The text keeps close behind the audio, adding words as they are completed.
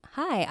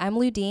Hi, I'm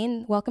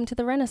Ludine. Welcome to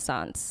the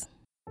Renaissance.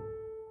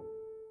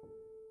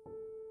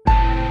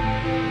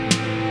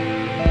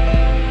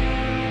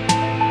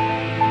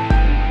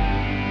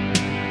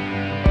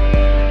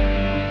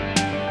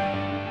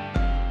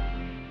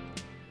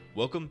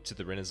 Welcome to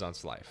The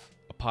Renaissance Life,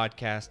 a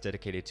podcast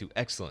dedicated to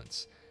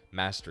excellence,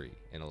 mastery,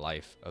 and a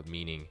life of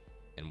meaning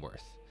and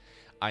worth.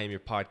 I am your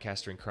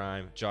podcaster in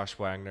crime, Josh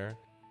Wagner.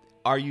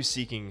 Are you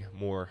seeking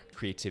more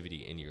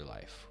creativity in your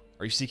life?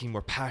 Are you seeking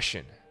more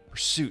passion,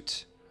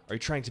 pursuit? Are you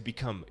trying to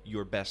become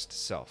your best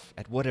self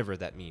at whatever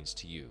that means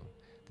to you?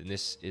 Then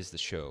this is the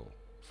show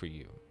for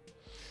you.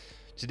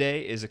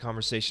 Today is a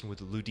conversation with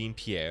Ludine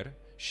Pierre.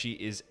 She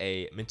is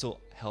a mental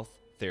health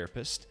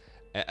therapist,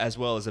 as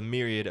well as a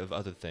myriad of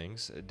other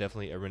things.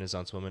 Definitely a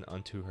Renaissance woman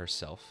unto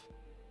herself.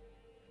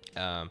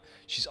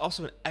 She's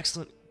also an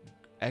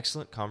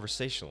excellent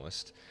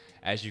conversationalist.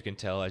 As you can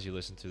tell as you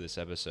listen to this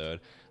episode,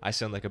 I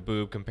sound like a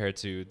boob compared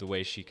to the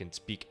way she can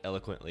speak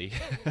eloquently.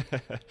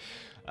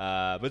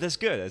 But that's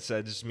good.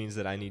 That just means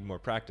that I need more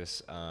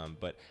practice.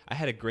 But I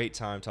had a great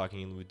time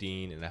talking to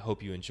Ludine, and I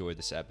hope you enjoyed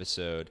this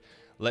episode.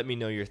 Let me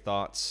know your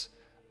thoughts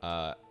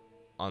on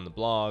the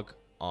blog,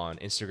 on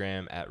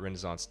Instagram at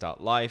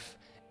renaissance.life.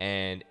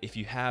 And if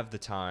you have the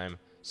time,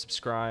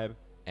 subscribe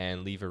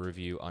and leave a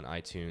review on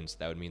iTunes.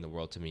 That would mean the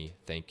world to me.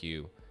 Thank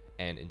you,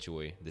 and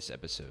enjoy this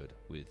episode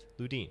with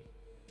Ludine.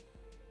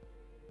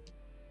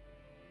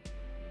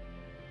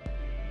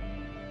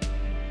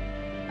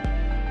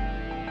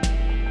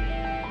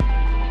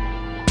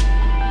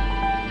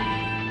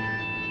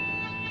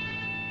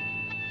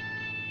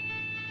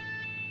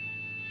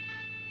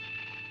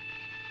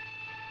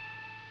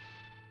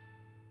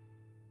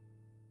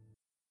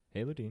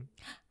 Hey, Ludine.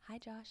 Hi,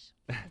 Josh.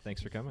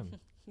 Thanks for coming.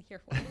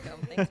 You're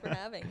welcome. Thanks for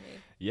having me.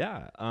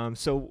 Yeah.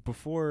 So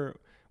before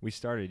we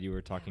started, you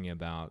were talking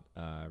about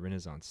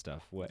Renaissance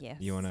stuff. What Yes.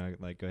 you want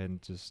to go ahead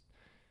and just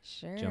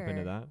Sure. jump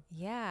into that?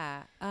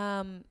 Yeah.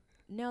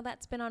 No,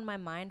 that's been on my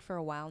mind for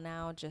a while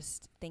now,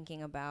 just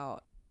thinking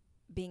about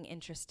being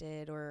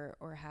interested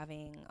or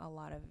having a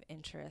lot of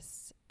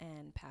interests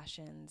and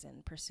passions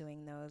and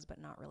pursuing those, but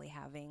not really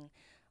having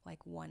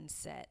like one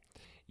set.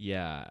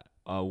 Yeah.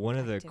 One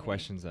of the Activity.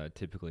 questions I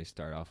typically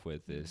start off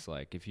with is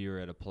like, if you're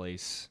at a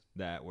place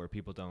where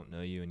people don't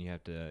know you and you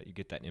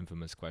get that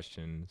infamous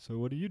question, so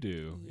what do you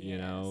do? Yes. You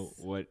know,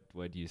 what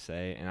do you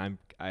say? And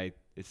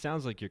it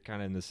sounds like you're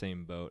kind of in the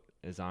same boat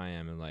as I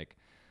am, and like,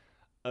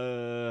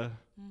 so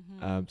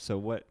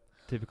what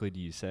typically do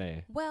you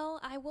say? Well,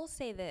 I will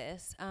say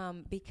this,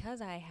 because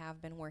I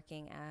have been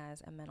working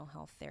as a mental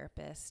health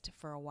therapist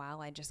for a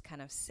while, I just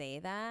kind of say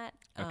that.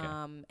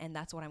 Okay. And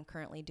that's what I'm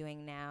currently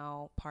doing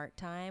now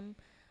part-time.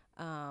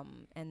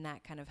 And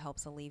that kind of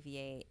helps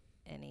alleviate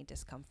any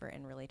discomfort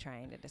in really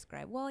trying to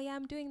describe, well, yeah,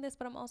 I'm doing this,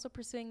 but I'm also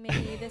pursuing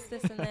maybe this,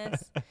 and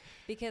this.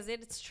 Because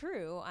it's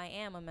true. I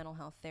am a mental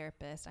health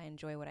therapist. I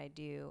enjoy what I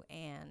do,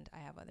 and I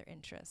have other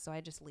interests. So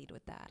I just lead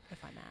with that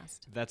if I'm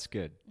asked. That's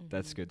good.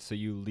 That's good. So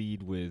you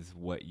lead with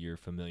what you're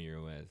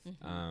familiar with.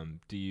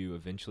 Do you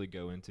eventually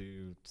go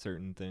into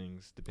certain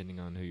things depending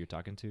on who you're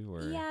talking to?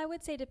 Or Yeah, I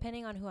would say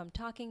depending on who I'm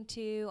talking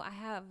to.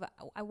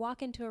 I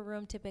walk into a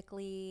room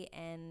typically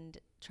and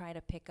try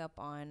to pick up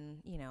on,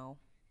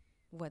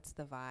 what's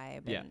the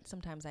vibe. Yeah. And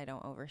sometimes I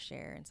don't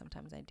overshare and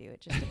sometimes I do. It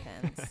just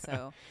depends.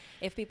 So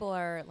if people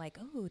are like,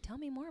 oh, tell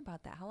me more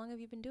about that. How long have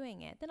you been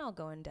doing it? Then I'll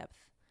go in depth,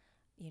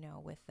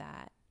 with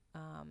that.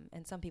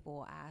 And some people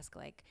will ask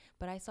like,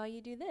 but I saw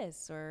you do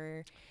this,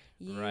 or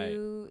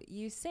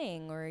you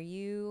sing, or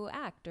you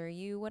act, or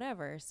you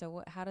whatever.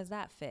 So how does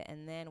that fit?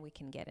 And then we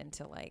can get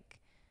into like,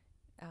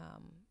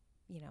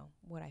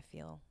 what I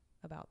feel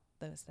about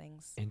those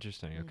things.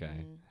 Interesting.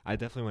 Okay. I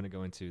definitely want to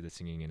go into the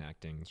singing and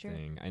acting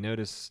thing. I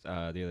noticed the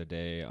other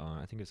day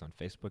I think it was on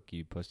Facebook,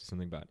 you posted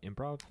something about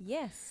improv.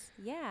 Yes.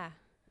 Yeah.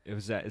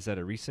 Is that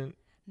a recent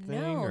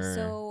thing? No. Or?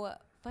 So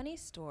funny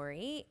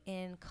story.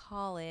 In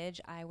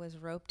college, I was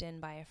roped in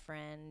by a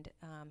friend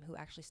who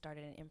actually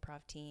started an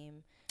improv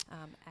team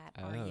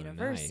at our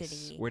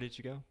university. Nice. Where did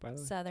you go, by the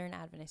way? Southern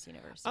Adventist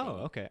University.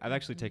 Oh, okay. I've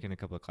actually taken a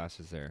couple of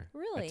classes there.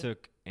 Really? I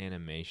took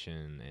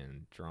animation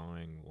and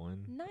drawing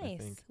one. Nice. I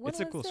think. When it's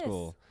a was cool this?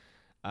 school.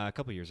 A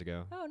couple years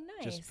ago. Oh,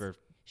 nice. Just for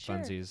Sure.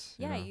 funsies.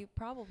 Yeah, you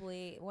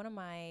know. one of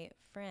my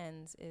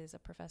friends is a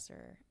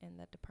professor in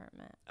the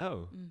department.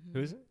 Oh,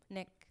 who is it?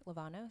 Nick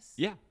Lavanos.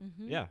 Yeah.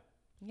 Yeah.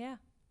 Yeah.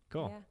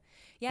 Cool.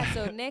 Yeah.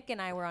 So Nick and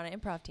I were on an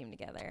improv team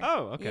together.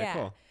 Oh, okay. Yeah.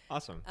 Cool.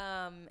 Awesome.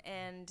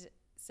 And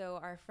so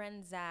our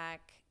friend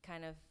Zach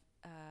kind of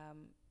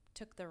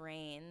took the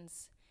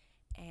reins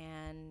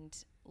and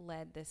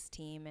led this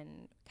team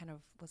and kind of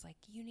was like,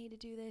 you need to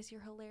do this.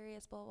 You're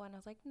hilarious, blah, blah, blah. And I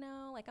was like,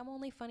 no, like I'm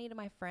only funny to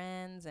my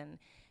friends. And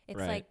it's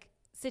like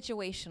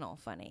situational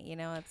funny,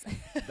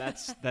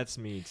 it's that's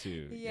me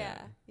too.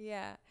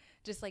 Yeah.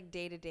 Just like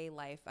day-to-day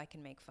life, I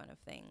can make fun of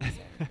things.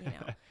 And,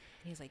 and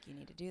he's like, you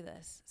need to do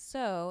this.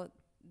 So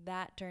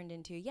that turned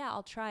into, yeah,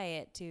 I'll try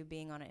it, to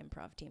being on an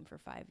improv team for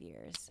 5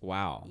 years.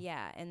 Wow.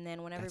 Yeah. And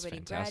then when That's everybody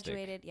fantastic.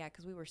 graduated, yeah,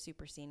 because we were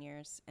super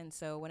seniors. And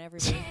so when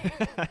everybody,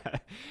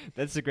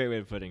 That's a great way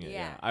of putting it.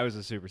 Yeah. Yeah. I was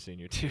a super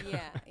senior too.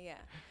 yeah.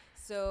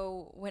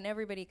 So when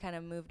everybody kind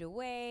of moved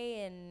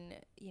away and,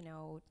 you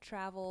know,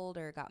 traveled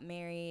or got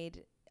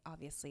married,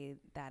 obviously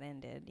that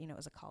ended. You know, it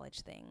was a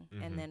college thing.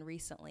 Mhm. And then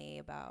recently,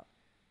 about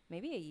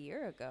maybe a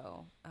year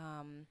ago,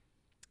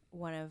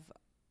 one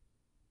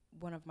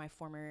of my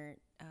former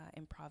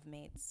improv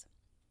mates,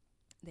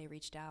 they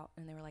reached out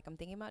and they were like, I'm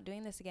thinking about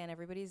doing this again.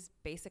 Everybody's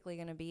basically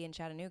going to be in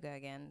Chattanooga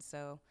again.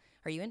 So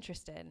are you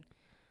interested?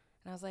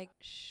 And I was like,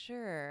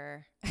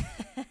 sure.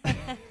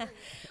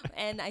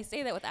 And I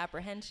say that with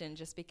apprehension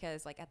just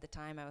because, like, at the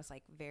time I was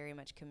like very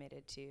much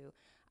committed to,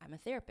 I'm a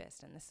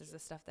therapist and this is the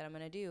stuff that I'm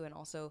going to do. And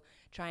also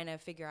trying to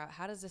figure out,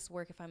 how does this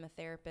work if I'm a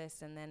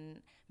therapist and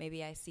then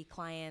maybe I see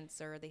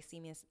clients or they see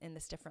me in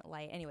this different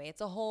light. Anyway,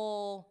 it's a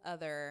whole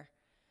other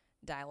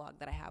dialogue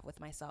that I have with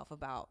myself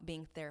about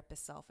being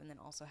therapist self and then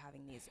also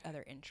having these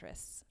other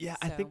interests. Yeah,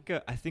 So,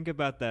 I think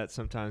about that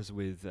sometimes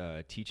with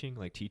teaching,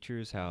 like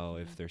teachers, how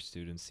Mhm. if their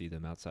students see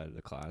them outside of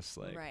the class,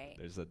 like Right.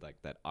 there's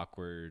like that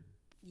awkward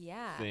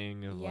yeah.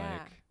 thing of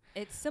Yeah. like,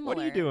 It's similar.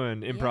 what are you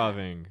doing Yeah.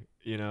 improving,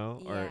 you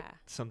know, or Yeah.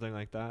 something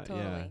like that. Yeah.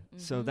 Totally.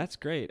 So Mhm. that's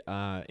great.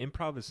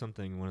 Improv is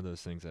one of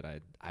those things that I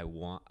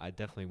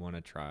definitely want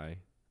to try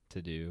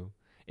to do.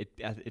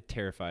 It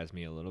terrifies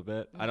me a little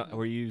bit. I don't. Mhm.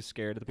 Were you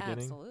scared at the beginning?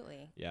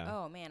 Absolutely. Yeah.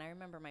 Oh man, I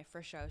remember my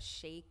first show. I was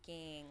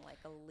shaking like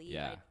a leaf.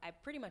 Yeah. I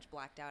pretty much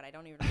blacked out. I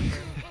don't even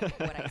remember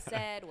what I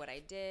said, what I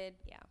did.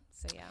 Yeah.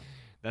 So yeah.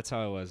 That's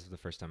how it was the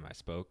first time I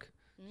spoke.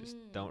 Just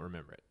don't Mm.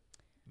 remember it.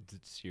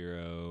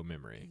 Zero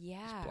memory.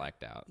 Yeah. Just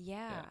blacked out.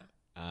 Yeah.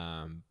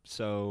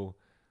 So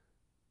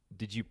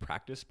did you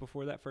practice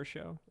before that first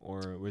show,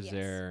 or was Yes.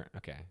 there?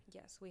 Okay.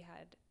 Yes, we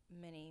had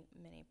many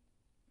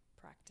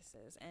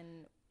practices,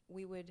 and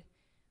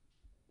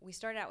we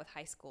started out with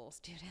high school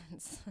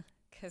students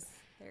because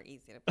they're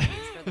easy to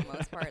please for the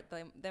most part.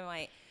 They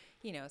might,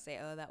 you know, say,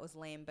 oh, that was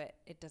lame, but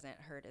it doesn't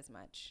hurt as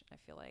much. I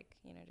feel like,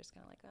 you know, just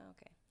kind of like, oh,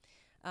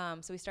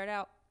 okay. So we started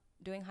out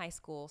doing high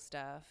school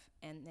stuff,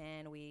 and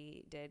then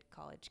we did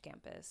college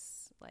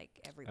campus like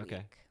every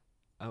week.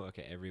 Oh,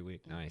 okay. Every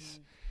week. Nice.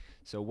 Mhm.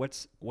 So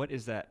what's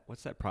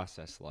that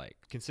process like?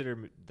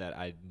 Consider that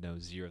I know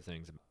zero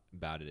things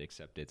about it,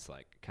 except it's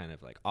like kind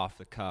of like off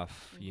the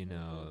cuff, you Mhm.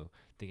 know,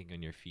 thinking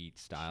on your feet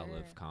style Sure.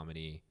 of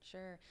comedy.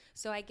 Sure.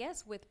 So I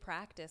guess with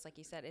practice, like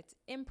you said, it's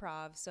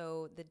improv.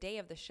 So the day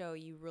of the show,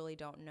 you really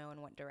don't know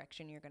in what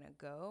direction you're going to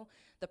go.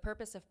 The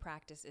purpose of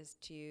practice is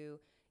to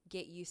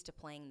get used to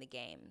playing the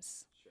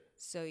games. Sure.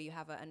 So you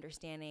have an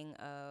understanding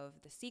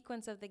of the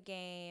sequence of the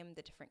game,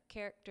 the different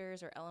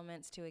characters or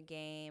elements to a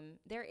game.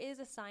 There is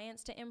a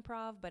science to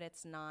improv, but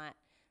it's not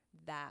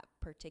that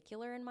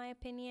particular in my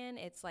opinion.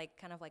 It's like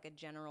kind of like a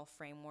general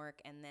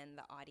framework, and then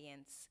the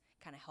audience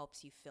kind of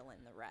helps you fill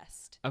in the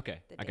rest.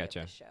 Okay, The I day of gotcha.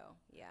 the show.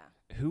 Yeah.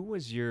 Who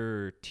was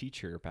your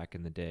teacher back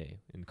in the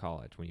day in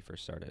college when you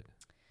first started?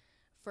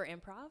 For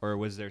improv? Or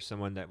was there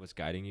someone that was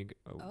guiding you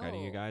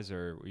Oh. guys,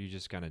 or were you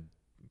just kind of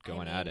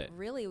going I at mean, it?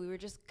 really, we were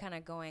just kind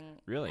of going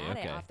Really? at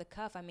Okay. it off the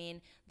cuff. I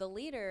mean, the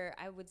leader,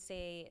 I would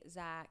say,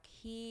 Zach,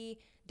 he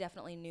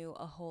definitely knew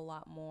a whole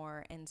lot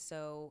more. And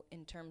so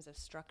in terms of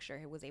structure,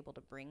 he was able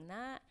to bring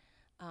that.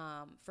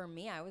 For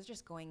me, I was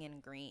just going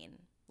in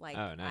green. Like,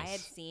 Oh, I had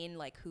nice. seen,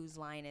 like, Whose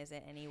Line Is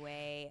It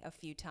Anyway a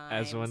few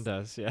times. As one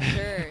does, yeah.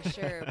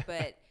 Sure.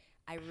 But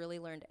I really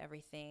learned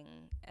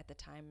everything at the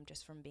time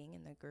just from being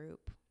in the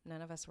group.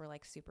 None of us were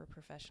like super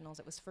professionals.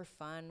 It was for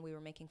fun. We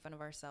were making fun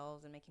of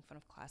ourselves and making fun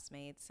of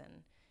classmates,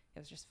 and it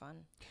was just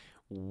fun.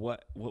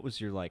 What was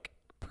your like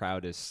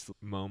proudest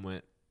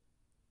moment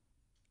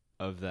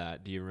of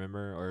that? Do you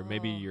remember, or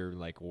maybe Oh. your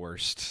like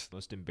worst,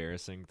 most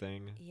embarrassing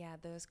thing? Yeah,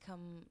 those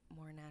come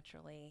more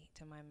naturally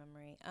to my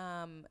memory.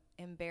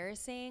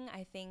 Embarrassing,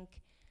 I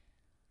think,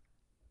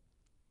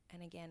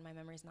 and again, my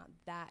memory's not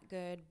that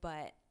good,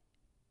 but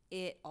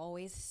it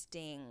always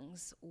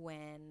stings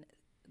when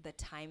the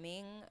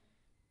timing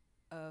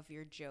of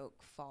your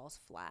joke falls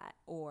flat,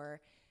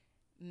 or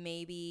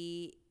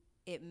maybe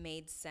it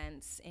made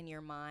sense in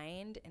your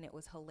mind and it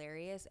was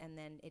hilarious and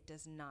then it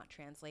does not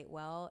translate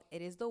well.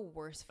 It is the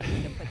worst for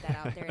me to put that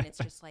out there and it's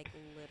just like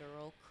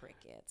literal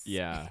crickets.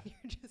 Yeah. And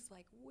you're just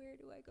like, where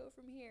do I go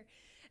from here?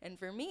 And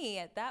for me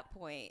at that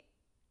point,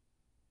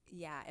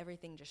 yeah,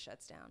 everything just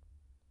shuts down.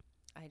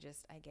 I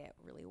get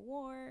really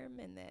warm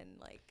and then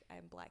like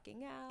I'm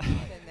blacking out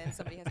and then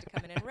somebody has to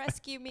come in and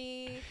rescue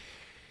me.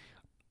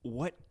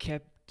 What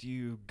kept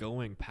you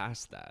going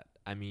past that?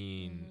 I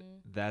mean,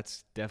 Mhm.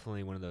 that's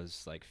definitely one of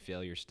those like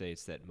failure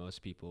states that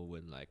most people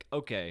would like,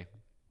 okay,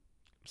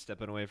 I'm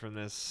stepping away from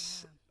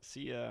this. Yeah.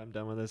 See ya, I'm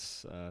done with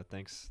this.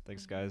 Thanks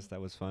guys. Mhm.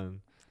 That was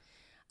fun.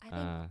 I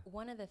think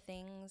one of the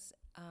things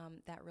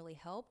that really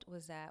helped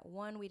was that,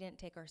 one, we didn't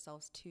take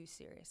ourselves too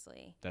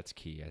seriously. That's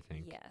key, I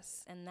think.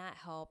 Yes, and that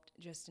helped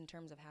just in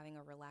terms of having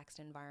a relaxed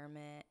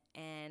environment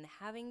and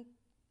having,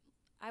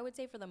 I would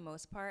say for the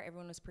most part,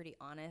 everyone was pretty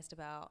honest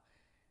about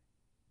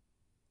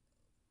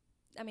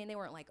I mean, they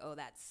weren't like, oh,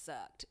 that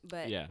sucked.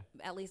 But Yeah.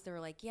 at least they were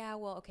like, yeah,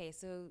 well, okay,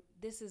 so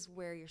this is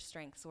where your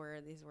strengths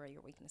were. These were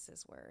your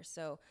weaknesses were.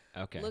 So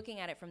Okay. looking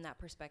at it from that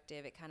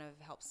perspective, it kind of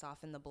helps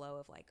soften the blow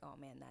of like, oh,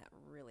 man, that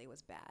really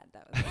was bad.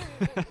 That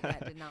was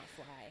that did not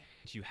fly.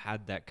 You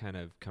had that kind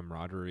of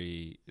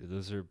camaraderie.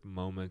 Those are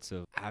moments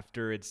of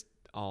after it's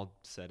all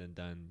said and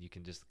done, you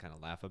can just kind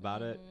of laugh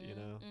about it, you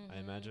know, I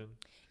imagine.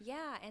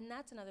 Yeah, and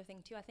that's another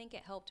thing too. I think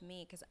it helped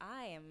me because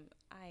I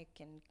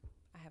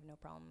have no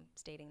problem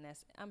stating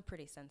this. I'm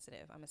pretty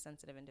sensitive. I'm a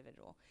sensitive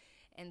individual.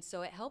 And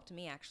so it helped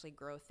me actually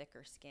grow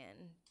thicker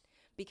skin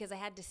because I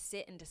had to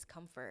sit in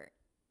discomfort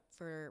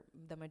for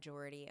the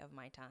majority of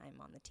my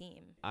time on the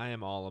team. I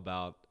am all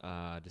about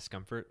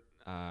discomfort.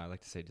 I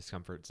like to say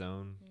discomfort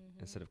zone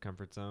instead of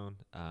comfort zone.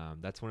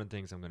 That's one of the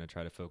things I'm going to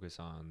try to focus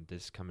on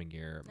this coming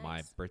year. Nice.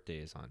 My birthday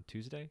is on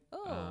Tuesday.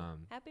 Oh,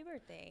 happy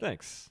birthday.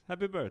 Thanks.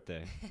 Happy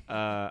birthday.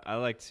 I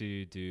like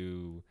to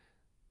do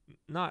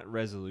not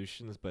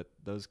resolutions, but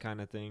those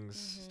kind of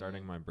things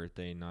starting my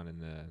birthday, not in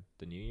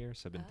the new year.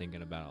 So I've been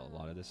thinking about a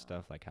lot of this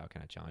stuff, like how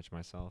can I challenge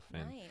myself?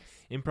 And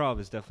improv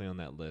is definitely on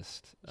that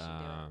list. You should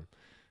do it.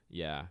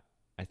 Yeah.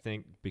 I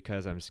think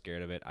because I'm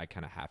scared of it, I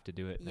kind of have to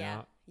do it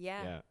now.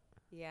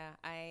 Yeah,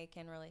 I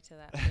can relate to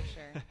that for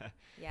sure.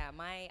 Yeah,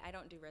 I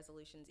don't do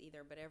resolutions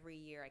either, but every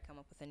year I come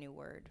up with a new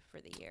word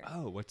for the year.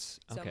 Oh, what's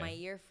so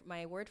okay.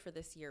 my word for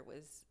this year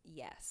was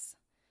yes.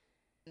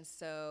 And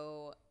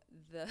so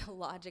the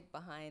logic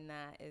behind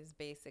that is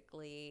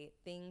basically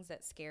things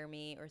that scare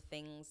me or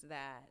things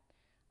that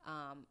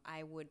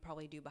I would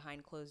probably do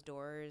behind closed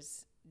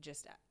doors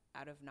just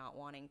out of not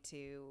wanting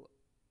to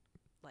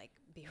like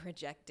be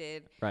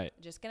rejected. Right.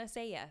 Just gonna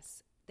say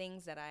yes.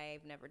 Things that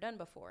I've never done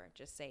before,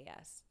 just say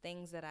yes.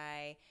 Things that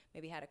I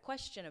maybe had a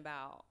question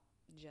about,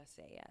 just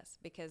say yes.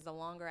 Because the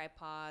longer I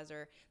pause,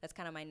 or that's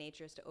kind of my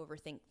nature, is to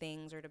overthink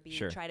things or to be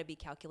try to be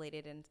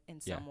calculated in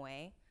some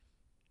way.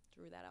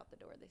 Threw that out the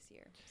door this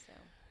year. So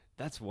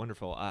that's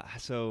wonderful.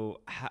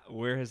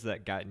 Where has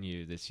that gotten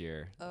you this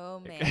year? Oh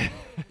man,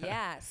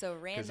 yeah. So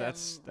random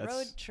that's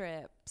road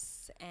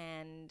trips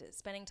and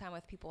spending time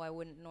with people I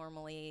wouldn't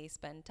normally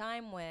spend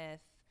time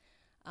with.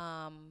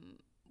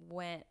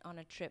 Went on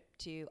a trip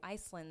to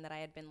Iceland that I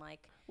had been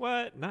like,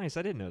 what? Nice.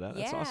 I didn't know that.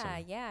 That's awesome.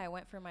 Yeah. I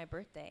went for my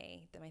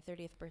birthday, my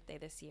 30th birthday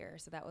this year.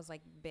 So that was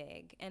like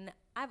big. And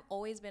I've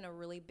always been a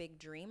really big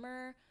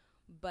dreamer,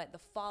 but the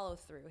follow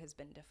through has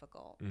been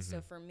difficult.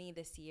 So for me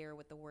this year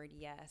with the word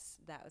yes,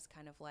 that was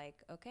kind of like,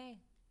 okay,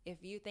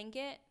 if you think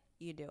it,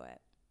 you do it.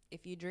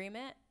 If you dream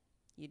it,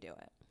 you do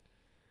it.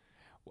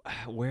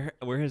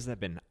 Where has that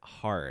been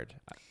hard?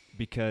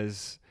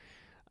 Because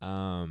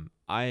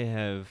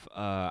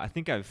I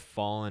think I've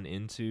fallen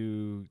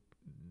into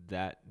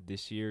that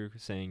this year,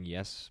 saying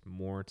yes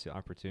more to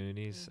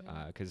opportunities.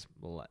 Because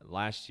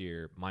last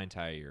year, my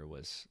entire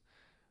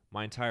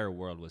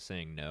world was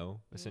saying no,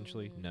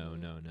 essentially. No.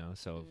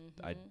 So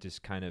I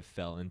just kind of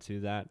fell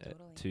into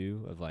that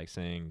too, of like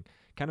saying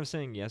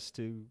yes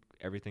to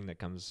everything that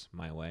comes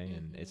my way.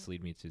 And it's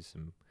lead me to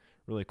some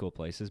really cool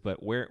places.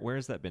 But where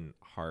has that been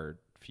hard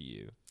for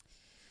you?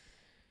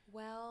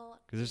 Well,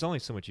 because there's only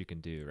so much you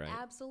can do, right?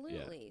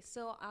 Absolutely. Yeah.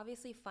 So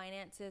obviously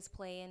finances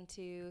play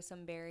into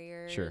some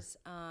barriers. Sure.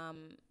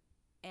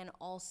 And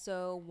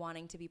also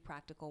wanting to be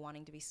practical,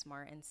 wanting to be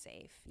smart and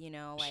safe, you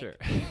know, like sure.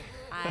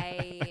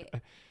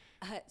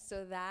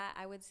 So that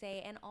I would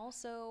say, and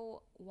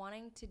also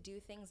wanting to do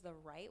things the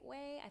right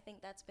way. I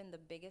think that's been the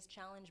biggest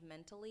challenge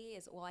mentally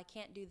is, well, I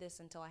can't do this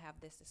until I have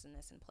this and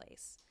this in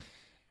place.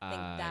 I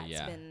think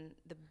that's been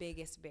the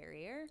biggest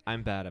barrier.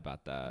 I'm bad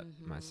about that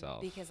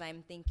myself. Because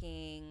I'm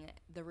thinking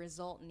the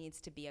result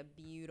needs to be a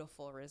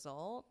beautiful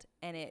result,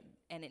 and it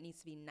needs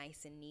to be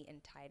nice and neat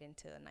and tied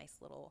into a nice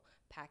little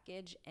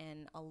package.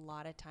 And a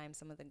lot of times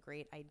some of the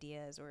great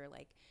ideas or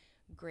like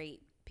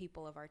great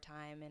people of our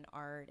time in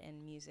art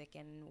and music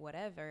and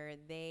whatever,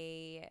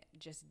 they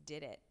just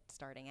did it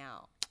starting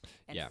out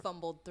and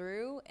fumbled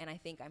through. And I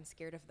think I'm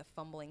scared of the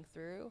fumbling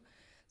through.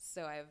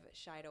 So I've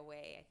shied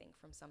away, I think,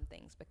 from some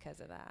things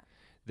because of that.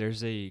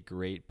 There's a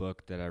great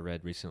book that I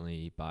read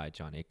recently by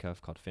John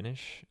Acuff called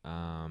Finish.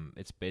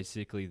 It's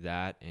basically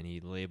that, and he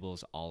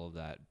labels all of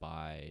that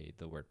by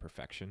the word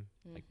perfection,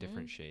 like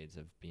different shades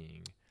of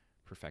being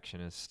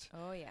perfectionist.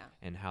 Oh, yeah.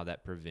 And how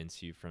that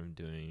prevents you from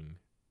doing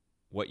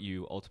what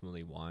you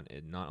ultimately want,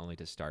 and not only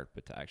to start,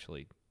 but to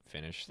actually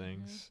finish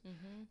things.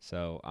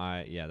 So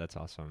that's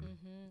awesome.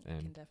 And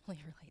I can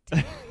definitely relate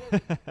to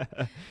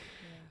that.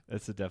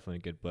 It's definitely a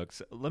good book.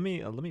 So let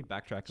me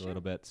backtrack a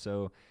little bit.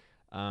 So,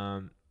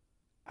 how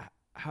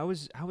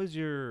was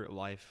your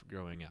life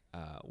growing up?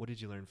 What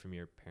did you learn from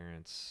your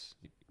parents?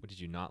 What did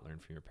you not learn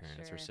from your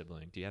parents or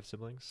sibling? Do you have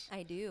siblings?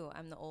 I do.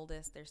 I'm the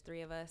oldest. There's 3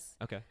 of us.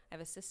 Okay. I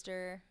have a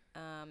sister,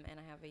 and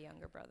I have a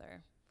younger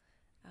brother.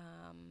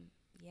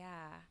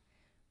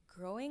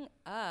 Growing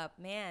up,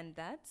 man,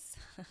 that's.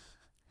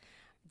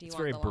 Do you it's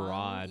want very the broad.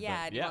 Long?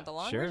 Yeah. Do you want the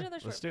long version or the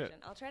short Let's do version?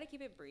 it. I'll try to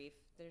keep it brief.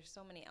 There's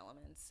so many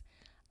elements.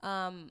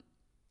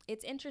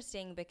 It's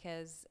interesting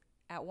because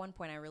at one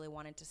point I really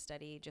wanted to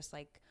study just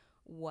like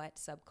what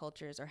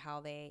subcultures or how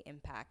they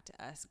impact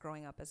us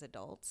growing up as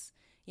adults,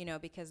 you know,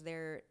 because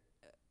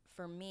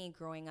for me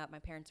growing up, my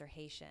parents are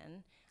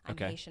Haitian. I'm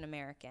Okay. Haitian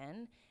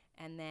American.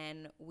 And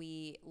then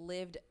we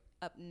lived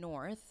up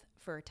north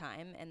for a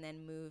time and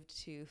then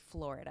moved to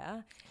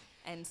Florida.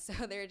 And so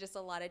there are just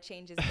a lot of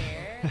changes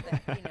there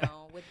that, you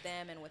know, with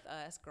them and with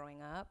us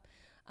growing up.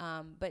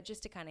 But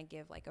just to kind of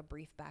give like a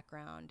brief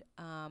background,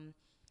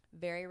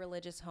 very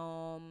religious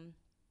home.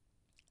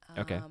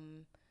 Okay.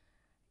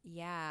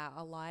 Yeah,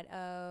 a lot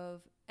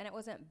of, and it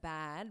wasn't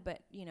bad, but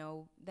you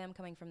know, them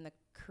coming from the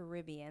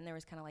Caribbean, there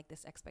was kind of like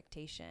this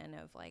expectation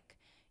of like,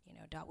 you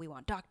know, we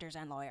want doctors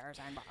and lawyers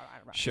and blah, blah,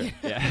 blah. Sure.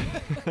 Yeah.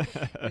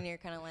 And you're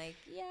kind of like,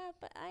 yeah,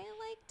 but I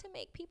like to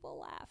make people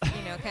laugh,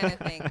 you know, kind of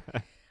thing.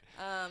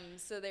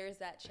 So there's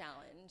that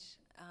challenge.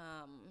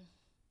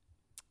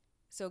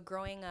 So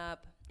growing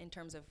up in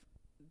terms of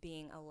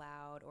being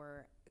allowed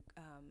or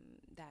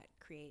that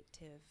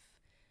creative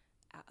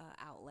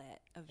outlet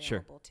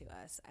available to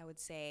us, I would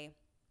say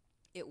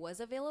it was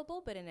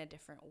available, but in a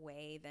different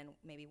way than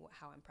maybe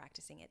how I'm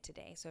practicing it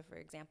today. So, for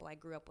example, I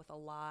grew up with a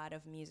lot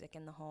of music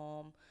in the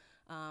home,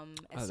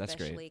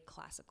 especially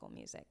classical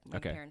music. My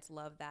parents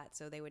loved that,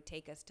 so they would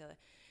take us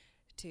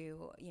to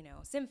you know,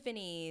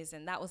 symphonies,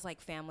 and that was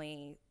like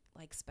family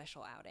like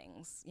special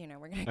outings. You know,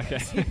 we're gonna go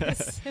see the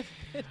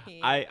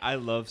symphony. I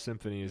love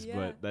symphonies,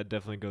 but that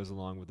definitely goes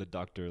along with the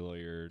doctor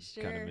lawyer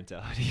kind of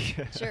mentality.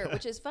 Sure,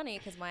 which is funny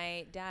because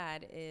my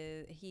dad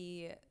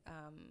he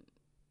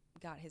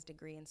got his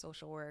degree in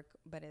social work,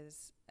 but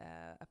is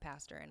a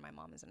pastor, and my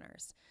mom is a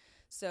nurse.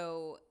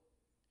 So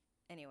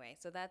anyway,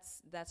 so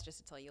that's just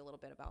to tell you a little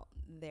bit about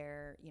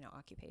their, you know,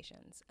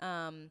 occupations.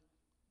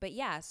 But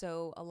yeah,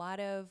 so a lot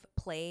of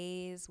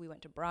plays. We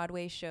went to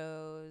Broadway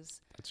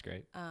shows. That's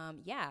great.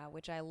 Yeah,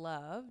 which I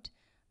loved.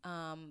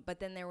 But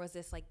then there was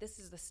this, like, this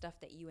is the stuff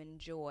that you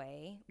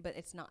enjoy, but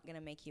it's not going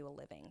to make you a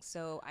living.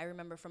 So I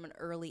remember from an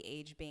early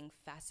age being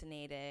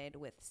fascinated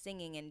with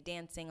singing and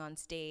dancing on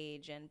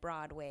stage and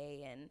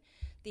Broadway and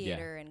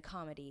theater and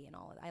comedy and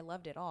all of that. I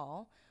loved it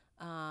all.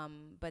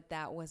 But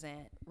that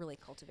wasn't really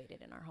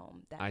cultivated in our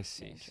home. That I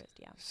see. Interest,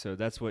 yeah. So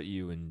that's what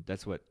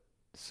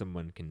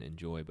someone can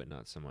enjoy, but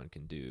not someone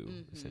can do,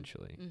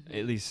 essentially.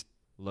 At least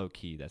low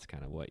key, that's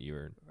kind of what you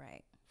were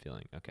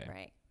feeling. Okay.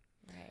 Right.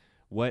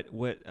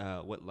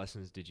 What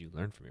lessons did you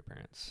learn from your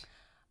parents?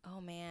 Oh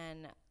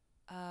man,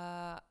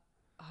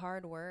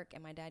 hard work.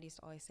 And my dad used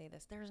to always say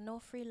this: "There's no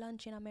free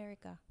lunch in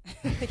America."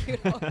 He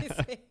would always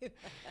say that.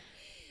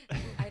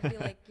 I'd be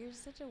like, "You're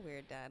such a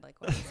weird dad. Like,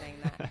 why are you saying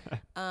that?"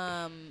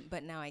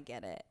 But now I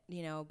get it.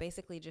 You know,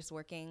 basically just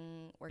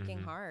working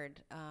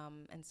hard.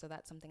 And so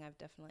that's something I've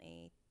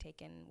definitely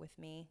taken with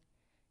me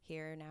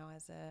here now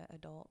as a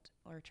adult,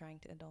 or trying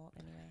to adult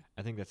anyway.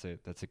 I think that's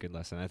a good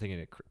lesson. I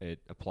think it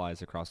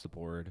applies across the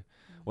board.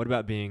 What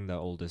about being the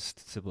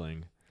oldest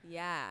sibling?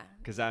 Yeah.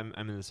 Because I'm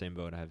in the same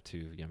boat. I have 2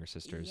 younger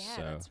sisters. Yeah,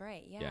 so that's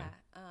right. Yeah.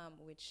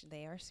 Which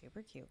they are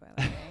super cute, by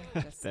the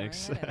way. Just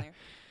thanks. throwing that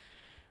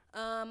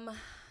in there.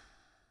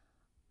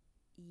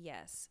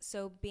 Yes.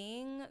 So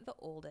being the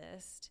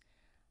oldest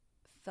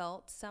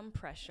felt some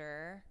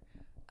pressure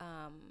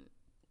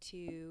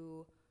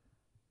to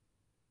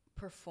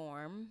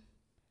perform,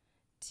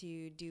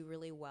 to do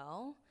really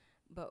well.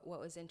 But what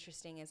was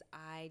interesting is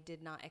I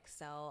did not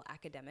excel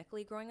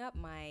academically growing up.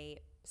 My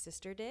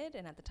sister did,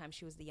 and at the time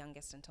she was the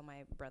youngest until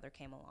my brother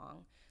came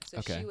along.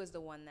 So she was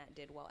the one that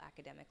did well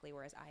academically,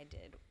 whereas I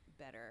did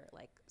better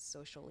like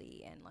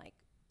socially and like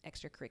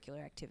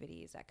extracurricular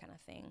activities, that kind of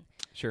thing.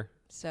 Sure.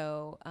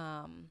 So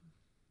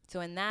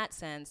so in that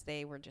sense,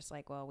 they were just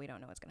like, well, we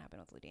don't know what's going to happen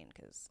with Ludine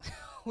because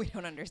we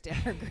don't understand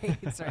her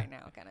grades right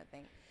now, kind of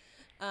thing.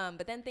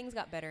 But then things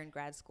got better in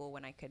grad school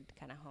when I could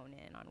kind of hone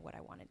in on what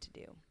I wanted to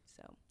do.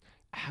 So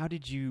how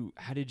did you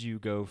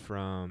go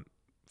from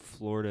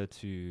Florida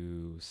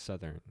to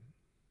Southern?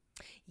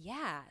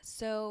 Yeah,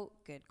 so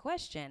good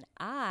question.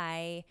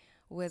 I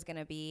was going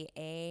to be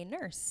a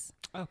nurse.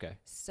 Okay.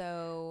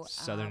 So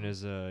Southern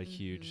is a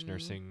huge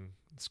nursing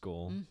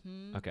school.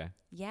 Okay.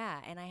 Yeah,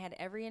 and I had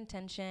every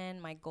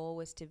intention. My goal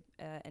was to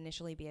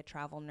initially be a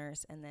travel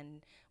nurse, and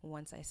then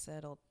once I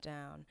settled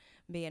down,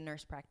 be a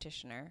nurse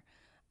practitioner.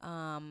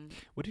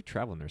 What do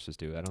travel nurses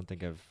do? I don't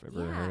think I've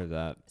ever heard of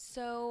that.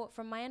 So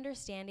from my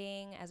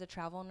understanding, as a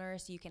travel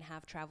nurse, you can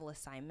have travel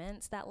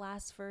assignments that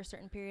last for a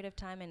certain period of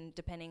time, and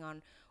depending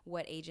on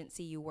what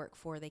agency you work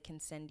for, they can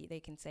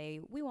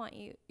say, we want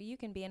you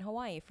can be in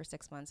Hawaii for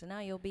 6 months, and now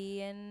you'll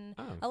be in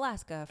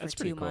Alaska for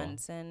 2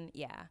 months. And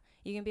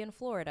you can be in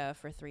Florida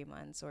for 3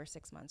 months or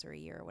 6 months or a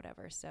year or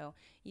whatever. So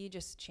you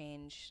just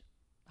change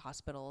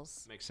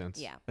hospitals. Makes sense.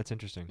 Yeah. That's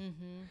interesting.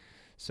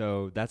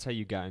 So that's how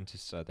you got into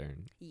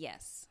Southern.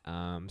 Yes.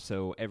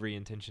 So every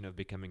intention of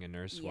becoming a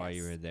nurse while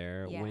you were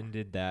there, when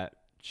did that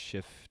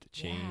shift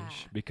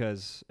change?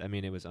 Because I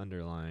mean, it was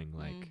underlying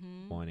like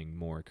wanting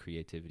more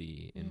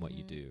creativity in what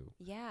you do.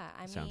 Yeah,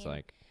 Sounds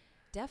like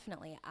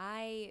definitely.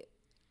 I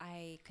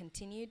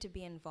continued to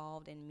be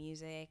involved in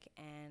music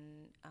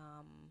and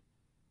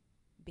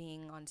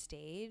being on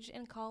stage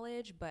in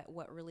college, but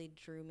what really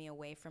drew me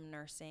away from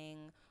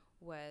nursing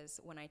was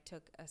when I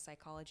took a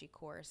psychology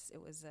course.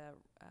 It was a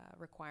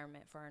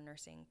requirement for our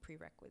nursing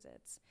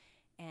prerequisites.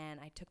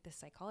 And I took this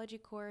psychology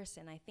course,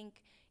 and I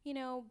think, you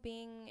know,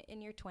 being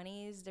in your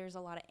 20s, there's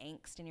a lot of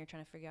angst, and you're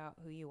trying to figure out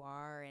who you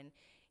are. And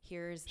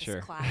here's this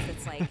Sure. class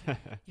that's like,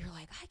 you're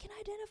like, I can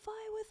identify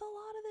with a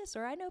lot of this,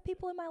 or I know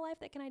people in my life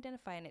that can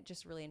identify, and it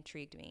just really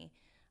intrigued me.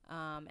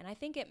 And I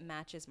think it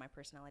matches my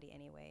personality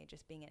anyway,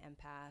 just being an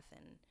empath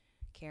and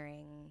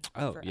caring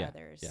Oh, for yeah,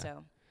 others. yeah.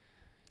 So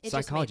it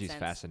Psychology just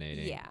is made sense.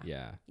 fascinating. Yeah.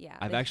 Yeah. Yeah.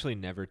 I've actually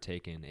never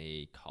taken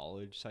a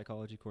college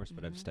psychology course,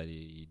 but I've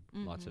studied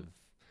lots of.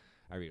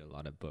 I read a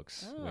lot of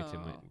books,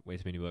 way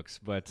too many books.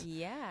 But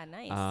yeah,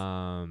 nice.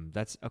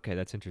 that's okay.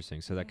 That's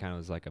interesting. So that kind of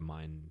was like a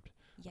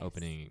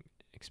mind-opening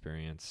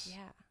experience.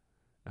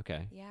 Yeah.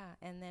 Okay. Yeah.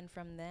 And then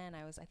from then,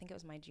 I think it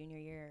was my junior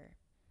year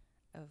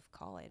of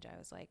college. I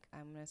was like,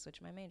 I'm going to switch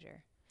my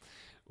major.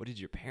 What did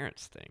your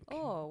parents think?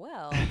 Oh,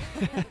 well,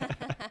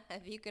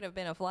 if you could have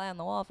been a fly on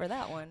the wall for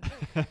that one.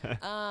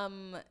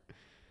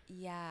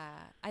 Yeah,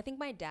 I think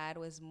my dad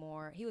was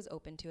he was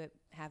open to it,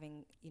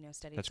 having, you know,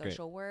 studied That's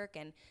social work,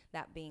 and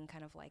that being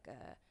kind of like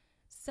a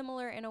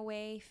similar in a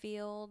way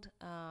field.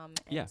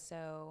 Yeah.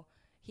 So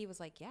he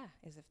was like, yeah,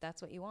 as if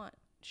that's what you want.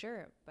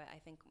 Sure. But I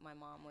think my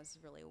mom was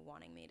really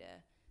wanting me to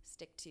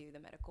stick to the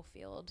medical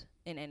field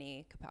in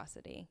any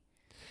capacity.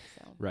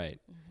 So. Right.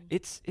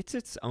 It's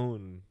its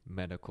own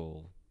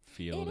medical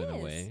field in a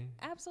way.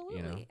 Absolutely.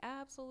 You know?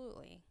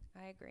 Absolutely.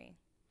 I agree.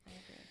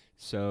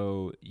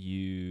 So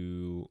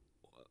you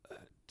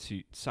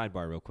to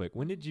sidebar real quick.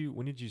 When did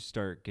you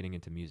start getting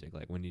into music?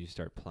 Like when did you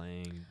start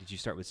playing? Did you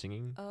start with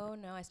singing? Oh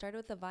no, I started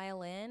with the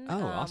violin.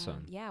 Oh,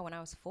 awesome. Yeah, when I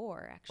was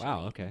 4, actually.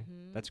 Wow, okay.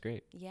 That's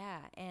great. Yeah,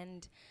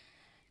 and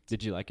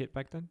did you like it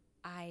back then?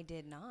 I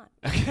did not.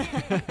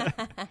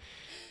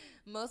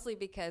 Mostly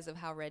because of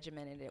how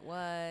regimented it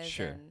was.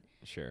 Sure.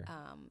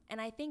 And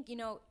I think, you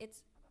know,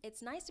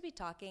 it's nice to be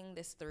talking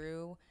this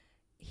through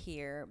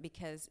here,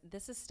 because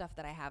this is stuff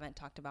that I haven't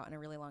talked about in a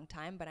really long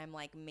time, but I'm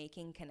like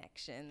making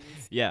connections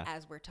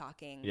as we're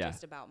talking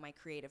just about my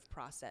creative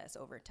process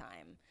over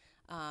time.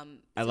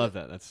 I love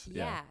that. That's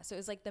So it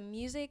was like the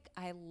music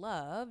I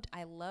loved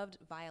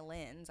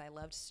violins, I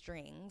loved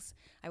strings.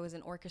 I was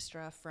in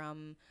orchestra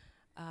from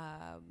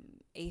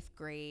 8th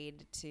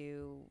grade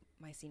to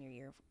my senior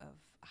year of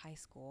high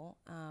school.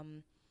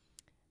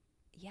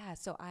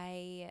 So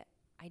I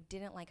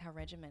didn't like how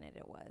regimented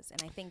it was.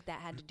 And I think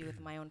that had to do with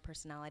my own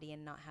personality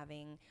and not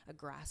having a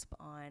grasp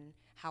on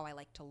how I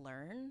like to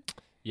learn.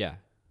 Yeah.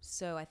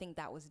 So I think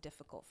that was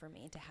difficult for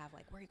me to have,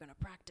 like, where are you going to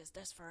practice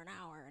this for an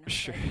hour? And I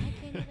was like, I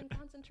can't even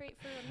concentrate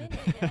for a minute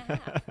and a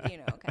half, you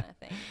know, kind of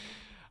thing.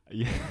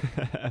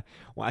 Yeah.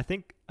 Well, I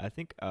think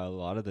a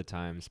lot of the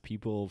times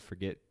people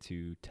forget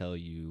to tell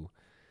you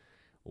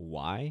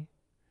why.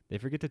 They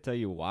forget to tell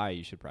you why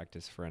you should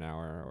practice for an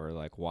hour, or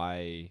like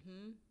why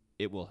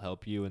it will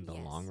help you in the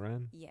long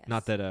run. Yes.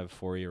 Not that a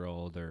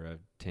 4-year-old or a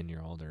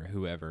 10-year-old or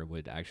whoever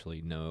would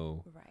actually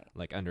know,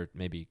 like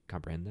maybe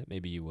comprehend that.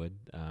 Maybe you would,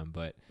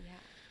 but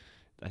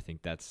I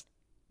think that's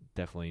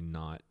definitely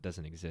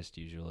doesn't exist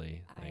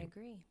usually. I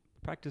agree.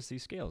 Practice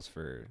these scales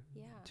for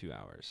 2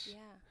 hours. Yeah.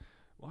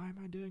 Why am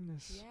I doing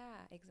this?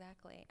 Yeah,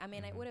 exactly. I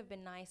mean, it would have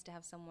been nice to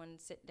have someone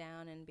sit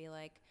down and be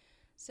like,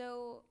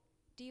 so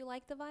do you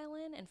like the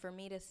violin? And for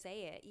me to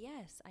say it,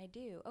 yes, I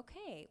do.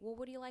 Okay, well,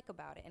 what do you like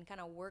about it? And kind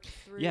of work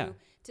through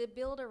to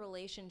build a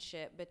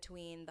relationship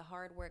between the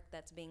hard work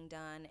that's being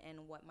done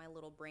and what my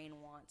little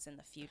brain wants in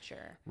the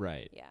future.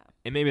 Right. Yeah.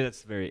 And maybe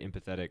that's a very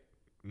empathetic,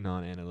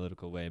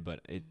 non-analytical way,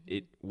 but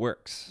it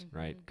works,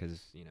 right?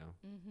 Because, you know,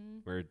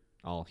 we're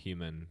all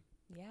human,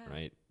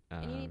 right?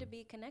 And you need to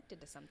be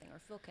connected to something or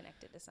feel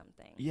connected to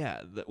something.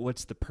 Yeah.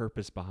 What's the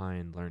purpose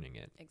behind learning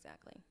it?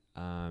 Exactly.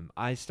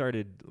 I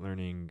started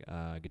learning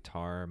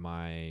guitar.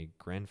 My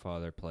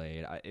grandfather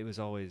played.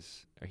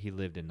 He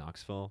lived in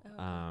Knoxville.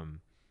 Oh, okay.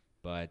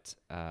 But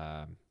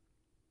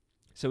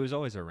so it was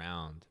always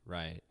around,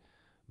 right?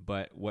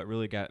 But what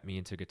really got me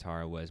into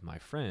guitar was my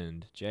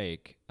friend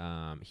Jake.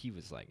 He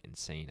was like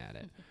insane at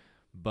it.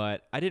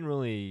 But I didn't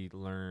really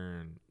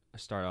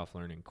start off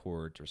learning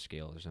chords or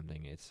scales or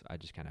something. I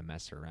just kind of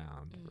mess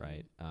around,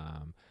 right?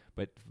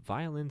 But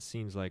violin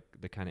seems like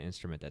the kind of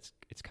instrument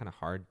it's kind of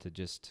hard to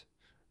just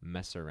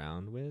mess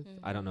around with.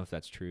 I don't know if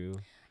that's true.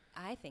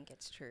 I think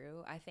it's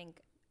true. I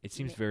think it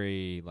seems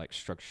very like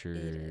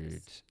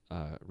structured,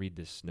 read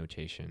this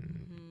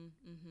notation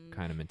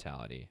kind of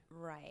mentality.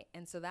 Right.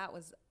 And so that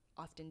was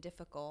often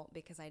difficult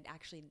because I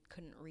actually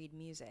couldn't read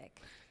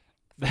music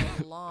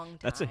for a long time.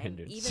 That's a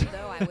hindrance. Even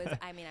though I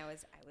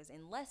was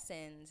in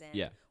lessons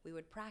and we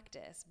would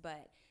practice,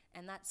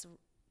 and that's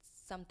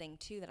something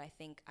too that I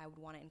think I would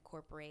want to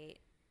incorporate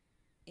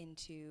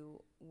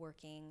into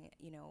working,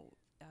 you know,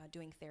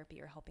 doing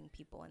therapy or helping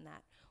people in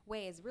that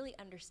way, is really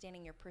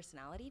understanding your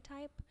personality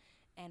type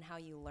and how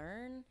you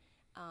learn.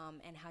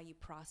 and how you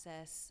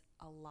process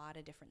a lot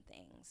of different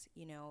things.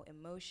 You know,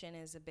 emotion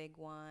is a big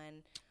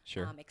one.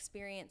 Sure.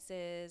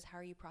 Experiences, how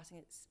are you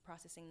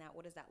processing that?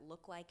 What does that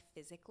look like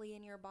physically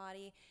in your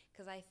body?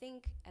 Because I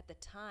think at the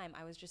time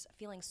I was just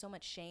feeling so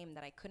much shame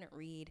that I couldn't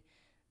read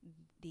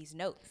these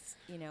notes,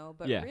 you know,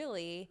 but Yeah.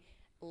 really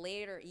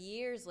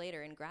years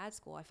later in grad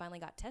school, I finally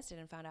got tested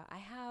and found out I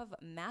have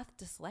math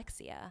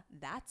dyslexia.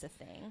 That's a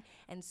thing.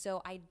 And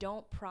so I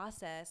don't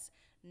process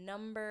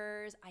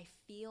numbers. I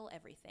feel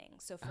everything.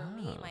 So for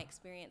me, my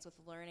experience with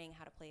learning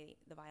how to play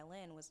the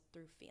violin was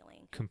through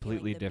feeling.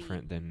 Completely Feeling the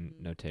different beat. than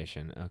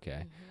notation. Okay.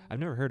 Mm-hmm. I've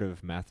never heard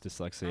of math I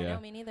dyslexia. know,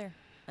 me neither.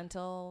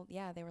 Until,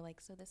 they were like,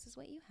 so this is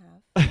what you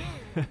have.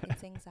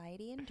 It's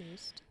anxiety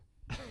induced.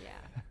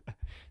 Yeah.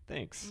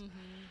 Thanks.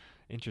 Mm-hmm.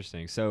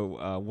 Interesting.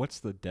 So,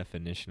 what's the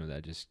definition of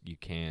that? Just you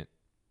can't.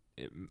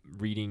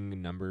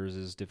 Reading numbers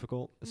is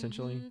difficult,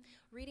 essentially. Mm-hmm.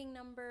 Reading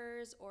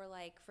numbers, or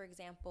like, for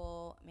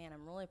example, man,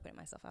 I'm really putting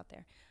myself out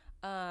there.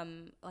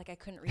 Like I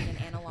couldn't read an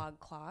analog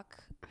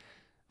clock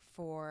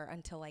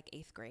until like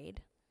 8th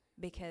grade,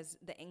 because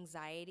the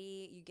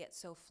anxiety, you get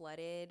so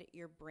flooded,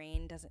 your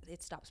brain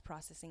it stops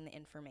processing the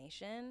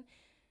information.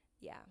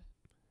 Yeah.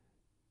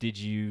 Did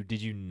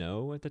you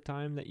know at the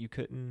time that you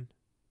couldn't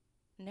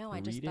No, I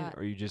read just it, thought,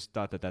 or you just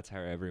thought that that's how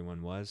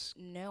everyone was?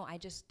 no, I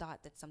just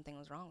thought that something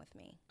was wrong with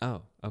me.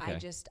 Oh, okay.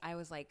 I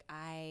was like,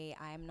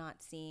 I'm not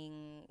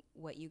seeing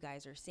what you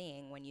guys are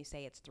seeing when you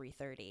say it's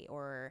 3:30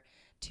 or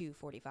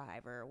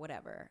 2:45 or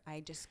whatever.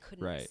 I just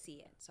couldn't see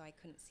it. So I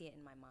couldn't see it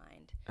in my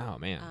mind. Oh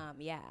man.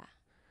 Yeah.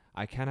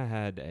 I kind of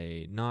had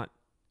a not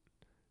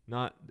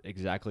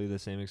exactly the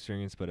same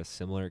experience, but a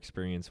similar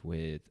experience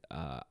with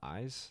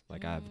eyes.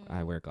 Like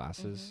I wear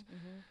glasses,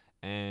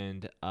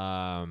 and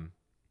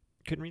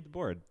couldn't read the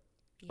board,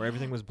 or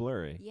everything was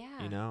blurry.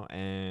 Yeah. You know,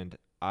 and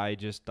I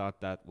just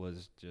thought that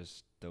was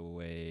just the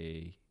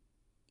way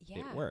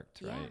it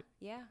worked, right?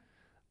 Yeah.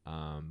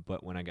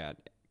 But when I got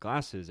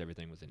glasses,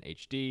 everything was in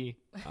HD.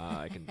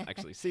 I can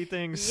actually see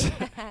things.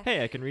 Yeah.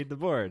 Hey, I can read the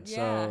board. Yeah.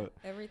 So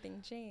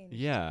Everything changed.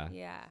 yeah.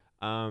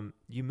 Yeah.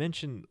 You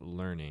mentioned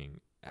learning.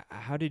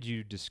 How did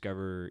you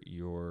discover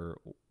your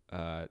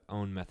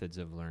own methods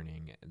of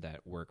learning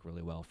that work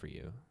really well for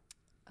you?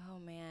 Oh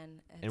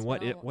man. And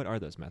what are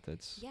those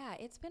methods? Yeah,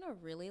 it's been a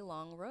really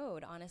long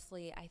road.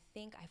 Honestly, I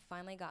think I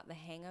finally got the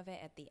hang of it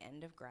at the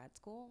end of grad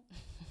school,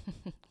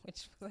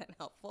 which wasn't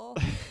helpful.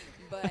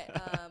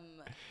 But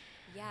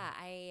yeah,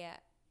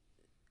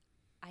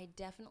 I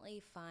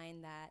definitely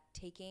find that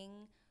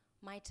taking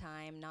my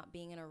time, not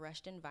being in a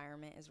rushed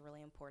environment, is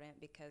really important,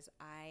 because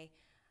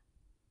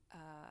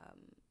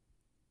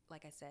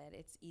like I said,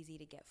 it's easy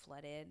to get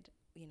flooded,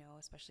 you know,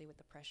 especially with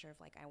the pressure of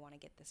like, I want to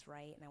get this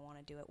right and I want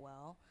to do it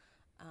well.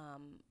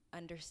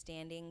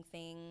 Understanding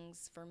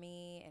things for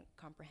me and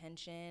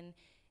comprehension,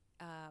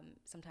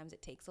 sometimes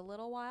it takes a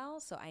little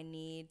while, so I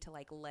need to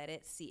like let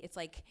it see. It's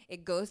like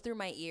it goes through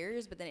my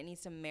ears, but then it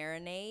needs to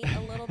marinate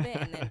a little bit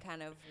and then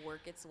kind of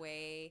work its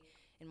way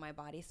in my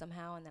body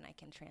somehow, and then I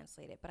can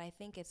translate it. But I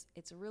think it's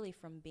really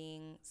from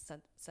being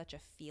such a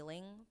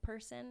feeling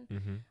person.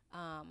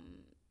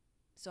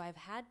 So I've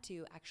had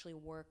to actually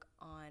work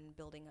on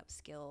building up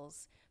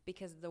skills,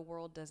 because the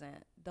world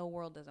doesn't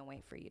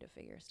wait for you to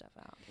figure stuff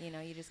out. You know,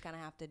 you just kind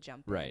of have to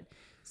jump in.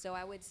 So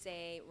I would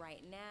say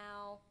right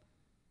now,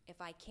 if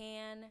I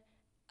can,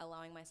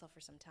 allowing myself for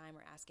some time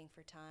or asking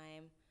for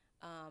time,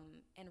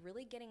 and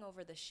really getting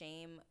over the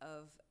shame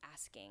of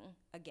asking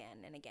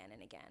again and again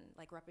and again.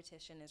 Like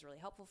repetition is really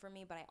helpful for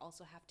me, but I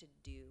also have to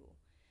do.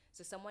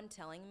 So someone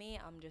telling me,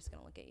 I'm just going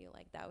to look at you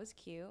like, that was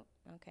cute.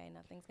 Okay,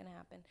 nothing's going to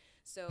happen.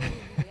 So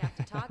we have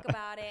to talk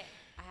about it.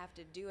 I have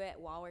to do it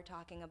while we're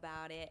talking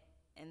about it.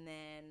 And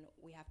then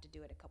we have to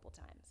do it a couple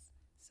times.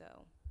 So,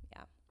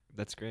 yeah.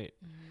 That's great.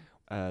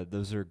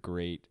 Those are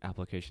great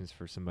applications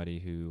for somebody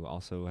who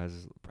also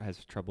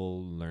has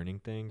trouble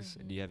learning things.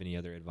 Do you have any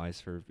other advice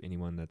for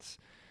anyone that's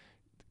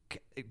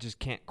just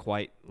can't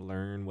quite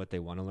learn what they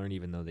want to learn,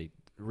 even though they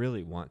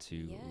really want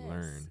to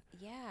learn?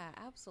 Yeah,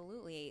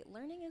 absolutely.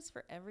 Learning is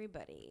for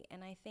everybody.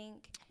 And I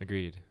think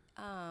agreed.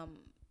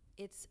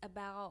 It's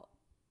about,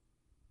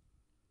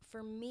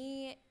 for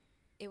me,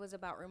 it was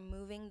about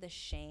removing the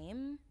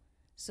shame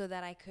so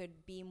that I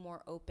could be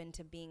more open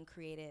to being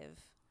creative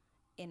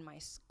in my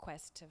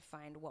quest to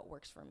find what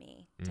works for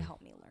me to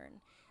help me learn.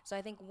 So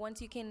I think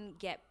once you can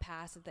get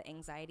past the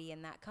anxiety,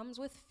 and that comes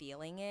with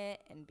feeling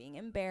it and being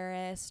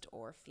embarrassed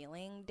or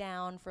feeling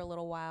down for a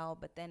little while,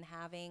 but then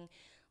having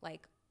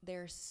like,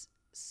 there's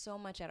so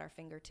much at our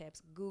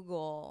fingertips.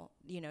 Google,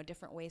 you know,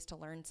 different ways to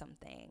learn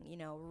something, you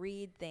know,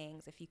 read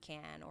things if you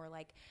can, or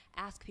like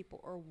ask people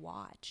or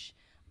watch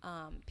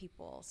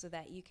people, so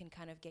that you can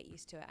kind of get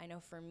used to it. I know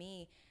for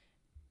me,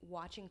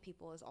 watching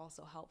people is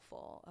also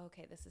helpful.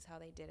 Okay, this is how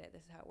they did it.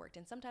 This is how it worked.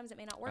 And sometimes it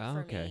may not work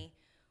for me,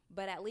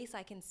 but at least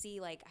I can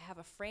see, like, I have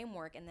a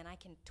framework, and then I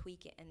can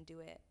tweak it and do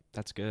it.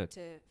 That's good.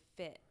 To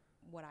fit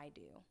what I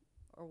do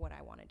or what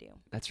I want to do.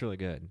 That's really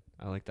good.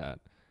 I like that.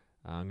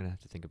 I'm gonna have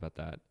to think about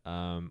that.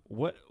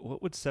 What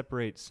would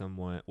separate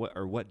someone?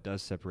 What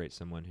does separate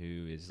someone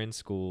who is in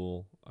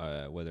school,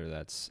 whether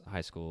that's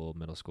high school,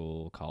 middle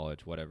school,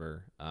 college,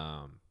 whatever?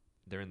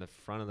 They're in the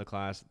front of the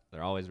class.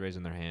 They're always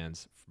raising their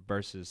hands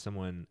versus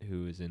someone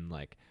who is in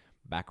like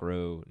back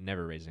row,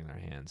 never raising their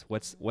hands.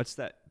 What's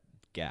that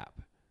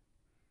gap?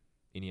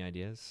 Any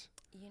ideas?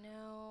 You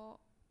know,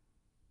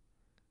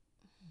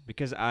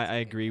 Because that's I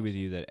a good agree with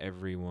question. you that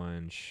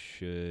everyone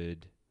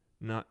should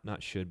not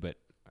should but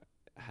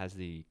has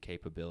the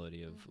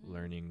capability of Mhm.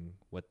 learning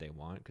what they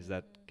want because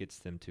that Mhm. gets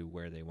them to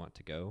where they want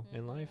to go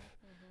in Mhm. life.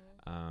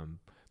 Mhm.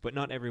 But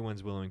not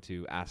everyone's willing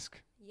to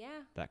ask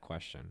Yeah, that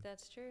question.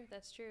 that's true.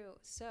 That's true.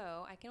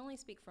 So I can only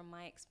speak from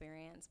my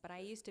experience, but I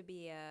used to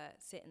be a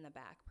sit in the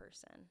back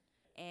person,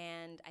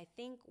 and I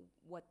think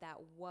what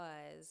that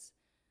was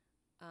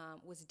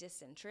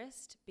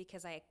disinterest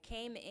because I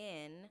came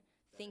in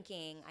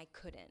thinking I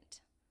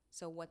couldn't.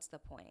 So what's the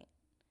point?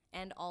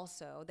 And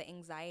also the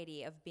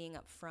anxiety of being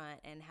up front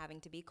and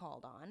having to be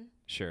called on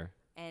Sure.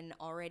 and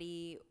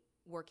already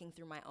working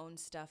through my own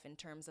stuff in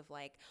terms of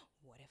like,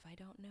 what if I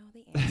don't know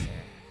the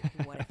answer?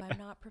 What if I'm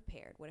not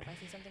prepared? What if I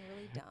say something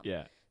really dumb?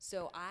 Yeah.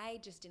 So I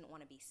just didn't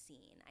want to be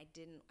seen.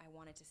 I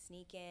wanted to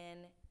sneak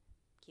in,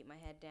 keep my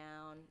head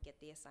down, get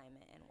the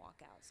assignment, and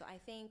walk out. So I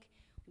think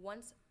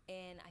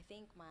I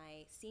think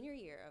my senior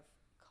year of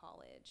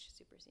college,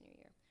 super senior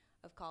year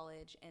of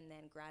college, and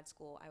then grad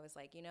school, I was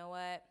like, you know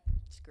what?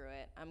 Screw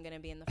it. I'm going to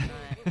be in the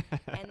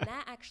front. And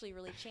that actually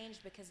really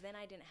changed because then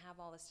I didn't have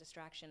all this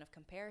distraction of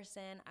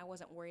comparison. I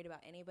wasn't worried about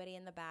anybody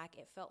in the back.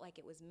 It felt like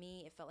it was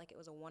me. It felt like it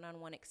was a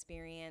one-on-one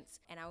experience.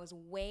 And I was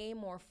way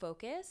more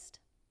focused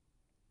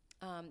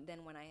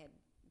than when I had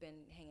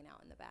been hanging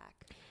out in the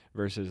back.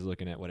 Versus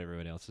looking at what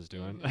everybody else is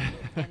doing.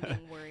 And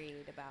being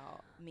worried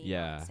about me not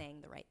Yeah.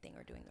 saying the right thing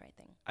or doing the right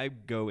thing. I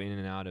go in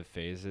and out of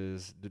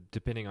phases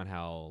depending on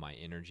how my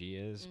energy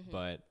is,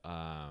 but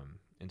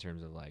in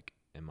terms of like,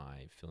 am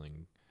I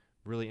feeling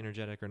really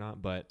energetic or not?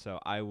 But so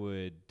I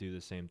would do the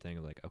same thing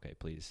of like, okay,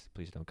 please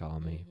don't call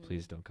on me,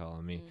 please don't call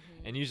on me,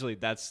 and usually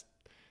that's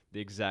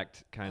the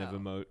exact kind of Oh,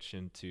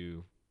 emotion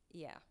to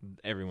yeah.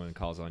 everyone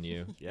calls on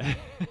you. Yeah,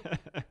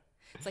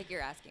 It's like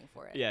you're asking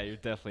for it. yeah, you're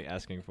definitely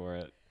asking for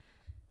it.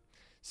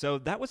 So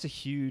that was a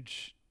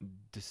huge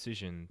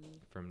decision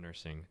from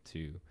nursing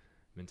to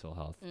mental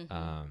health.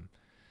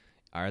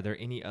 Are there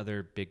any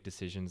other big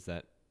decisions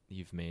that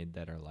you've made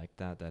that are like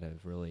that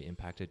have really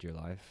impacted your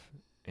life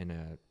in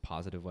a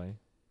positive way?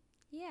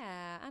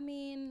 Yeah, I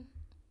mean,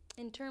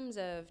 in terms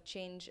of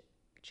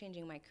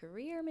changing my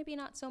career, maybe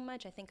not so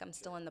much. I think I'm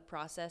still in the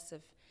process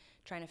of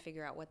trying to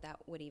figure out what that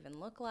would even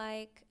look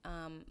like.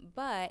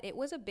 But it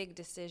was a big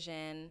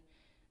decision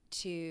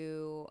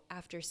to,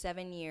 after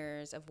 7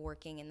 years of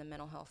working in the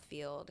mental health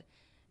field,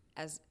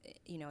 as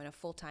you know, in a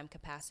full-time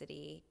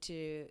capacity,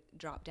 to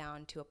drop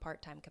down to a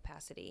part-time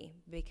capacity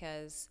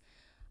because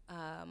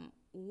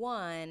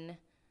one,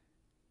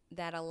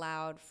 that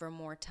allowed for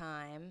more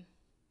time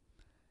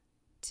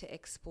to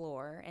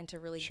explore and to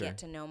really Sure. get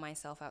to know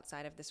myself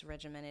outside of this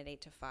regimented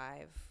 8 to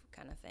 5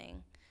 kind of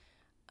thing.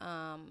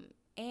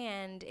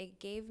 And it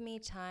gave me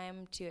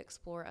time to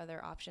explore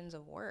other options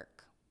of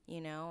work, you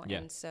know? Yeah.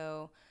 And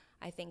so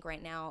I think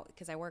right now,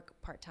 because I work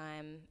part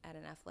time at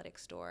an athletic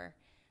store,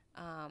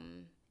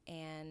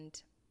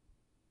 and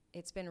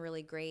it's been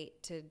really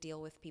great to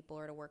deal with people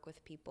or to work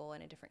with people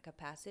in a different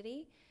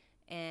capacity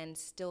and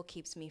still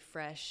keeps me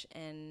fresh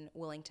and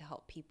willing to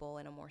help people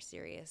in a more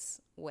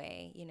serious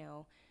way, you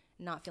know,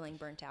 not feeling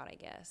burnt out, I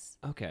guess.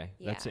 Okay,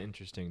 Yeah. that's an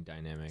interesting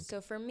dynamic.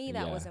 So for me,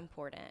 that was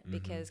important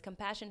because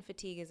compassion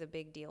fatigue is a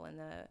big deal in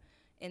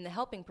the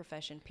helping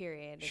profession.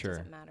 Period. It Sure.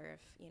 doesn't matter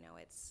if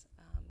it's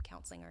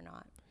counseling or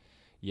not.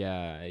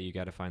 Yeah, you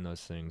got to find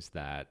those things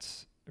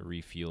that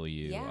refuel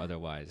you. Yeah.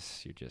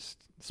 Otherwise, you're just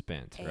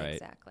spent, right?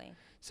 Exactly.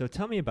 So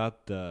tell me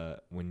about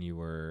when you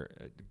were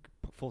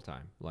full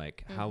time.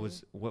 Like,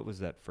 what was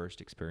that first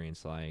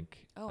experience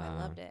like? Oh, I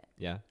loved it.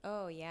 Yeah.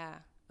 Oh yeah.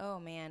 Oh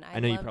man,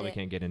 I know you loved probably it.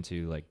 can't get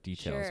into like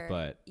details, Sure.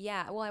 but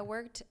Yeah. Well, I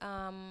worked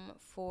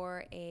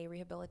for a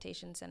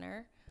rehabilitation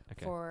center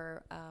okay.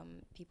 for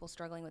people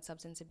struggling with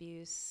substance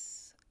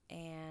abuse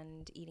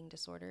and eating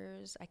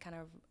disorders. I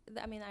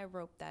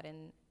roped that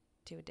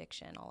into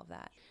addiction, all of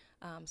that.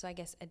 So I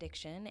guess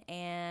addiction.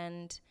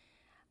 And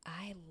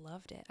I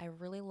loved it. I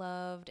really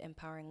loved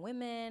empowering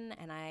women.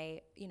 And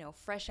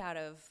fresh out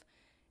of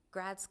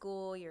grad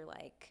school, you're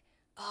like,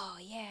 oh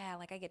yeah,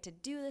 like I get to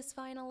do this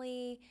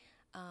finally.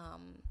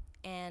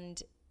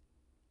 And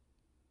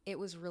it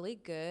was really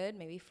good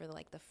maybe for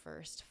like the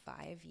first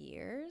 5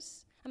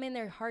 years. I mean,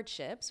 there are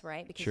hardships,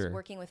 right? Because Sure.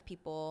 working with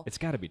people, It's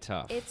got to be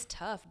tough. it's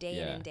tough day in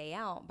Yeah. and day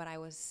out, but I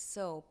was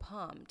so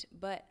pumped.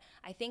 But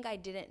I think I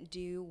didn't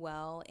do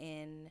well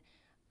in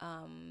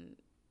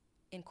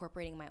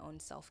incorporating my own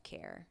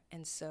self-care.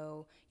 And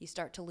so you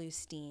start to lose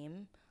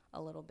steam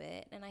a little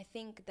bit. And I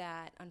think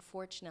that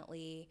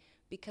unfortunately,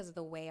 because of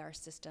the way our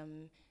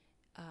system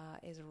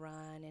is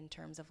run in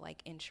terms of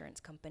like insurance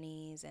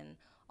companies and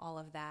all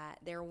of that,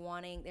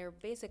 they're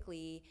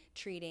basically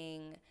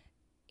treating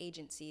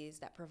agencies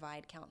that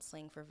provide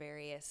counseling for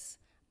various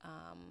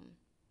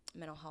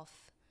mental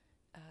health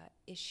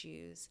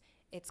issues,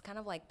 it's kind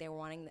of like they're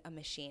wanting a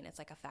machine. It's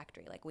like a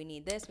factory. Like, we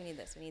need this, we need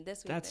this, we need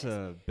this, we need this. That's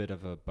a bit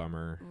of a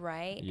bummer.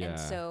 Right? Yeah. And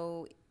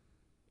so...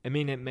 I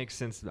mean, it makes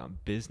sense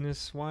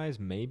business-wise,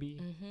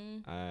 maybe.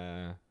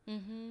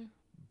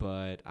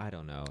 But I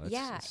don't know.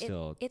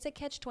 It's a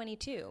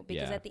catch-22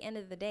 because at the end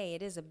of the day,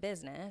 it is a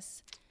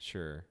business.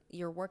 Sure.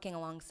 You're working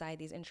alongside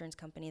these insurance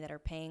companies that are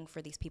paying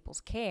for these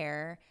people's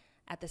care.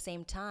 At the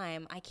same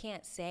time, I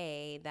can't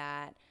say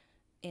that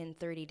in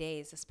 30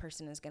 days, this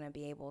person is going to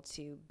be able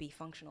to be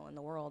functional in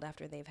the world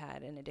after they've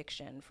had an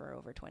addiction for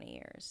over 20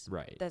 years.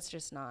 Right. That's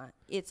just not,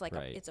 it's like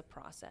it's a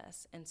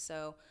process. And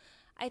so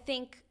I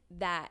think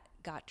that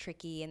got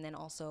tricky, and then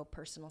also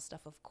personal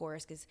stuff, of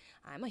course, because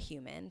I'm a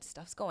human,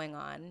 stuff's going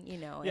on,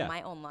 in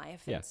my own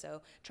life. And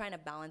so trying to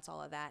balance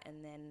all of that,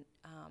 and then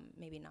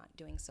maybe not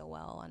doing so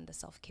well on the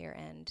self-care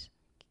end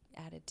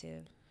added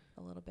to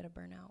a little bit of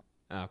burnout.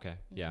 Okay.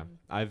 Yeah.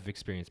 I've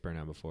experienced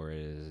burnout before.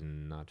 It is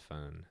not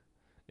fun.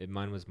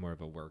 Mine was more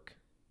of a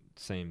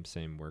same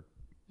work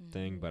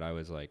thing, but I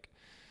was like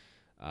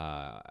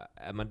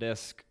at my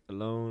desk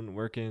alone,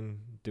 working,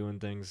 doing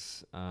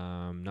things,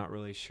 not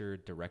really sure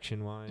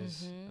direction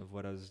wise of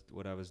what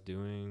I was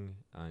doing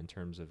in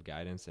terms of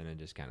guidance, and it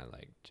just kind of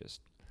like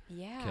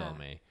kill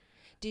me.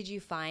 Did you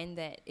find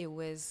that it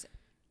was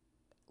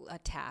a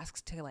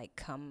task to like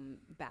come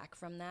back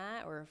from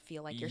that or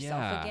feel like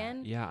yourself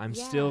again? Yeah, I'm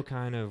still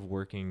kind of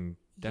working.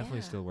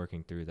 Definitely still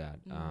working through that.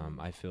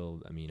 I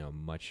feel,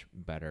 much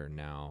better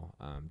now.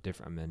 I'm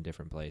in a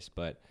different place,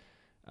 but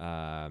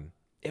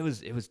it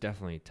was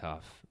definitely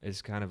tough.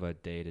 It's kind of a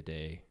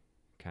day-to-day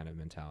kind of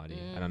mentality.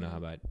 I don't know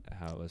how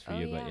it was for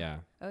you, but yeah.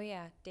 Oh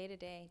yeah,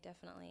 day-to-day,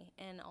 definitely.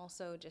 And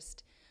also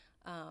just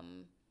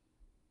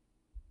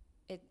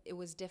it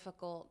was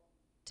difficult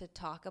to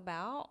talk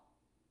about,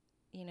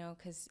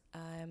 because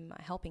I'm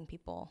helping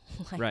people.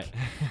 Right.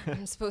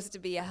 I'm supposed to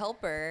be a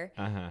helper,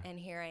 and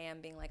here I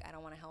am being like, I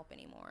don't want to help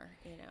anymore,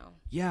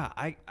 Yeah,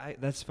 I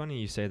that's funny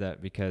you say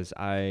that, because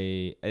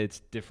it's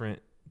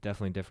different,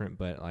 definitely different,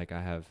 but like I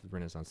have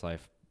Renaissance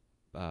Life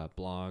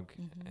blog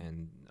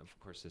and of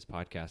course this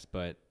podcast,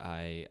 but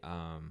I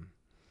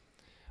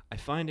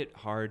find it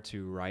hard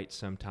to write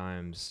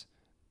sometimes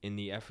in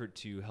the effort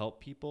to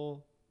help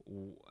people,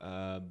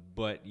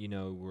 but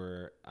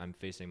where I'm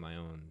facing my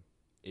own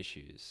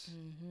issues.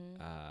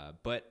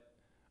 But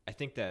I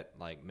think that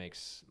like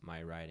makes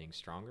my writing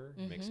stronger,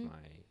 makes my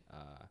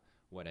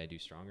what I do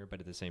stronger. But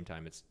at the same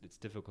time, it's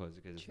difficult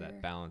because of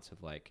that balance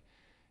of like,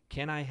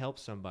 can I help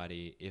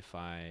somebody if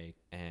I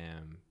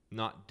am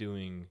not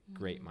doing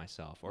great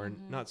myself, or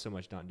not so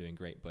much not doing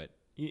great, but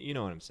you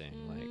know what I'm saying?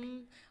 Like,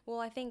 well,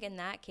 I think in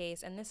that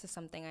case, and this is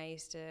something I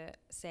used to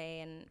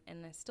say,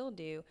 and I still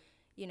do,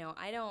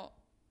 I don't.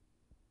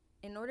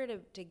 In order to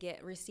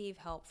receive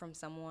help from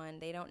someone,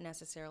 they don't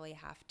necessarily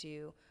have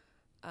to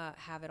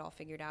have it all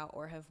figured out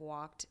or have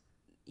walked,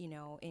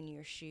 in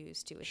your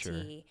shoes to a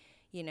T.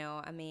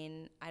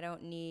 I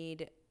don't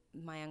need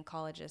my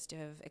oncologist to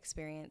have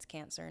experienced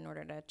cancer in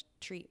order to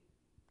treat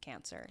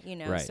cancer,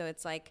 Right. So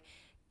it's like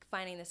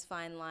finding this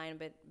fine line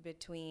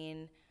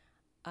between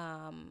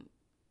the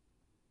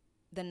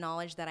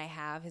knowledge that I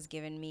have has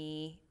given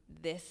me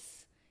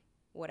this,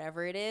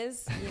 whatever it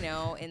is,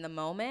 in the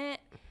moment.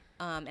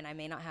 And I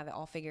may not have it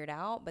all figured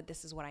out, but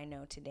this is what I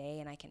know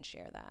today, and I can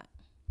share that.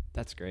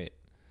 That's great.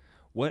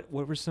 What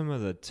were some of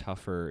the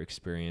tougher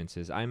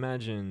experiences? I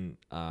imagine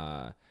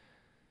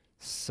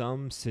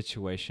some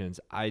situations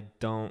I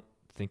don't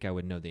think I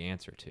would know the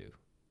answer to,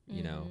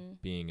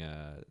 being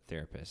a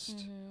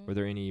therapist. Were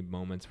there any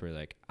moments where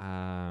like,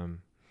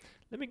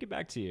 let me get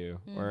back to you,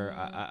 or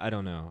I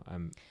don't know.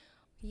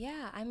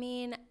 Yeah,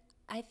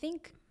 I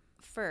think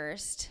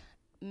first,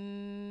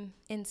 in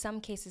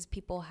some cases,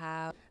 people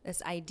have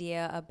this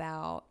idea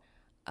about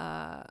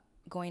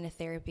going to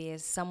therapy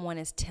as someone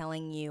is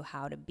telling you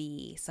how to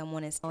be,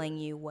 someone is telling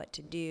you what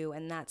to do,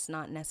 and that's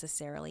not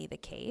necessarily the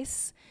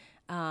case.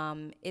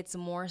 It's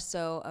more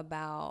so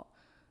about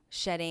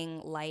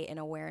shedding light and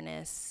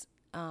awareness,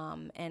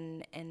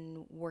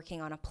 and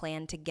working on a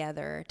plan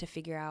together to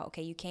figure out,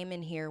 okay, you came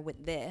in here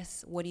with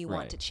this, what do you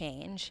want to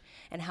change,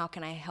 and how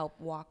can I help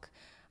walk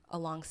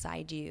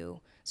alongside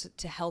you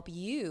to help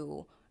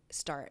you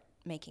start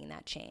making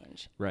that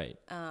change. Right.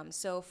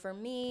 So for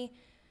me,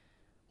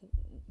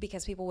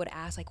 because people would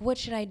ask like, what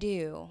should I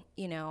do?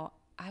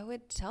 I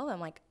would tell them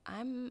like,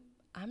 I'm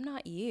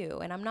not you,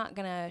 and I'm not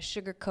going to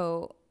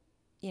sugarcoat,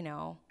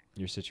 your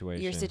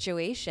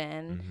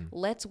situation.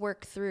 Let's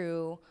work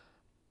through,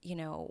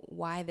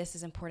 why this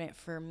is important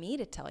for me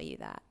to tell you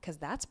that, because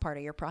that's part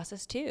of your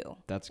process too.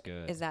 That's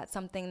good. Is that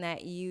something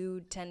that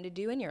you tend to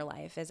do in your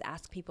life, is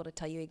ask people to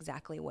tell you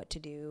exactly what to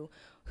do,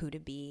 who to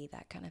be,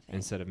 that kind of thing?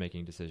 Instead of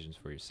making decisions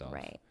for yourself.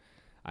 Right.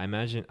 I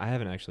imagine, I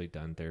haven't actually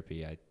done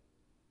therapy. I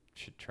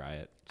should try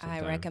it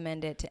sometime. I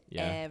recommend it to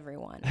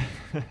everyone.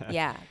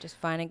 Yeah, just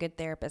find a good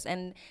therapist.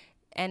 And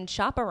and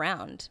shop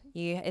around.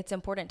 It's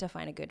important to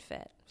find a good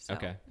fit. So.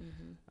 Okay.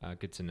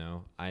 Good to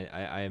know.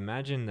 I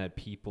imagine that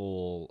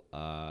people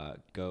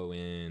go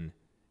in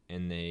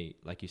and they,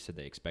 like you said,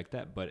 they expect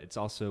that, but it's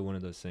also one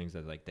of those things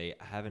that like they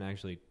haven't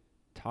actually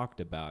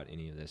talked about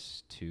any of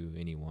this to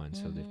anyone,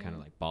 so they've kind of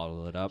like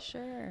bottled it up.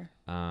 Sure.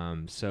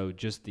 So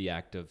just the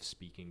act of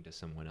speaking to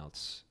someone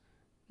else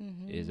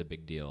is a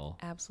big deal.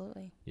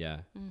 Absolutely. Yeah.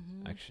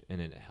 Actually,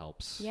 and it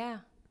helps. Yeah.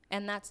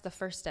 And that's the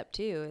first step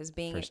too, is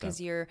being, because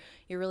you're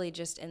really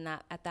just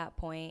at that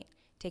point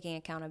taking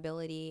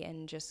accountability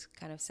and just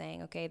kind of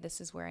saying, okay,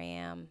 this is where I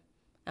am.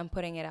 I'm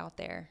putting it out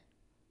there.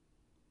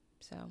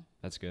 So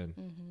that's good.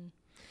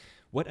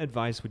 What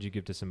advice would you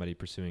give to somebody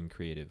pursuing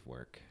creative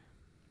work?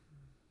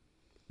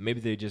 Maybe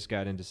they just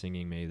got into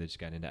singing, maybe they just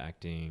got into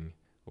acting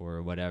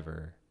or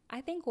whatever.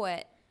 I think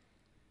what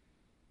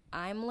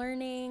I'm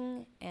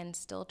learning and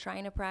still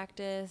trying to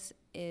practice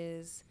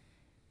is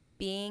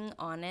being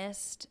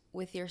honest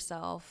with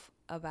yourself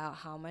about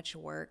how much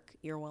work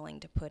you're willing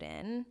to put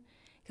in.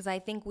 Because I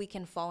think we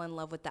can fall in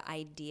love with the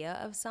idea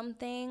of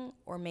something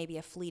or maybe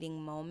a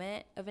fleeting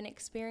moment of an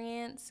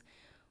experience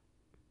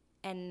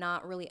and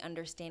not really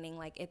understanding,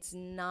 like, it's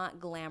not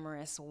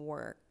glamorous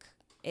work.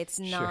 It's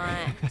not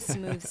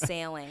smooth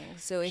sailing.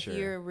 So if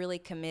you're really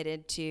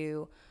committed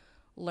to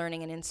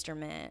learning an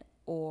instrument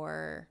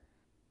or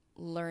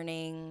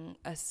learning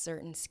a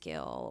certain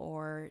skill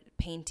or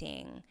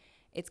painting,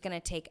 it's going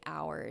to take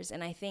hours.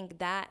 And I think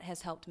that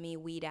has helped me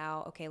weed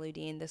out, okay,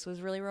 Ludine, this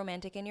was really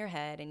romantic in your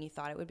head and you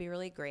thought it would be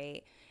really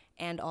great.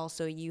 And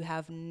also you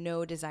have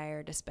no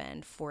desire to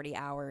spend 40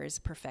 hours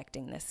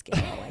perfecting this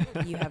skill.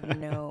 Like you have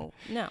no,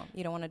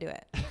 you don't want to do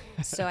it.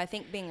 So I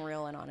think being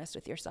real and honest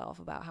with yourself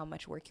about how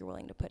much work you're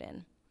willing to put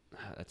in.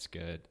 That's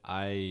good.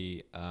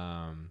 I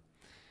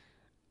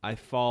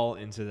fall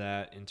into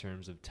that in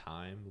terms of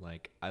time.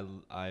 Like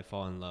I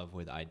fall in love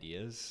with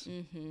ideas.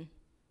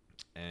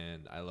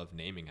 And I love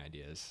naming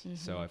ideas.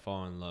 So I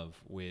fall in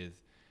love with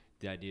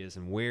the ideas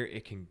and where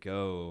it can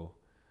go.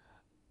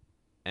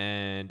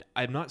 And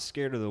I'm not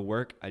scared of the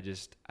work.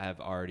 I've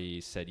already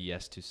said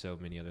yes to so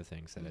many other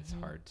things that it's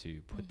hard to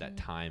put that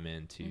time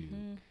in to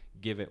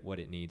give it what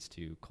it needs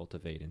to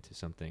cultivate into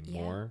something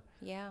more.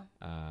 Yeah.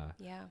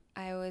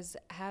 I was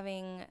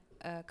having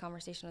a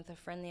conversation with a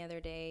friend the other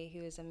day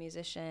who is a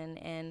musician,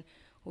 and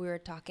we were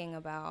talking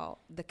about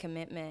the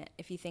commitment.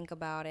 If you think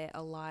about it,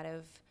 a lot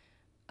of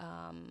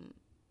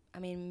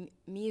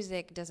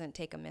music doesn't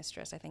take a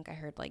mistress. I think I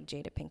heard like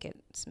Jada Pinkett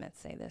Smith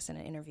say this in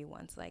an interview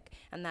once, like,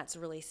 and that's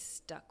really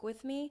stuck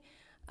with me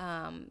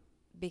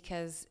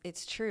because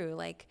it's true.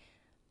 Like,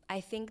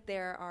 I think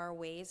there are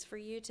ways for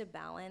you to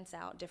balance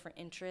out different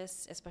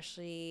interests,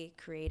 especially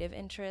creative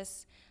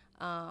interests.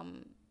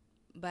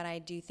 But I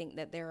do think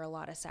that there are a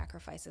lot of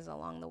sacrifices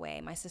along the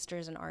way. My sister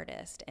is an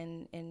artist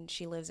and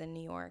she lives in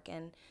New York,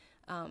 and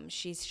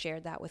she's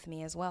shared that with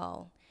me as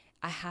well.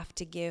 I have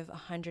to give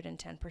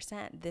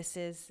 110%. This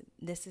is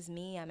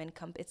me.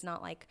 It's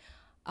not like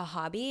a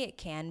hobby. It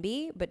can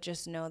be, but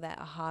just know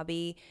that a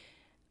hobby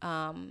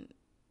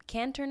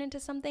can turn into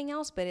something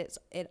else, but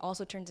it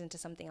also turns into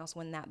something else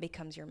when that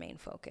becomes your main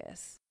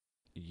focus.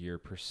 Your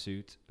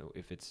pursuit,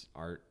 if it's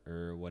art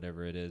or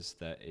whatever it is,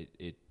 that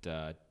it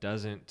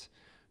doesn't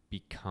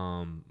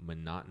become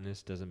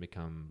monotonous, doesn't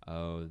become,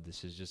 oh,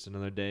 this is just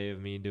another day of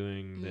me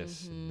doing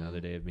this, another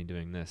day of me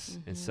doing this,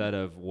 instead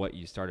of what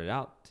you started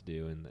out to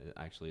do and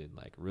actually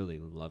like really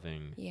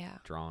loving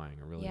drawing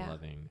or really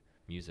loving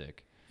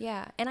music.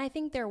 Yeah, and I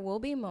think there will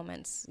be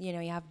moments, you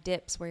have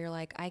dips where you're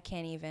like, I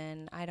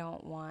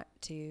don't want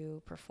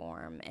to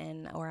perform,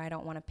 or I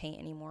don't want to paint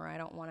anymore, I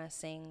don't want to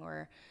sing,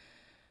 or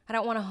I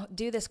don't want to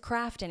do this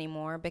craft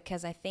anymore,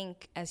 because I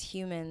think as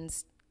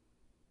humans,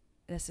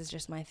 this is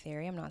just my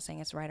theory, I'm not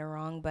saying it's right or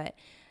wrong, but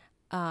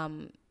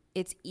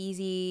it's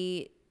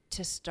easy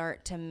to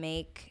start to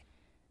make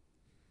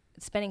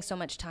spending so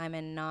much time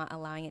and not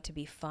allowing it to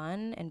be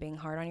fun and being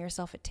hard on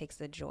yourself. It takes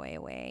the joy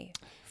away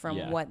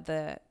from what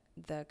the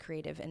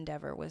creative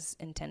endeavor was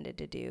intended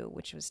to do,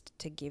 which was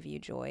to give you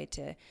joy,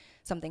 to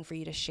something for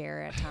you to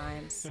share at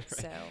times. Right.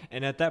 So,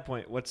 and at that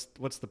point, what's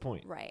the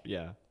point? Right.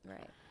 Yeah.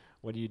 Right.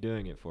 What are you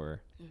doing it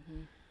for?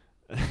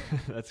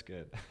 That's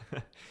good.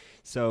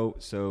 So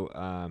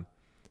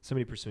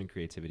somebody pursuing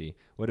creativity.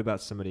 What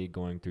about somebody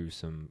going through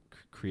some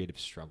creative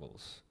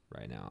struggles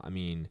right now? I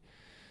mean,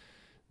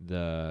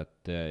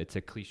 it's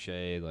a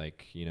cliche,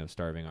 like,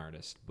 starving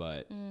artist,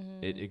 but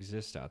it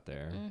exists out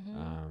there.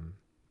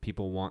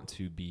 People want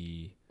to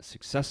be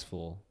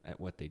successful at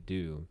what they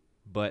do,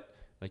 but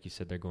like you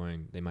said,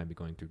 they might be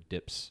going through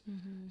dips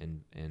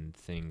and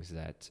things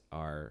that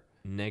are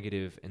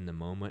negative in the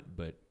moment,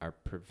 but are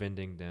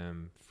preventing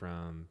them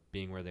from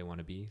being where they want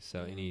to be.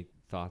 So any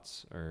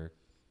thoughts or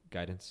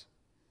guidance?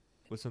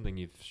 What's something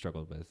you've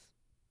struggled with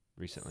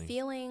recently?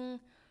 Feeling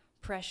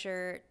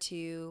pressure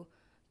to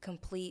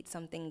complete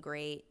something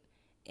great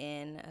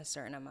in a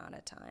certain amount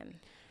of time.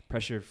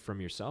 Pressure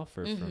from yourself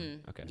or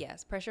from, okay.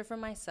 Yes, pressure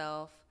from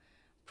myself,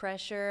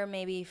 pressure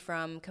maybe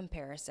from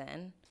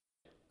comparison.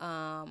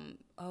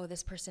 oh,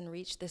 this person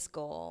reached this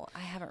goal, I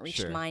haven't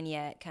reached Sure. mine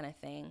yet, kind of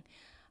thing.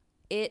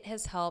 It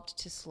has helped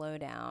to slow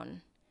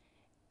down,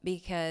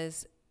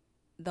 because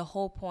the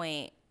whole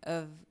point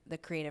of the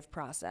creative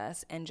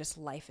process and just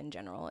life in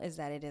general is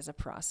that it is a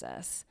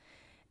process.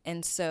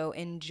 And so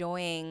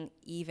enjoying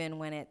even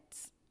when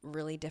it's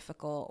really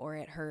difficult or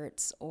it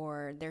hurts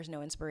or there's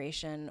no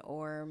inspiration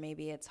or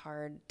maybe it's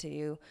hard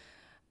to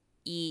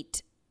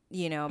eat,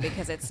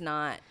 because it's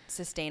not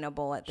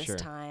sustainable at this Sure.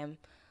 time.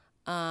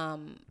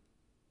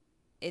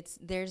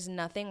 There's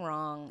nothing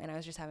wrong. And I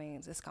was just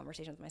having this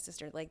conversation with my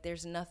sister. Like,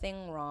 there's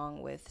nothing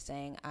wrong with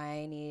saying,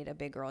 I need a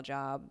big girl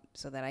job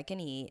so that I can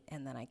eat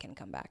and then I can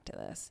come back to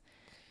this.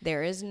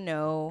 There's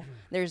no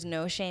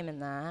shame in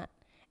that.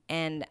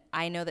 And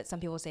I know that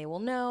some people say, well,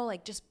 no,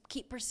 like, just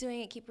keep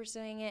pursuing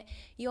it.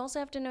 You also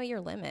have to know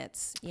your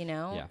limits,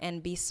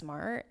 and be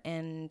smart.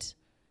 And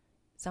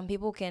some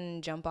people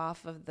can jump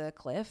off of the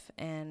cliff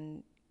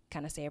and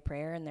kind of say a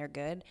prayer and they're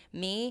good.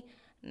 Me,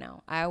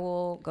 no, I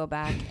will go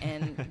back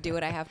and do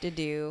what I have to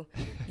do,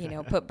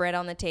 put bread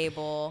on the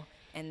table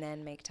and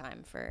then make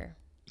time for.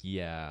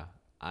 Yeah,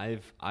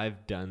 I've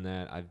done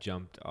that. I've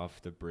jumped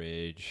off the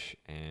bridge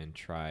and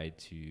tried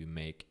to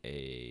make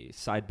a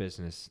side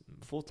business,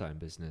 full-time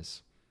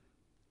business.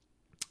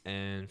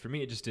 And for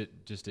me, it just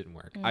didn't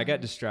work. I got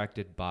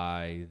distracted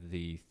by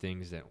the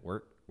things that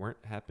weren't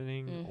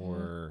happening,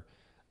 or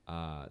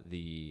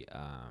the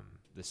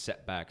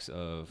setbacks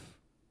of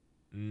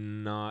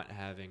not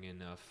having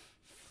enough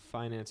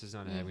finances,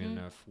 not having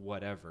enough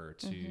whatever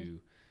to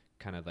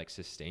kind of like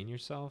sustain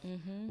yourself,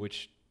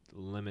 which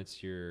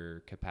limits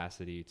your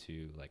capacity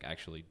to like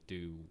actually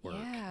do work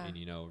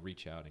and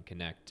reach out and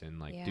connect and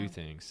like do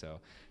things. So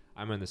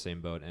I'm in the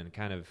same boat, and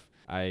kind of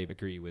I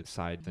agree with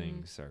side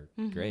things are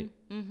great.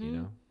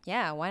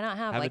 Yeah, why not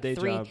have like a day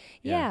three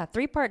job.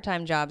 three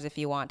part-time jobs if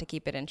you want to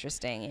keep it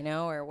interesting,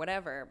 or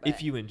whatever. But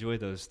if you enjoy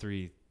those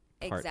three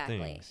part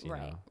things,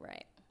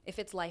 right. If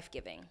it's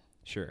life-giving.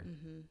 Sure.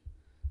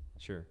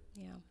 Sure.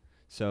 Yeah.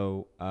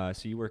 So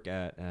so you work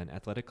at an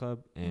athletic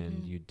club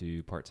and you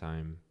do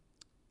part-time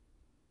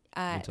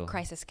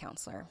crisis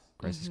counselor.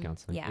 Crisis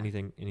counseling. Yeah.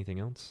 Anything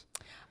else?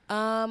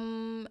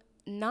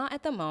 Not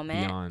at the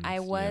moment. Beyond,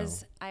 I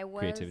was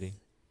creativity.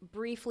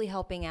 Briefly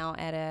helping out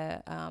at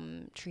a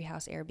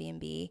treehouse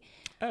Airbnb.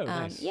 Oh,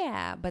 nice.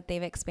 Yeah, but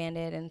they've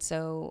expanded, and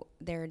so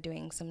they're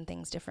doing some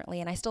things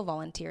differently. And I still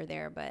volunteer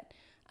there, but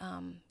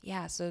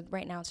so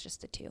right now it's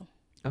just the two.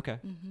 Okay.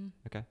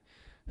 Okay.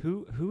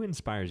 Who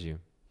inspires you?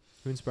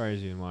 Who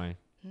inspires you and why?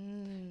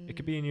 It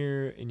could be in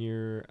your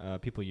people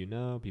people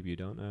you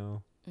don't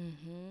know.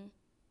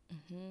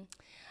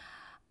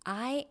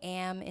 I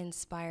am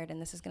inspired,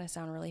 and this is going to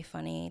sound really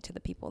funny to the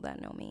people that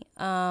know me.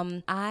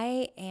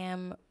 I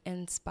am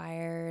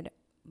inspired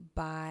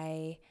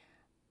by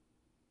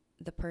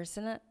the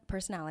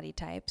personality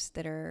types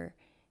that are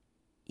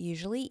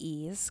usually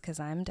E's, because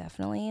I'm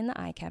definitely in the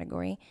I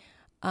category,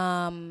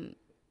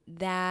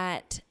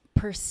 that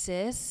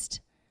persist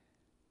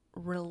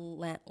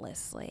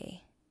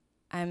relentlessly.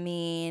 I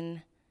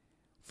mean,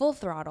 full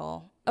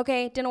throttle.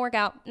 Okay, didn't work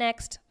out.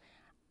 Next.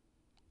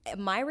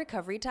 My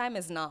recovery time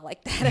is not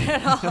like that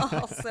at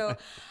all. So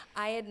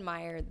I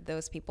admire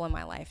those people in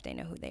my life. They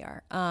know who they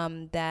are.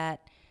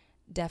 That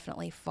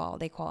definitely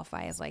they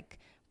qualify as like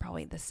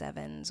probably the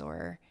 7s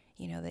or,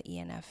 the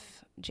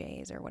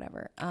ENFJs or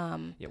whatever.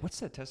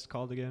 What's that test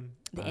called again?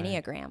 The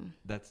Enneagram.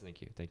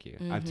 Thank you.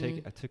 I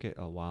took it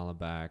a while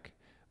back.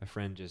 A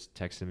friend just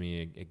texted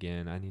me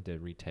again. I need to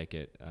retake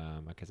it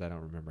because I don't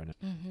remember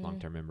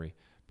long-term memory.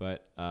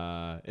 But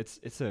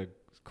it's a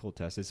cool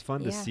test. It's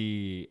fun to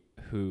see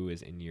who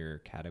is in your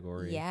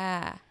category.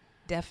 Yeah,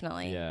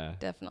 definitely. Yeah.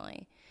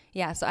 Definitely.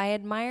 Yeah, so I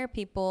admire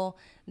people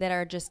that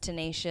are just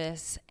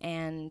tenacious,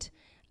 and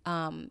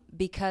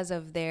because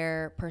of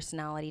their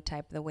personality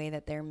type, the way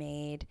that they're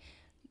made,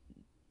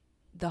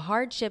 the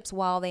hardships,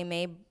 while they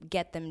may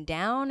get them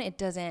down, it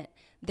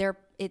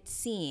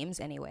seems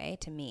anyway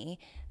to me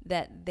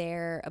that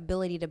their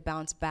ability to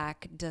bounce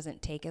back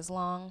doesn't take as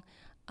long.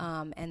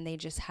 And they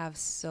just have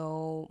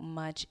so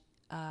much,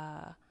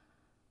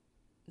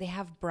 they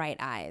have bright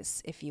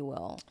eyes, if you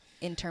will,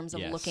 in terms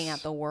of looking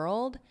at the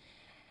world.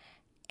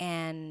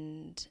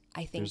 And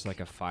I think there's like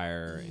a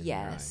fire in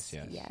their eyes.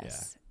 Yes. Yeah.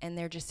 And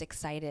they're just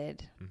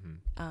excited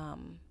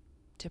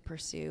to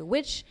pursue,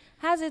 which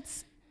has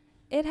its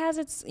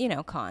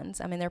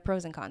cons. I mean, there are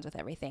pros and cons with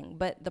everything,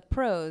 but the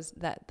pros,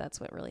 that's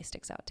what really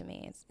sticks out to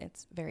me.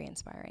 It's very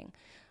inspiring.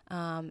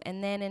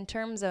 And then in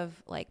terms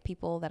of like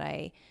people that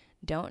I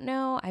don't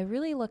know, I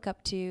really look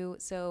up to,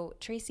 so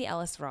Tracy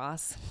Ellis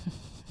Ross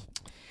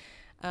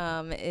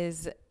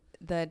is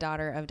the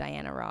daughter of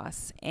Diana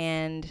Ross,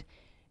 and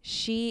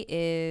she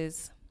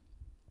is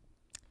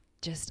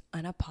just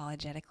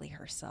unapologetically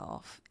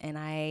herself. And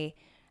I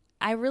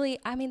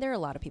mean, there are a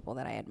lot of people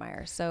that I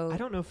admire. So I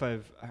don't know if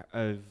I've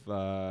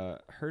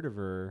heard of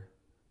her.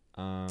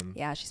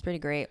 Yeah, she's pretty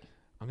great.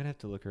 I'm gonna have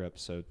to look her up.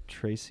 So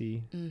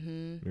Tracy, let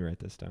me write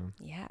this down.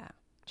 Yeah,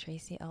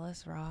 Tracy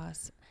Ellis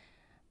Ross.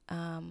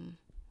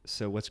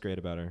 So what's great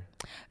about her?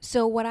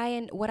 So what I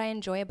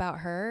enjoy about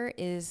her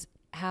is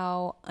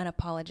how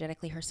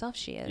unapologetically herself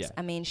she is. Yeah.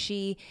 I mean,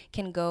 she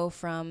can go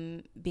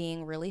from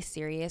being really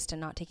serious to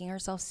not taking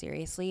herself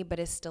seriously, but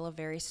is still a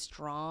very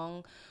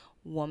strong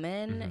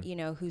woman, Mhm. you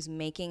know, who's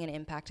making an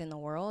impact in the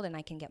world, and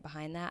I can get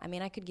behind that. I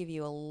mean, I could give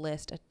you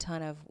a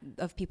ton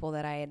of people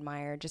that I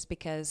admire, just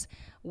because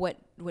what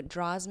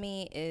draws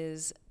me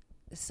is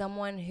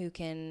someone who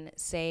can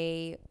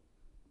say,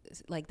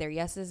 like, their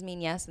yeses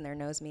mean yes and their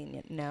no's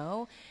mean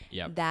no.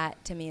 Yep.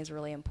 That to me is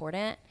really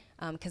important,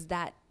 because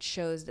that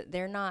shows that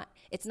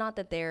it's not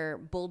that they're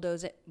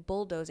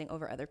bulldozing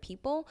over other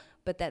people,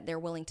 but that they're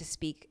willing to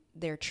speak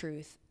their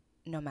truth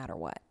no matter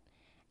what.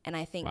 And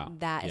I think Wow.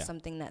 that is Yeah.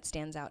 something that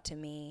stands out to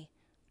me,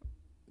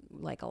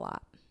 like, a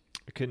lot.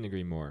 I couldn't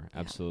agree more. Yeah.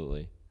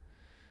 Absolutely.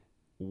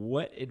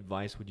 What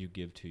advice would you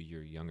give to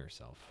your younger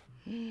self?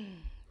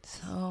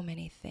 So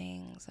many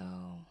things.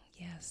 Oh,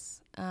 yes.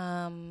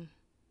 I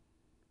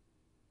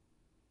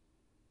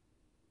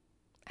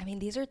mean,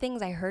 these are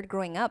things I heard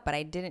growing up, but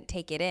I didn't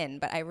take it in.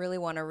 But I really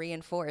want to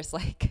reinforce,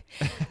 like,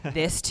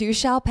 this too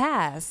shall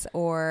pass,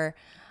 or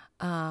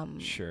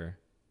Sure.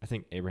 I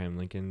think Abraham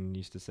Lincoln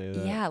used to say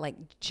that. yeah, like,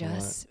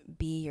 just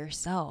be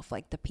yourself.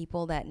 Like, the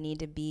people that need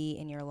to be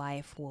in your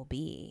life will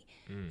be.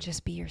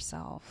 Just be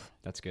yourself.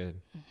 That's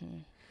good. Mm-hmm.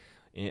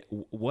 And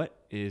what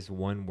is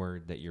one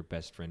word that your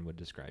best friend would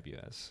describe you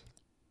as?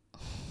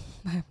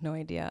 I have no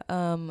idea.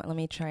 Let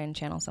me try and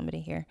channel somebody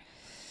here.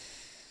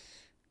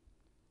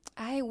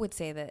 I would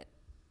say that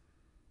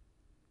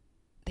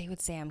they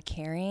would say I'm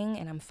caring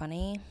and I'm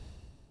funny.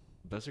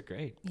 Those are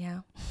great.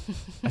 Yeah.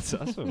 That's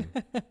awesome.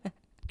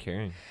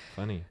 Caring,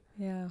 funny.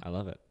 Yeah. I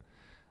love it.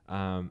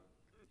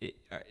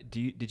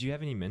 Did you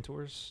have any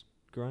mentors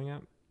growing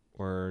up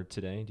or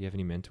today? Do you have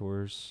any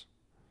mentors?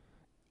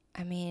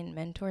 I mean,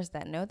 mentors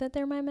that know that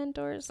they're my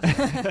mentors.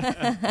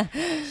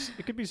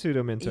 It could be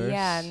pseudo mentors.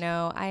 Yeah,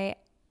 no.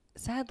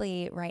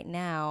 Sadly, right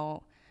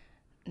now,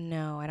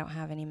 no, I don't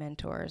have any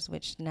mentors,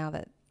 which now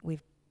that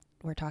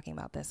we're talking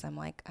about this, I'm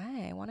like,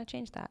 I want to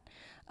change that.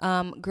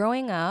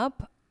 Growing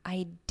up,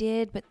 I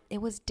did, but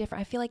it was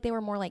different. I feel like they were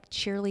more like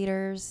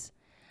cheerleaders.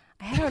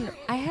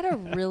 I had a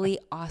really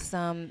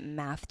awesome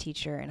math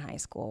teacher in high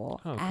school.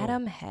 Oh, cool.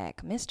 Adam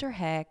Heck, Mr.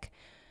 Heck,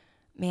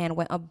 man,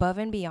 went above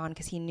and beyond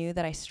because he knew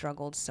that I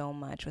struggled so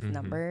much with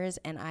numbers.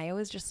 And I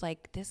was just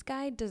like, this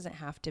guy doesn't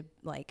have to,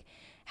 like,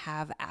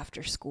 have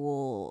after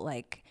school,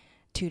 like,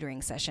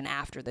 tutoring session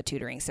after the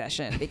tutoring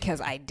session because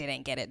I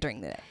didn't get it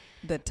during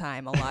the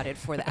time allotted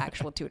for the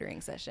actual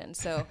tutoring session.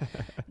 So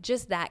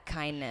just that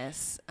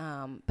kindness.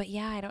 But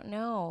yeah, I don't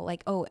know.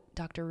 Like,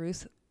 Dr.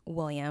 Ruth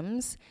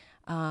Williams,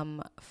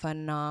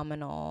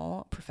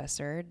 phenomenal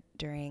professor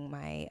during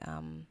my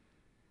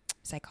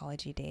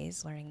psychology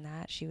days, learning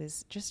that. She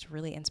was just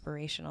really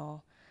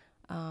inspirational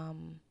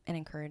and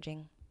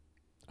encouraging.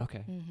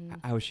 Okay. Mm-hmm.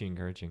 How was she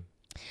encouraging?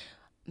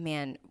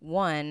 Man,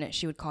 one,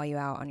 she would call you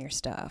out on your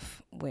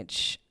stuff,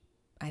 which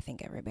I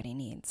think everybody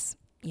needs.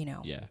 You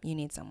know, Yeah. You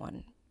need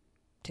someone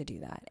to do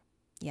that.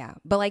 Yeah.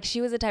 But, like, she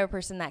was the type of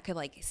person that could,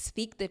 like,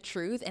 speak the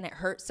truth and it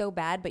hurt so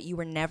bad, but you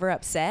were never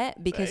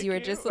upset because Thank you were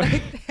you. just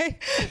like,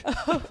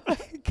 oh my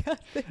God,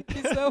 thank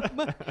you so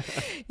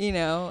much. You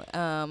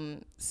know?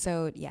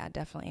 So yeah,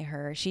 definitely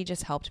her. She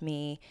just helped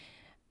me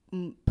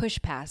push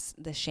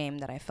past the shame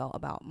that I felt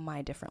about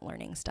my different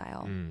learning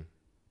style.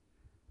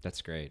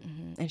 That's great.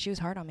 Mm-hmm. And she was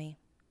hard on me,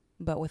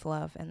 but with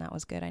love. And that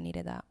was good. I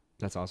needed that.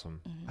 That's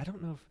awesome. Mm-hmm. I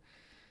don't know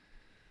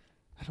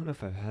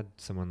if I've had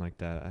someone like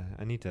that.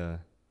 I need to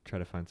try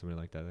to find somebody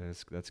like that.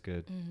 That's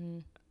good.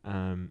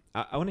 Mm-hmm.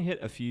 I want to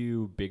hit a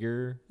few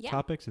bigger Yeah.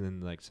 topics and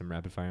then, like, some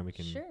rapid fire, and we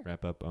can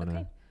wrap up on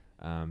Okay.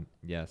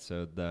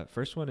 so the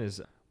first one is,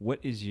 what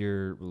is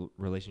your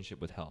relationship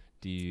with health?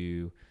 Do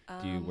you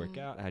work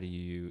out? How do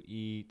you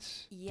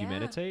eat? Yeah. Do you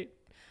meditate?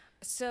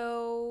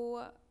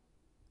 So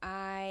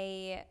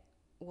I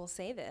will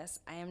say this.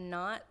 I am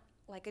not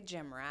like a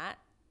gym rat.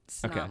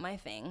 It's Okay. not my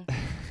thing.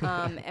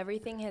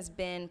 Everything has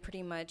been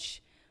pretty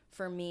much,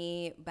 for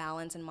me,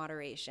 balance and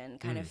moderation,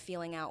 kind of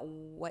feeling out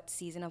what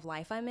season of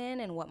life I'm in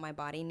and what my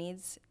body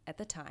needs at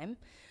the time.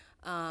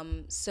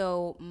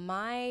 So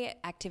my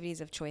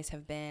activities of choice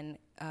have been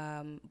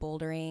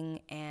bouldering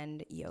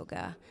and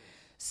yoga.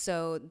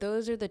 So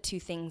those are the two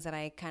things that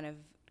I kind of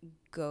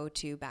go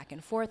to back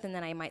and forth, and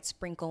then I might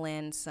sprinkle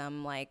in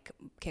some, like,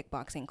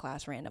 kickboxing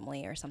class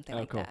randomly or something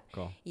like cool, that.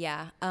 Cool.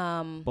 Yeah.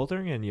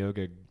 Bouldering and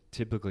yoga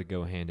typically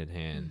go hand in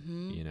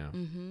hand, you know.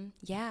 Mm-hmm.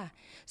 Yeah.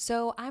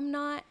 So I'm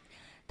not.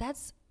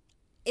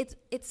 It's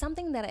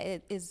something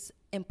that is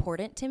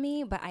important to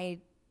me, but I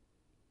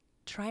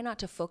try not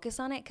to focus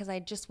on it because I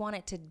just want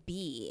it to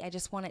be. I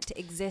just want it to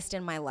exist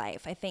in my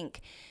life. I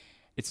think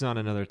it's not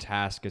another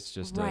task. It's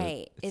just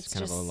right. It's It's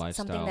kind just of a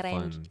lifestyle, something that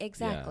fun.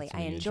 exactly. Yeah,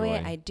 I enjoy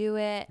it. I do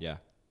it. Yeah.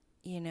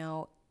 You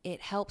know, it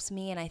helps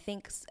me, and I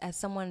think as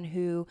someone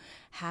who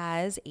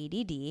has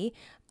ADD,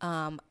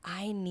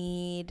 I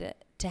need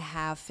to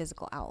have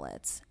physical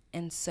outlets,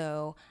 and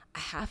so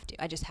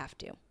I just have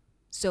to.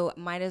 So it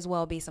might as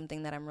well be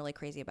something that I'm really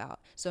crazy about.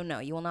 So no,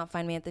 you will not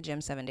find me at the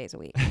gym 7 days a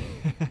week.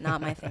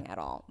 Not my thing at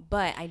all.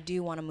 But I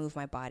do want to move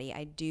my body.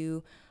 I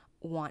do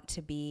want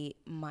to be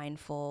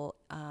mindful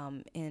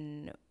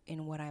in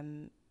what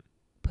I'm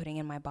putting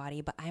in my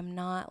body. But I'm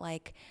not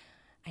like,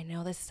 I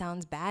know this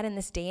sounds bad in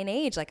this day and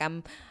age. Like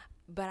I'm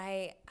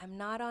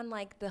not on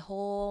like the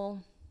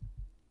whole,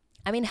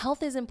 I mean,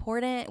 health is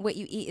important. What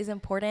you eat is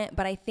important.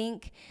 But I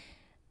think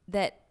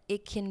that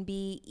it can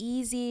be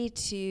easy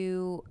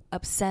to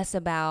obsess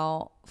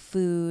about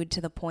food to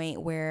the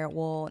point where,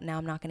 well, now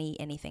I'm not going to eat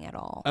anything at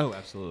all. Oh,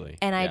 absolutely.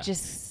 And I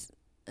just,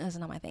 that's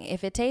not my thing.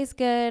 If it tastes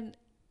good,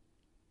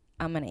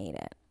 I'm going to eat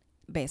it,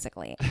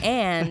 basically.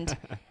 And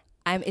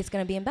it's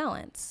going to be in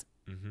balance.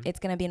 Mm-hmm.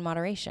 It's going to be in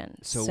moderation.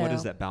 So what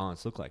does that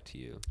balance look like to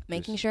you?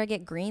 Making sure I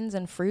get greens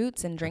and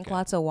fruits and drink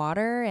lots of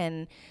water.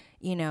 And,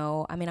 you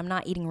know, I mean, I'm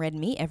not eating red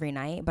meat every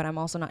night, but I'm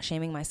also not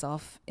shaming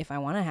myself if I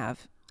want to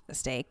have a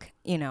steak,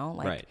 you know,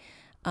 like, right.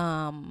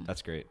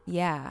 That's great.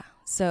 Yeah.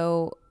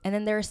 So, and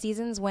then there are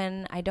seasons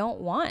when I don't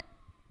want,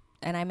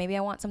 and maybe I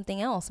want something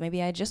else.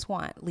 Maybe I just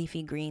want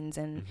leafy greens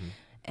and,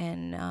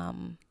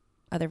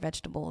 other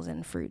vegetables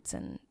and fruits.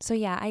 And so,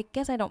 yeah, I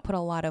guess I don't put a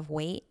lot of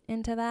weight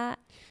into that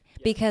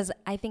because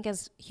I think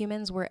as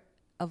humans, we're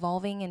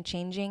evolving and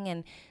changing,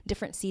 and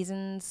different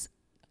seasons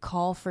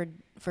call for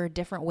a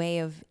different way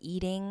of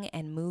eating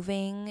and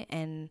moving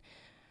and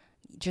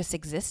just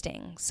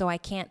existing. So I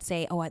can't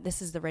say, oh,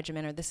 this is the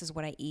regimen, or this is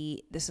what I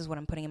eat, this is what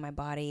I'm putting in my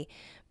body,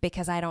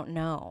 because I don't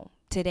know.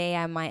 Today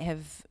I might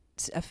have,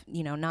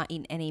 not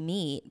eaten any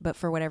meat, but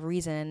for whatever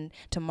reason,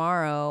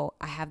 tomorrow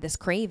I have this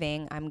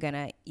craving, I'm going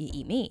to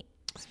eat meat.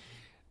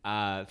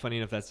 Funny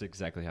enough, that's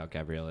exactly how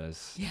Gabrielle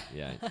is.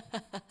 Yeah.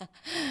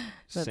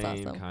 That's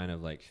same awesome. kind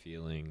of like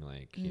feeling,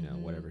 like, you know,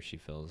 whatever she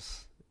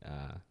feels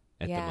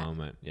at the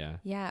moment.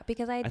 Yeah,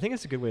 because I think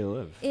it's a good way to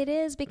live. It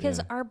is,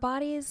 because our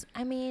bodies,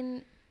 I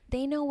mean,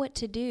 they know what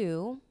to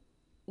do.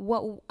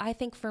 What I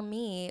think for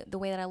me, the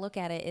way that I look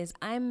at it is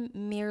I'm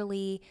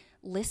merely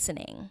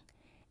listening.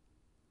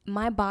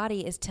 My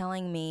body is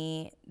telling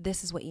me,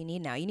 this is what you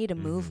need now. You need to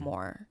move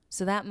more.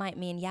 So that might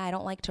mean, yeah, I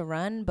don't like to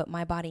run, but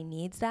my body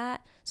needs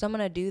that. So I'm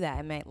going to do that.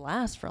 It might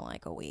last for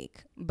like a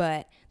week,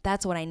 but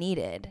that's what I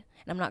needed.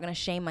 And I'm not going to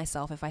shame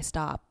myself if I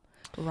stop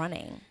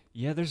running.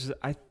 Yeah,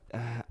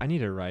 I need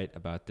to write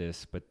about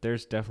this, but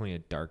there's definitely a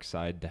dark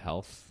side to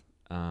health,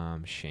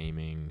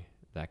 shaming,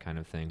 that kind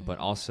of thing. But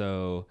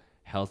also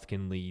health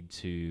can lead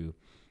to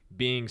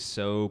being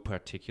so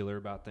particular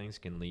about things,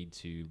 can lead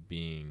to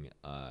being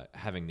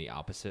having the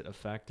opposite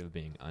effect of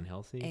being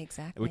unhealthy.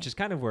 Exactly. Which is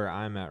kind of where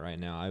I'm at right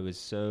now. I was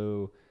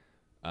so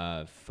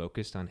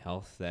focused on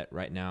health that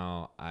right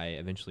now I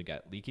eventually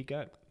got leaky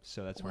gut.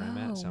 So that's where I'm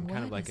at. So I'm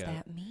kind of like what does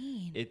that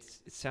mean? It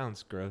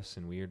sounds gross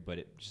and weird, but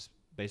it just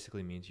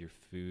basically means your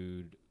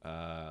food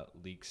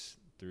leaks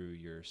through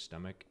your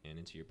stomach and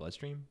into your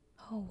bloodstream.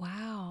 Oh,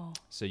 wow.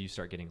 So you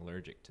start getting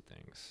allergic to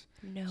things.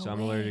 No So I'm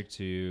way. allergic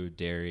to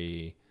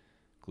dairy,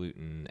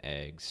 gluten,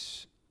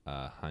 eggs,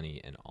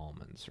 honey, and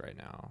almonds right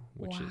now,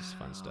 which is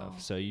fun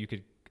stuff. So you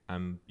could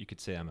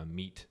say I'm a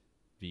meat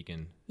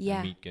vegan.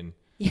 Yeah. A meatgan.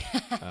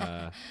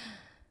 Yeah.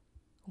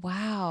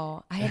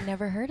 Wow. I had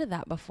never heard of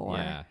that before.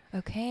 Yeah.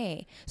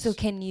 Okay. So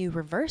can you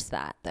reverse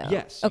that though?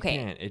 Yes. Okay. You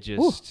can. It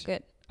just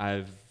good.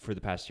 For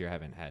the past year, I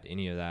haven't had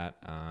any of that.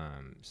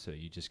 So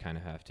you just kind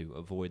of have to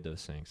avoid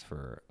those things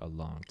for a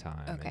long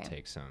time and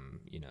take some,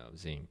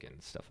 zinc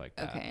and stuff like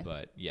that. Okay.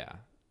 But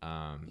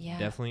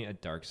definitely a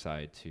dark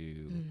side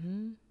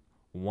to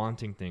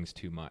wanting things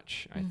too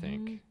much, I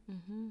think.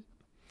 Mm-hmm.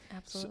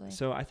 Absolutely.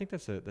 So I think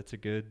that's a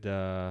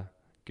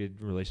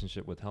good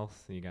relationship with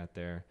health you got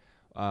there.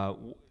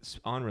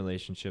 On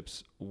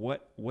relationships,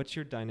 what's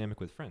your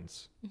dynamic with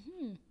friends?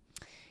 Mm-hmm.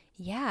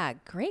 Yeah,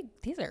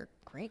 great. These are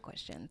great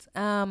questions.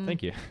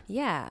 Thank you.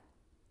 Yeah.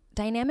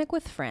 Dynamic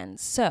with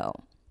friends. So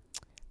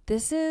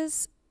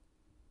because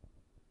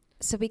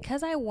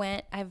I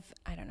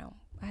don't know.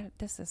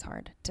 This is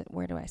hard.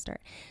 Where do I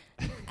start?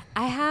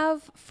 I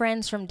have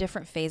friends from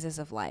different phases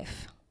of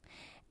life.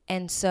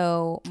 And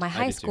so my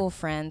high school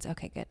friends,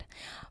 okay, good.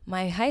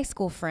 My high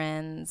school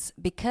friends,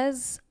 the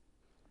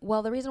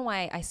reason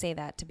why I say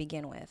that to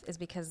begin with is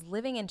because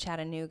living in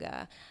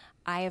Chattanooga,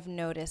 I have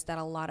noticed that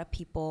a lot of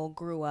people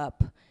grew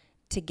up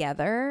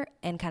together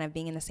and kind of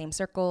being in the same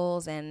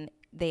circles, and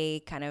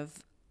they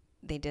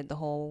did the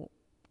whole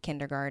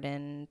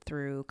kindergarten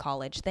through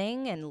college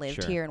thing and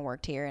lived here and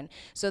worked here. And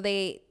so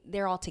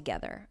they're all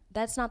together.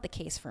 That's not the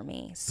case for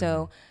me.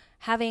 So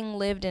having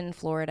lived in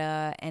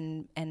Florida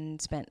and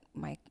spent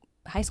my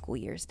high school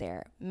years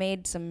there,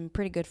 made some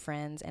pretty good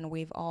friends, and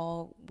we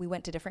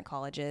went to different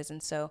colleges.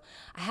 And so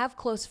I have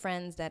close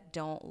friends that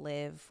don't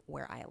live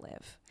where I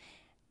live.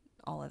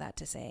 All of that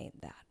to say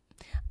that.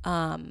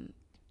 I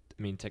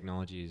mean,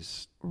 technology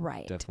is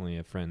definitely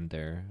a friend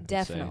there.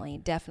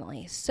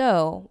 Definitely.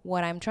 So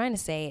what I'm trying to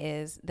say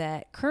is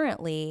that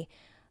currently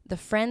the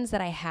friends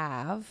that I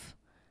have,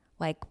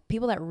 like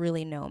people that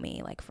really know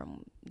me, like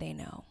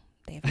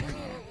they've been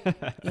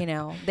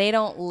here, they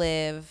don't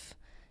live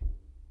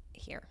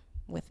here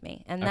with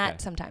me. And Okay.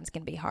 that sometimes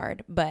can be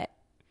hard, but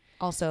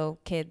also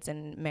kids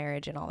and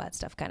marriage and all that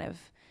stuff kind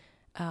of,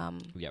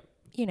 Yep.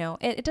 you know,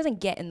 it doesn't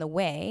get in the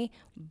way,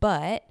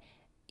 but,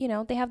 you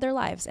know, they have their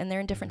lives and they're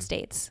in different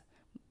states,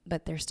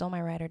 but they're still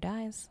my ride or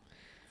dies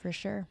for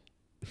sure.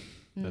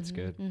 That's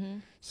good. Mm-hmm.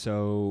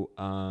 So,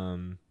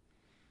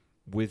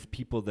 with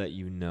people that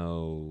you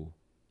know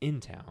in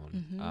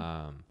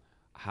town,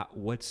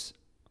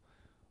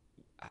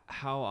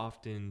 how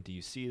often do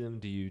you see them?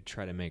 Do you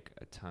try to make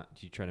do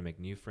you try to make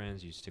new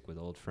friends? Do you stick with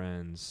old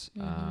friends?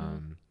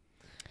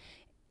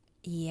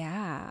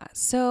 Yeah.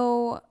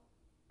 So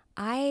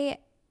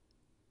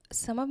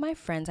some of my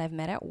friends I've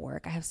met at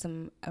work. I have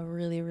a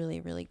really,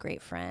 really, really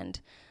great friend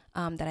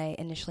that I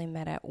initially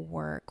met at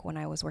work when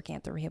I was working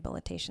at the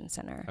rehabilitation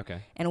center.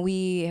 Okay. And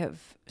we have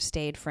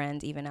stayed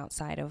friends even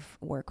outside of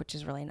work, which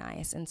is really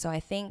nice. And so I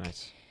think,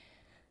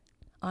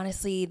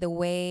 honestly, the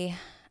way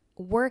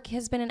work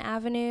has been an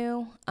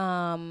avenue,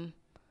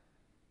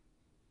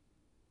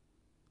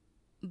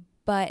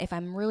 but if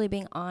I'm really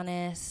being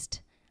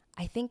honest,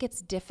 I think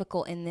it's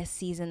difficult in this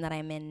season that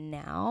I'm in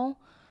now.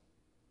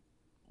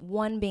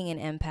 One, being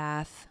an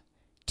empath.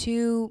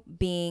 Two,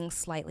 being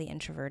slightly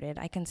introverted.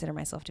 I consider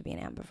myself to be an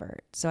ambivert.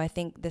 So I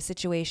think the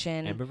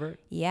situation... Ambivert?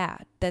 Yeah,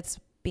 that's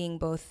being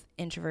both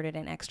introverted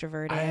and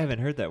extroverted. I haven't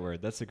heard that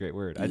word. That's a great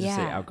word. I just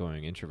say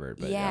outgoing introvert,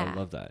 but I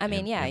love that. I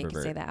mean, you can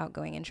say that,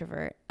 outgoing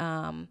introvert.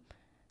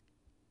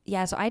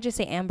 Yeah, so I just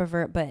say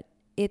ambivert, but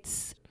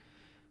it's...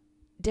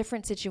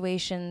 different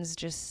situations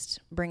just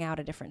bring out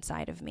a different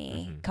side of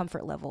me. Mm-hmm.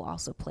 Comfort level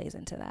also plays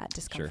into that.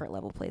 Discomfort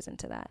level plays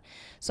into that.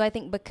 So I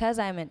think because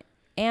I'm an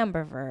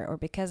ambivert, or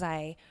because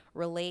I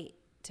relate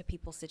to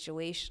people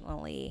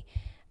situationally,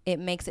 it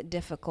makes it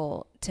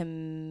difficult to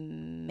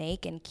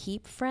make and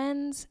keep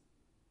friends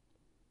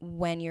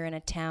when you're in a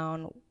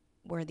town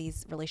where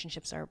these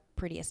relationships are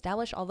pretty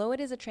established, although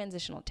it is a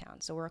transitional town.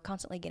 So we're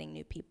constantly getting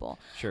new people.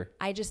 Sure.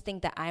 I just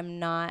think that I'm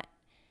not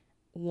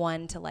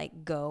one to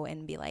like go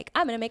and be like,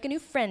 I'm going to make a new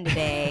friend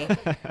today.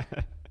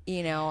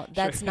 You know,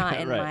 that's not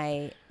in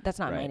my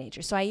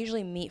nature. So I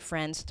usually meet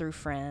friends through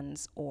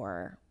friends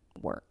or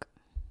work.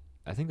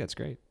 I think that's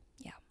great.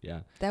 Yeah. Yeah.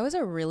 That was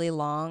a really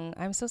long,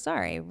 I'm so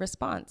sorry,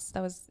 response.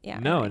 That was,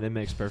 No, okay. and it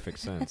makes perfect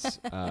sense.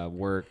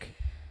 Work,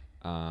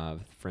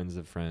 friends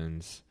of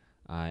friends.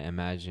 I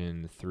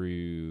imagine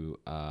through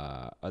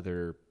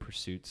other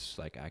pursuits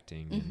like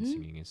acting and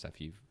singing and stuff,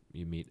 you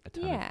meet a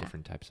ton of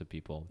different types of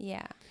people.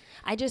 Yeah.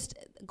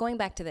 Going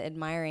back to the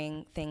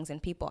admiring things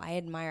and people,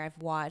 I've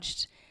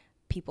watched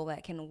people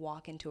that can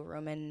walk into a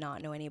room and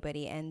not know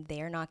anybody, and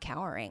they're not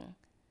cowering.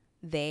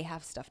 They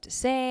have stuff to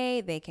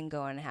say. They can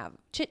go and have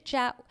chit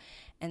chat.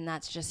 And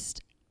that's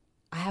just,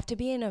 I have to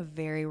be in a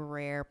very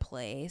rare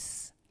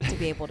place to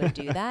be able to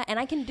do that. And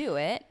I can do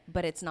it,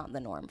 but it's not the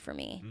norm for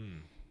me.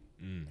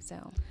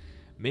 So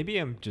maybe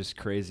I'm just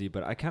crazy,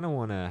 but I kind of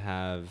want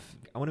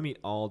to meet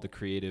all the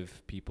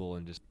creative people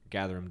and just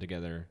gather them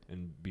together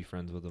and be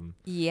friends with them.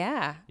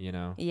 Yeah. You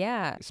know?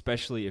 Yeah.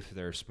 Especially if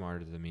they're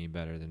smarter than me,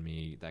 better than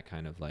me, that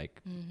kind of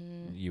like,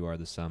 you are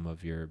the sum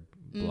of your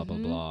blah, blah,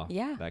 blah.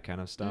 Yeah. That kind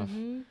of stuff.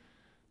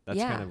 That's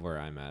kind of where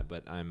I'm at,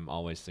 but I'm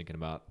always thinking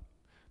about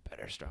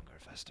better, stronger,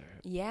 faster.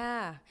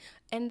 Yeah.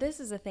 And this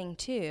is a thing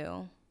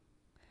too.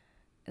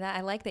 That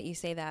I like that you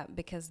say that,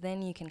 because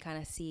then you can kind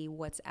of see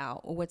what's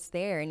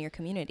there in your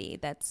community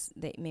that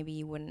maybe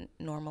you wouldn't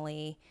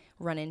normally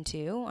run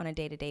into on a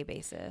day-to-day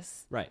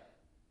basis. Right.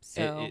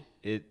 So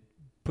it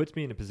puts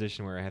me in a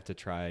position where I have to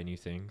try new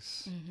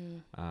things.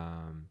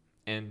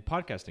 And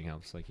podcasting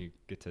helps. Like you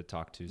get to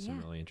talk to some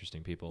really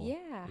interesting people.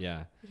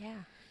 Yeah.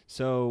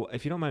 So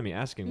if you don't mind me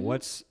asking,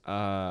 what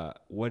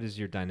is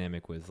your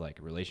dynamic with like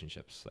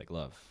relationships, like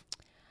love?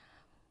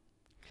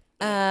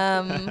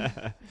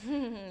 Yeah,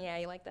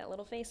 you like that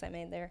little face I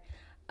made there.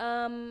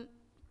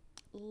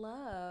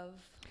 Love.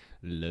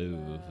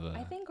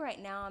 I think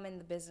right now I'm in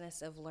the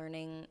business of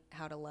learning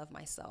how to love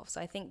myself. So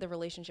I think the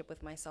relationship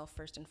with myself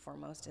first and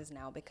foremost has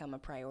now become a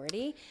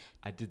priority.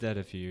 I did that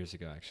a few years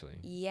ago, actually.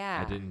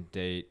 Yeah. I didn't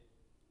date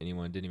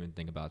anyone, didn't even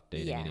think about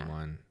dating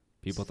anyone.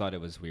 People thought it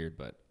was weird,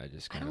 but I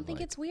just kind of I don't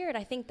think it's weird.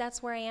 I think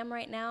that's where I am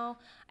right now.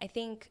 I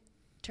think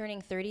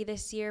turning 30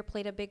 this year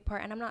played a big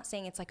part. And I'm not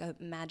saying it's like a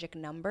magic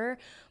number,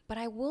 but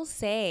I will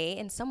say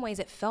in some ways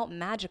it felt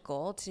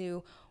magical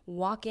to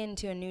walk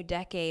into a new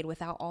decade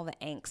without all the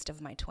angst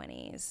of my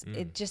 20s.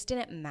 It just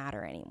didn't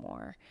matter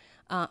anymore.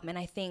 And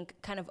I think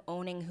kind of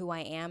owning who I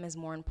am is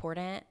more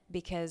important,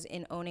 because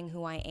in owning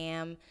who I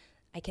am,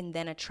 I can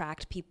then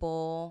attract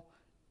people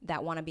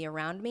that want to be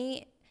around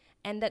me.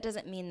 And that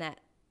doesn't mean that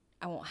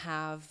I won't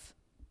have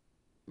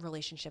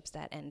relationships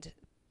that end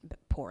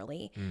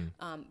poorly.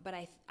 But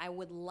I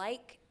would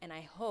like, and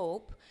I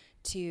hope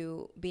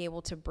to be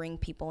able to bring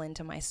people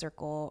into my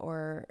circle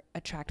or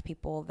attract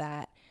people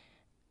that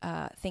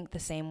think the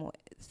same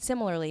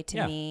similarly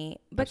to me,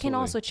 but can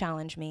also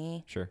challenge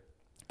me. Sure.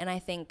 And I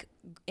think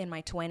in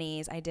my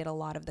 20s, I did a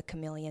lot of the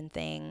chameleon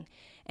thing.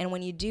 And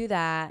when you do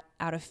that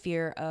out of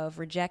fear of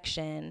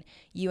rejection,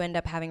 you end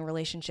up having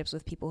relationships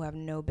with people who have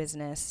no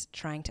business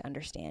trying to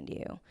understand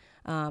you.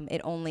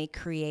 It only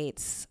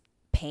creates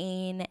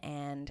pain,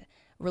 and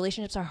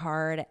relationships are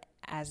hard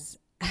as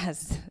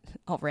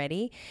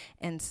already.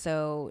 And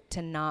so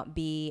to not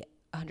be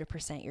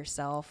 100%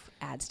 yourself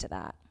adds to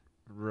that.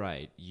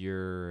 Right.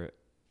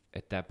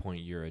 At that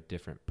point, you're a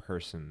different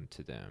person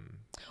to them.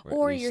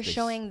 Or you're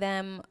showing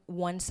them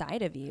one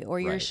side of you, or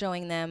you're Right.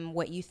 showing them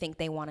what you think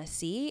they want to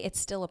see. It's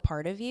still a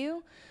part of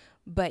you,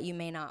 but you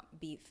may not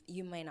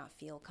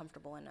feel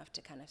comfortable enough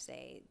to kind of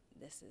say,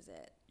 this is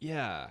it.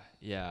 Yeah.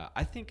 Yeah.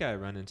 I think I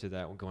run into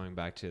that going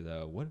back to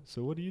the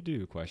what do you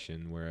do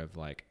question, where of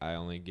like, I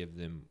only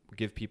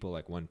give people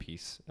like one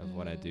piece of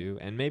what I do.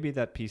 And maybe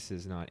that piece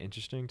is not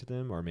interesting to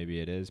them, or maybe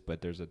it is, but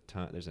there's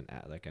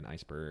like an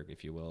iceberg,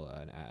 if you will,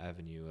 an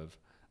avenue of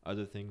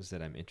other things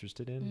that I'm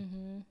interested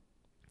in.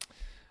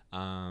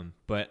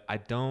 But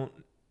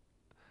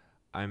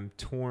I'm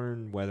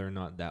torn whether or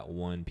not that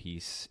one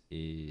piece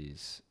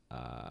is,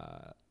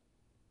 I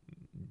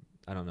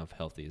don't know if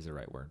healthy is the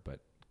right word, but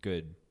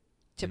good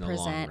to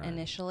present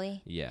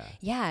initially.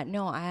 Yeah.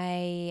 No,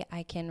 I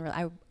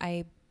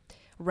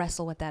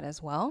wrestle with that as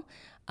well.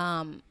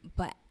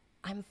 But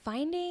I'm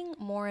finding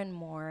more and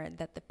more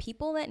that the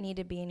people that need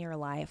to be in your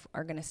life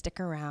are going to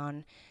stick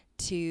around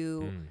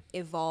to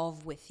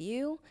evolve with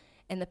you.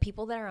 And the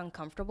people that are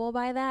uncomfortable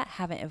by that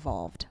haven't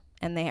evolved,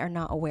 and they are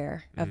not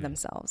aware of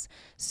themselves.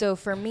 So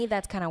for me,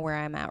 that's kind of where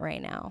I'm at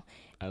right now.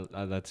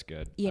 That's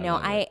good.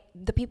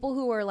 The people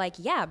who are like,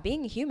 yeah,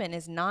 being human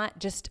is not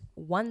just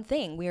one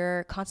thing.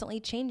 We're constantly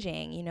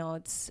changing.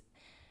 It's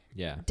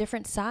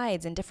different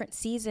sides and different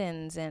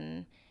seasons,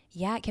 and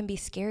yeah, it can be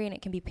scary and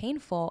it can be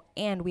painful,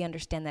 and we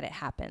understand that it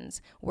happens.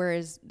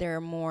 Whereas there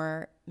are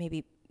more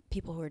maybe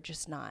people who are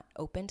just not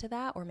open to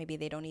that, or maybe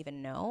they don't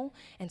even know,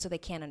 and so they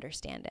can't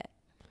understand it.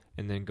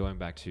 And then going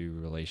back to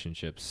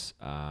relationships,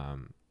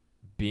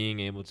 being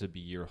able to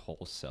be your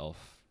whole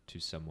self to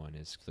someone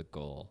is the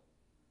goal.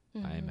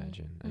 I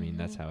imagine. I mean,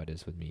 that's how it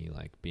is with me,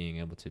 like being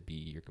able to be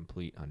your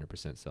complete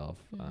 100% self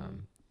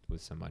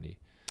with somebody.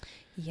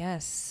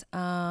 Yes.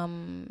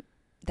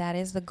 That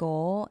is the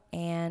goal.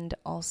 And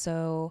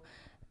also,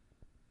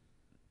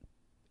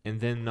 and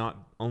then not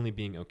only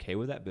being okay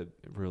with that, but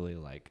really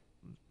like,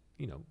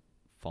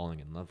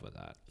 falling in love with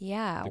that.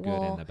 Yeah. The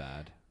good and the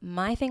bad.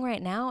 My thing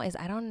right now is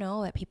I don't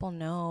know that people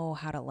know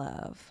how to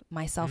love,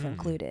 myself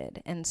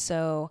included. And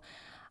so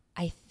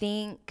I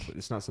think... But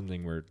it's not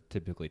something we're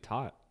typically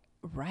taught.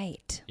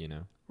 Right.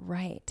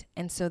 Right.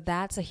 And so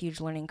that's a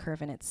huge learning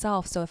curve in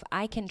itself. So if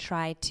I can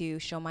try to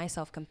show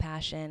myself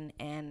compassion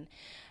and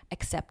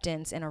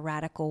acceptance in a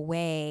radical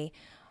way,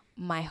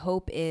 my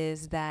hope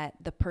is that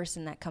the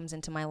person that comes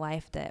into my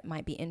life that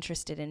might be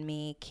interested in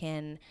me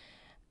can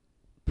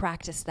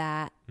practice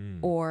that,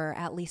 or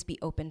at least be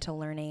open to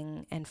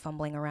learning and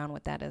fumbling around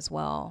with that as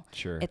well.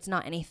 Sure. It's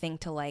not anything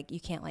to like,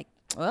 you can't like,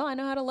 well, I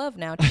know how to love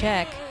now,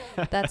 check.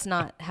 That's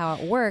not how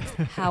it works.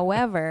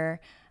 However,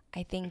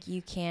 I think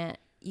you can't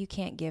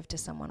give to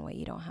someone what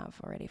you don't have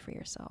already for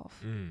yourself.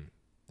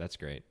 That's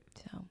great.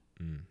 So,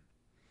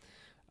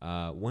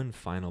 one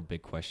final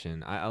big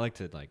question. I like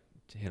to like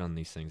hit on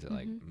these things that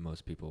like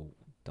most people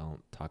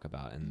don't talk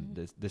about, and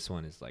this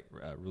one is like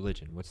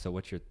religion.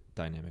 What's your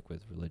dynamic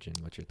with religion?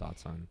 What's your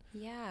thoughts on?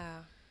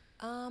 Yeah.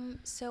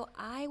 So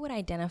I would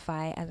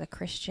identify as a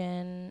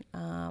Christian.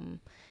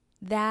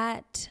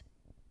 That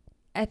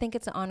I think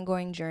it's an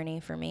ongoing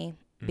journey for me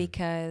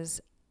because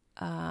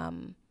I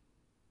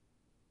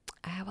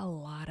have a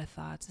lot of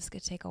thoughts. This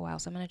could take a while,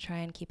 so I'm going to try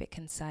and keep it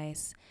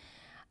concise.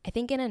 I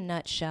think in a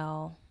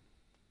nutshell,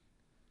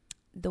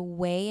 the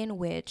way in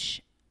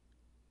which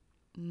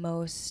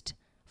most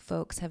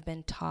folks have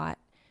been taught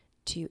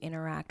to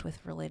interact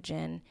with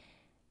religion,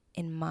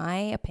 in my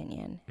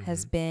opinion,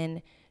 has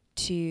been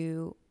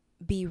to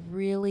be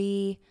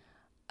really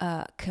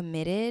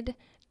committed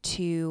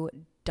to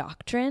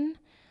doctrine,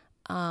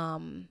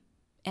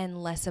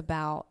 and less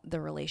about the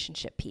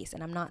relationship piece.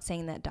 And I'm not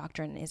saying that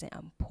doctrine isn't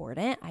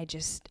important. I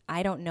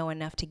don't know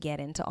enough to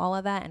get into all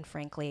of that. And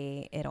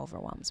frankly, it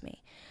overwhelms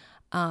me.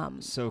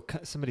 So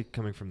somebody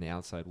coming from the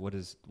outside, what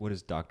does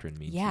doctrine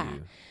mean to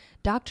you?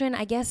 Doctrine,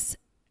 I guess,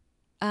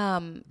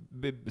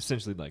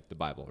 essentially like the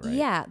Bible, right?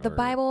 Yeah, the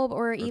Bible,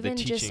 or even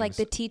just like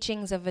the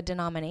teachings of a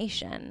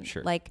denomination.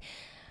 Sure. Like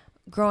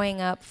growing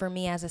up for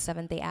me as a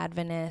Seventh-day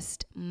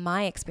Adventist,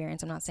 my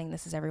experience, I'm not saying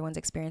this is everyone's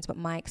experience, but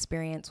my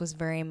experience was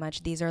very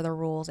much, these are the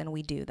rules and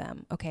we do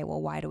them. Okay,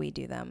 well, why do we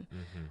do them?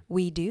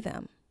 We do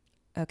them.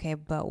 Okay,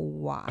 but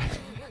why?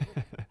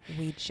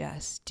 We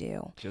just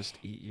do. Just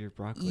eat your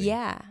broccoli.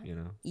 Yeah.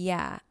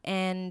 Yeah.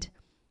 And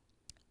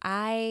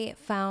I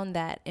found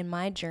that in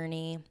my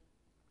journey,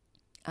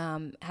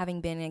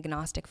 having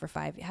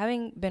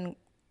been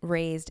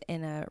raised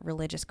in a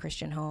religious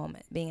Christian home,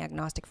 being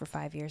agnostic for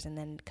 5 years, and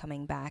then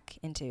coming back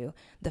into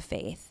the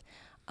faith,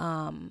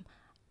 I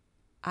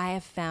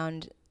have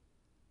found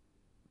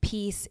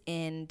peace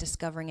in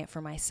discovering it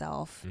for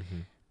myself,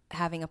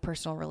 having a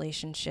personal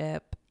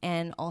relationship,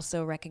 and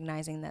also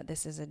recognizing that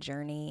this is a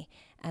journey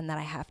and that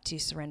I have to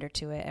surrender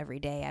to it every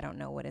day. I don't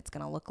know what it's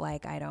going to look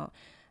like.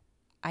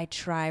 I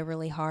try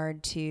really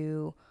hard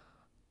to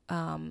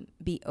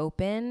be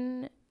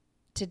open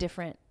to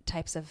different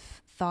types of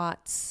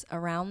thoughts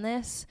around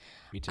this.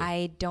 Me too.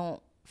 I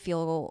don't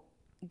feel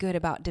good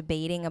about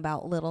debating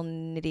about little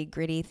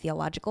nitty-gritty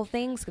theological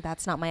things.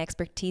 That's not my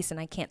expertise and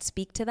I can't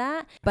speak to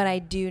that. But I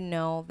do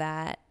know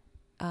that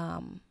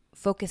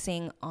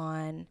focusing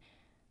on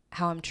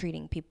how I'm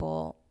treating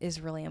people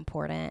is really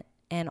important.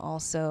 And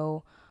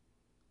also,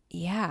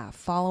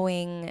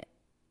 following.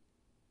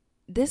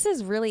 This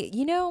is really,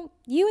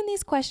 you and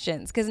these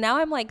questions, because now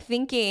I'm like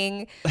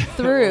thinking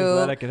through. I'm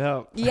glad I could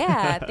help.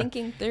 Yeah,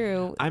 thinking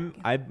through. I'm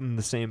in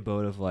the same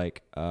boat of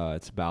like,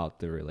 it's about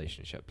the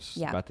relationships,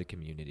 Yeah. about the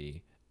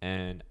community.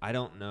 And I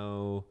don't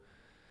know,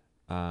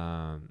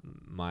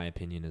 my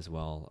opinion as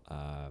well.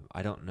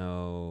 I don't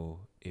know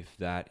if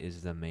that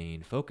is the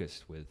main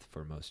focus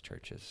for most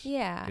churches.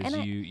 Yeah. Because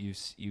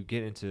you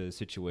get into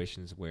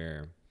situations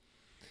where,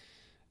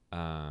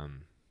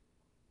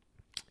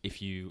 if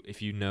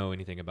you know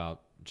anything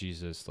about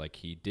Jesus, like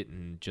he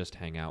didn't just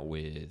hang out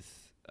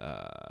with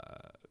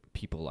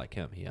people like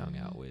him. He hung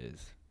out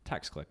with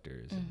tax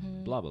collectors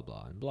and blah blah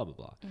blah and blah blah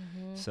blah.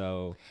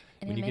 So,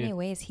 and in many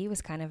ways, he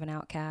was kind of an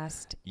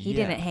outcast. He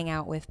Yeah. didn't hang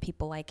out with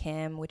people like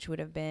him, which would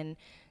have been,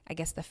 I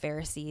guess, the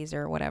Pharisees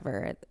or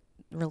whatever,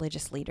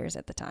 religious leaders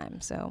at the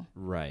time. So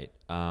right.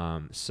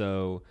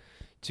 So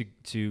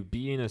to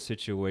be in a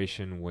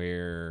situation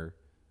where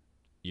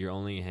you're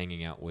only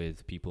hanging out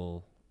with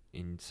people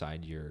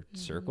inside your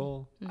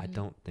circle, I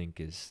don't think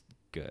is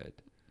good.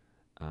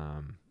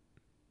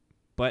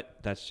 But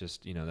that's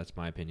just, that's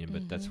my opinion,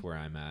 but that's where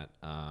I'm at.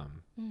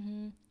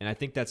 And I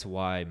think that's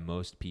why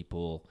most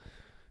people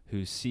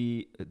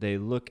they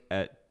look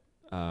at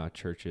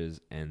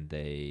churches and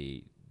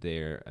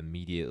they're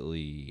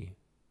immediately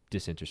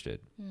disinterested,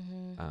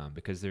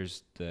 because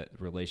the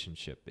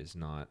relationship is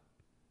not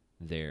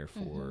there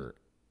for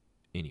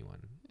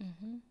anyone.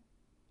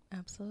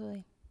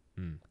 absolutely.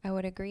 I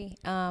would agree.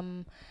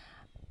 And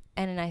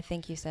I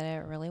think you said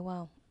it really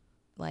well.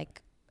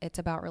 Like, it's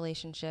about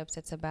relationships.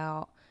 It's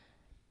about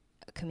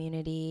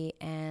community.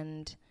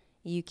 And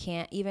you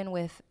can't, even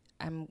with,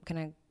 I'm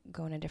going to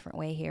go in a different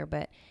way here,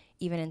 but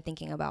even in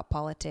thinking about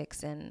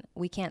politics, and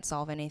we can't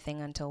solve anything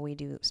until we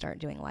do start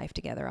doing life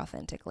together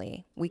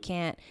authentically. We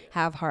can't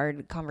have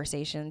hard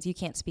conversations. You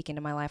can't speak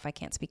into my life. I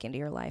can't speak into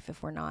your life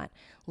if we're not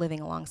living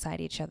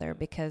alongside each other,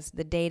 because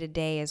the day to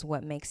day is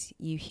what makes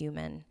you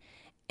human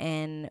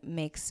and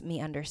makes me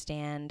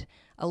understand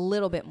a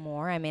little bit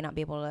more. I may not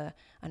be able to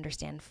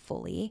understand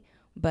fully,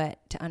 but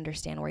to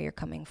understand where you're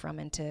coming from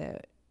and to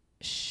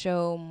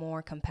show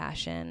more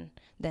compassion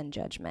than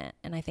judgment.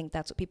 And I think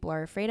that's what people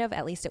are afraid of.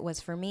 At least it was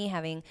for me,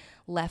 having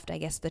left, I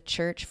guess, the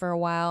church for a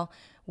while,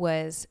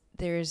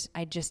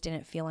 I just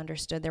didn't feel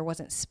understood. There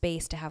wasn't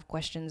space to have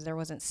questions. There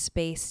wasn't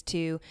space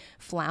to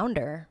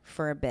flounder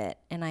for a bit.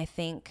 And I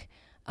think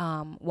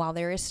while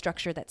there is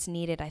structure that's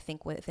needed, I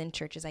think within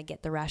churches, I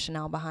get the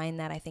rationale behind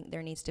that. I think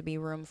there needs to be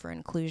room for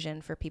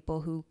inclusion for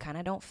people who kind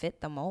of don't fit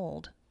the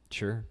mold.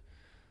 Sure.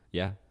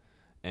 Yeah.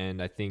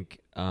 And I think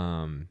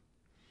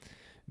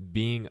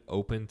being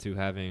open to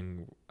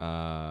having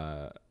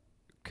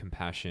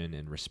compassion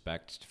and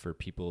respect for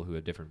people who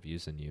have different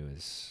views than you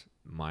is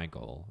my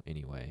goal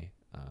anyway,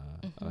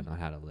 on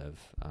how to live.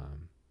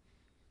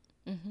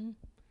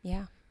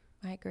 Yeah,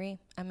 I agree.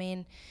 I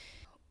mean,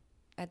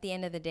 at the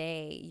end of the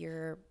day,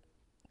 you're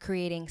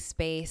creating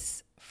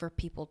space for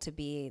people to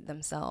be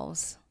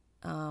themselves.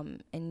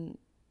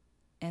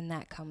 And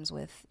that comes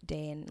with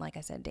day in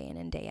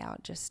and day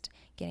out, just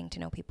getting to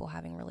know people,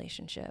 having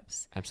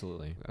relationships.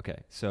 Absolutely. Okay.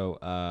 So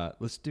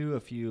let's do a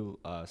few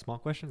small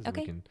questions and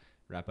we can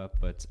wrap up.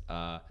 But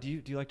do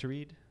you like to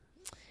read?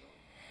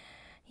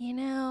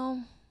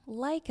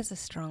 Like is a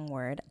strong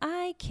word.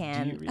 I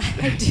can. Do you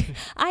read?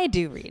 I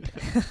do read.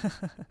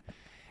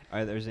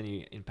 Are there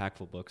any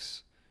impactful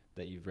books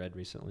that you've read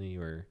recently,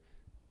 or?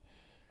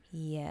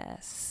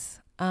 Yes.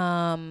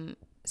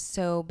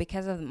 So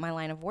because of my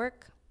line of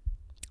work,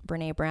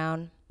 Brene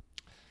Brown.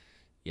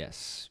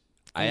 Yes.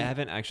 I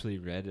haven't actually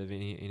read of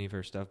any of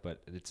her stuff,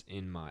 but it's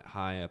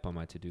high up on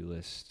my to-do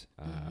list.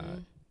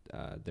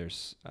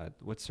 There's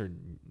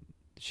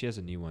she has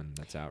a new one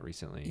that's out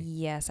recently.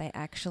 Yes, I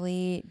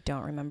actually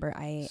don't remember.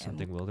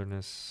 Something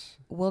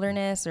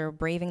Wilderness or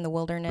Braving the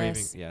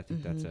Wilderness. I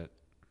think that's it.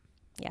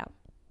 Yeah.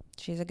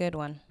 She's a good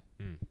one.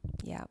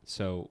 Yeah.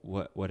 So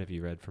what have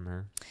you read from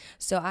her?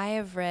 So I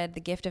have read The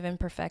Gift of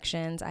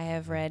Imperfections. I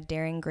have read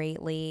Daring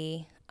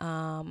Greatly.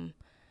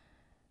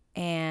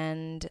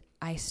 And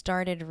I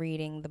started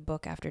reading the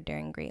book after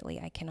Daring Greatly.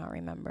 I cannot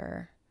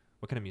remember.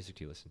 What kind of music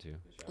do you listen to?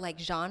 Like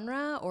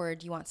genre, or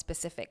do you want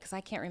specific? Because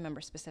I can't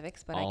remember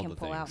specifics, but I can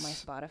pull out my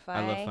Spotify.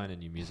 I love finding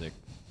new music.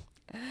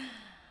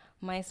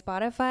 My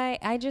Spotify,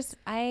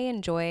 I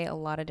enjoy a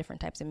lot of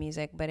different types of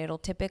music, but it'll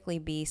typically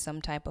be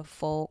some type of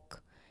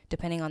folk,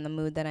 depending on the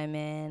mood that I'm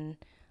in.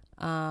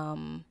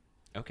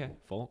 Okay,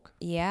 folk.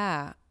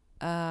 Yeah.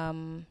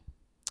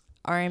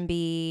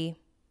 R&B,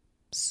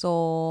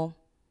 soul,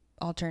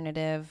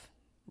 alternative,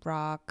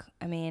 rock.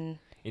 I mean,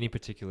 Any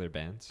particular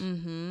bands?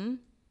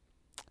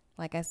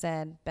 Like I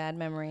said, bad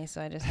memory,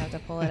 so I just have to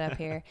pull it up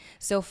here.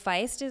 So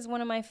Feist is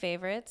one of my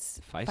favorites.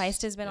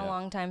 Feist has been a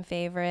long time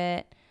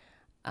favorite.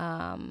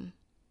 The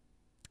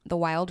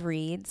Wild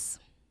Reeds.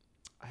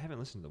 I haven't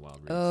listened to the Wild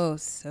Reeds. Oh,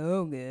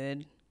 so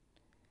good.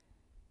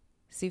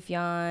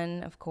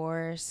 Sufjan, of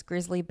course.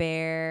 Grizzly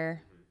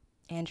Bear.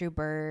 Andrew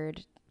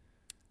Bird.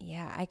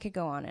 Yeah, I could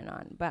go on and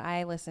on, but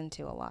I listen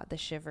to a lot. The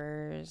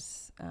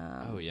Shivers.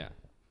 Oh, yeah.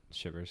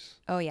 Shivers.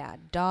 Oh, yeah.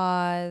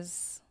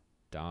 Dawes.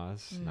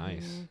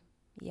 Nice.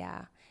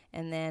 Yeah.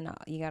 And then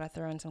you got to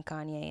throw in some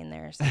Kanye in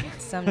there.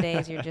 Some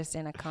days you're just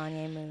in a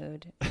Kanye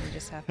mood. And you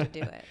just have to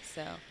do it.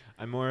 So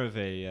I'm more of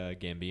a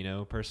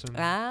Gambino person or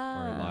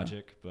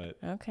Logic, but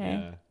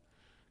yeah,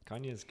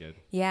 Kanye is good.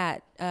 Yeah.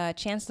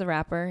 Chance the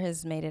Rapper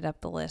has made it up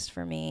the list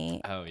for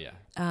me. Oh, yeah.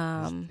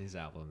 His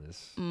album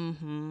is,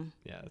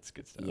 yeah, that's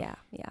good stuff. Yeah.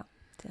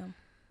 So.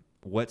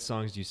 What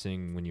songs do you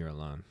sing when you're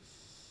alone?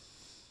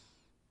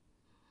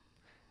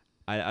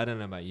 I don't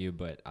know about you,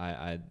 but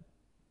I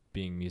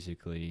being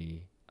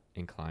musically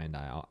inclined,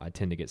 I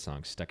tend to get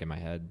songs stuck in my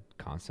head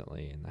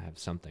constantly, and I have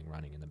something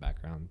running in the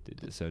background.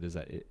 So does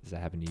that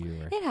happen to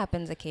you? Or? It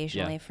happens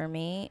occasionally for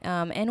me.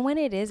 And when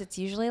it is, it's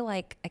usually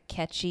like a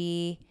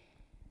catchy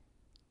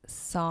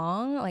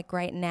song. Like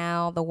right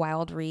now, the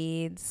Wild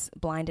Reeds,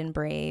 Blind and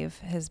Brave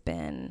has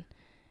been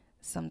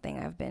something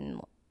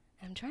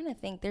I'm trying to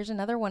think. There's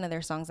another one of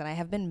their songs that I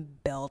have been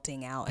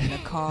belting out in the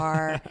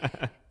car,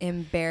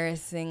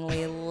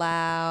 embarrassingly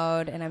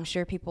loud. And I'm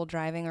sure people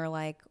driving are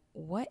like,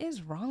 what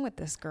is wrong with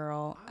this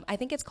girl? I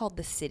think it's called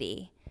The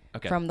City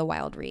from the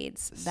Wild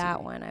Reeds.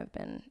 That one I've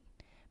been,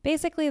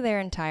 basically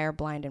their entire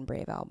Blind and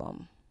Brave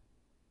album.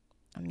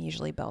 I'm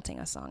usually belting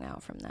a song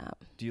out from that.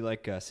 Do you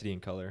like City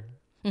and Color?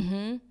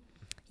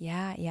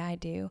 Yeah, I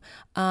do.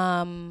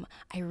 I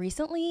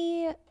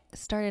recently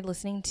started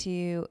listening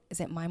to, is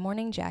it My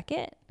Morning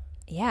Jacket?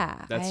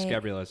 Yeah. That's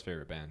Gabriella's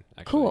favorite band,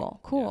 actually.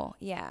 Cool.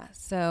 Yeah.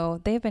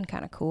 So they've been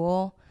kind of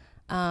cool.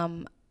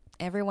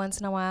 Every once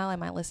in a while, I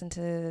might listen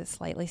to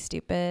Slightly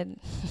Stupid.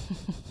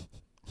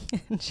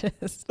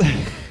 Just,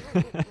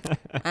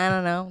 I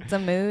don't know. It's a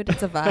mood.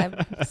 It's a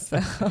vibe.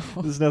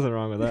 So there's nothing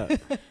wrong with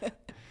that.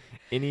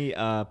 Any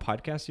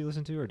podcasts you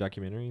listen to or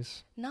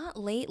documentaries? Not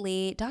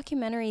lately.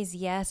 Documentaries,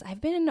 yes. I've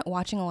been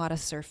watching a lot of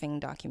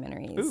surfing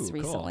documentaries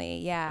recently.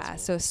 Cool. Yeah. Cool.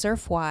 So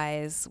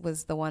Surfwise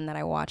was the one that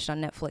I watched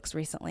on Netflix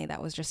recently.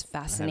 That was just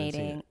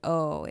fascinating.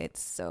 Oh,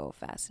 it's so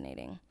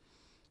fascinating.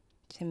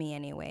 To me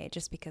anyway,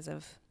 just because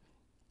of...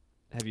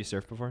 Have you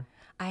surfed before?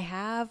 I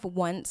have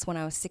once when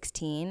I was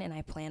 16, and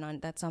I plan on...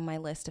 That's on my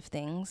list of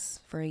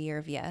things for a year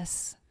of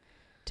yes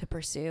to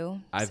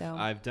pursue.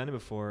 I've done it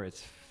before.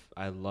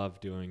 I love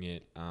doing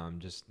it.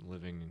 Just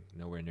living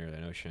nowhere near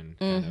an ocean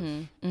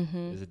kind of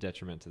is a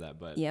detriment to that,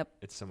 but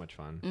it's so much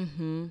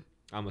fun.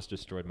 I almost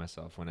destroyed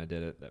myself when I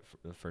did it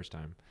the first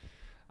time.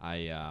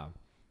 I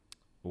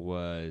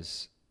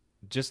was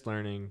just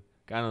learning,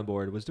 got on the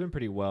board, was doing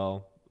pretty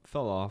well,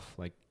 fell off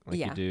like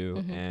you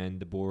do, and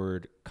the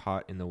board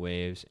caught in the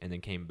waves and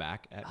then came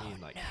back at me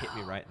and hit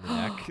me right in the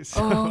neck.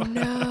 So oh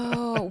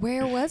no!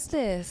 Where was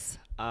this?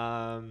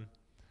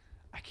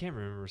 I can't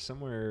remember.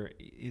 Somewhere,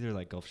 either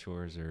like Gulf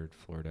Shores or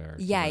Florida or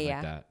something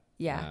like that.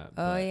 Yeah.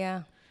 Oh,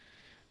 yeah.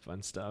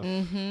 Fun stuff.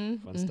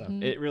 Fun stuff.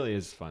 It really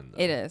is fun,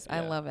 though. It is. Yeah. I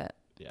love it.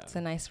 Yeah. It's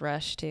a nice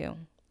rush, too,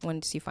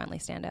 once you finally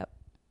stand up.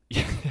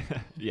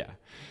 Yeah.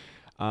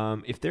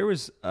 If there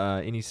was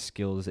any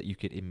skills that you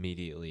could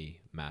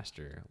immediately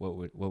master,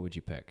 what would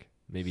you pick?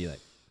 Maybe like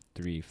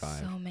 3, 5.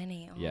 So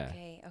many. Yeah.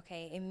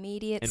 Okay.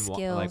 Immediate and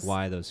skills.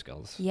 Why those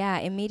skills? Yeah,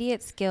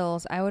 immediate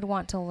skills. I would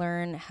want to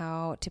learn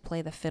how to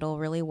play the fiddle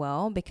really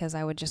well, because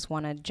I would just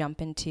want to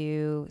jump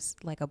into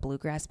like a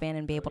bluegrass band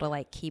and be able to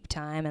like keep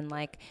time and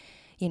like,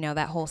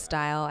 that whole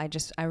style.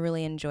 I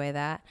really enjoy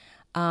that.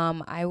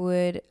 I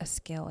would a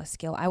skill.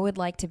 I would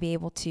like to be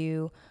able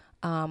to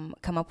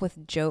come up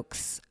with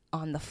jokes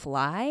on the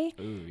fly.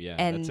 Ooh, yeah,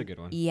 and that's a good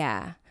one.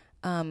 Yeah.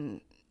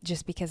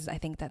 Just because I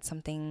think that's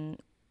something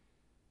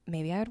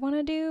maybe I would want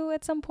to do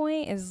at some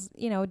point is,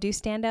 do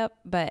stand up,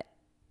 but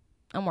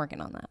I'm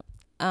working on that.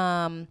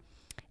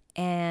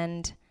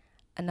 And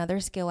another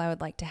skill I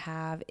would like to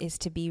have is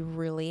to be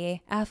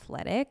really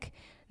athletic,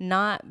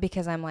 not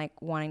because I'm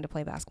like wanting to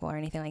play basketball or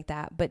anything like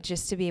that, but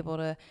just to be able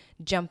to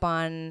jump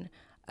on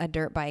a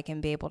dirt bike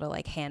and be able to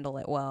like handle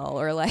it well,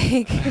 or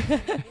like,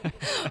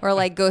 or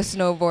like go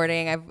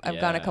snowboarding.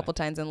 I've gone a couple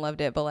times and loved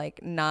it, but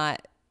like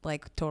not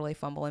like totally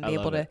fumble and be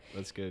able to.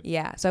 That's good.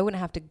 Yeah. So I wouldn't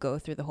have to go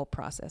through the whole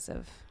process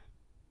of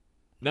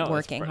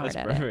working hard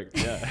at perfect.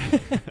 it.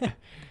 Yeah.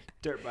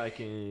 Dirt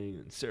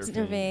biking,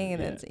 surfing,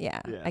 and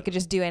then I could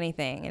just do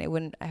anything, and I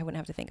wouldn't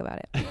have to think about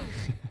it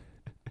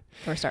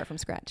or start from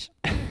scratch.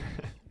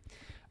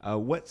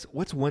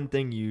 What's one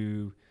thing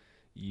you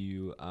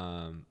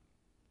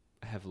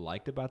have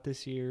liked about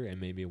this year, and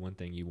maybe one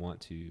thing you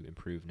want to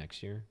improve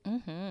next year?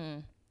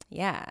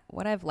 Yeah,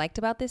 what I've liked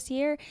about this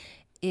year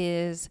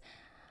is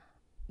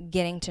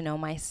getting to know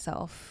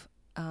myself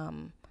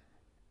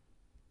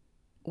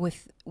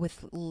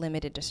with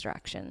limited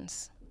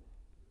distractions,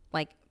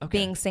 like Okay.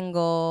 being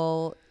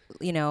single,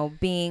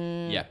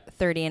 being Yeah.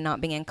 30 and not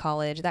being in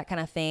college, that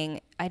kind of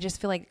thing. I just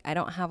feel like I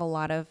don't have a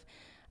lot of,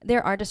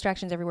 there are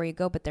distractions everywhere you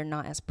go, but they're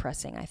not as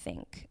pressing, I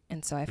think.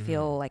 And so I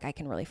feel like I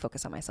can really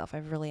focus on myself.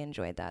 I've really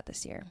enjoyed that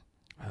this year.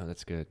 Oh,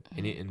 that's good.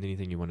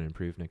 Anything you want to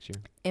improve next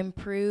year?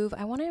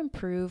 I want to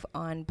improve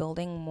on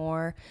building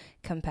more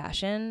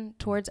compassion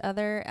towards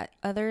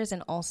others,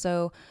 and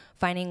also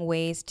finding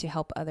ways to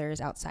help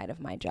others outside of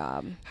my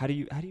job. How do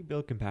you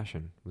build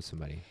compassion with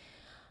somebody?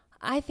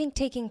 I think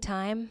making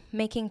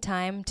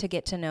time to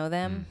get to know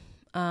them,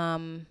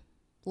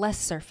 less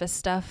surface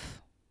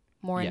stuff,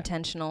 more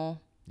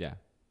intentional. Yeah.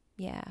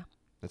 Yeah.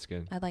 That's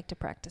good. I'd like to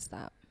practice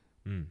that.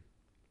 The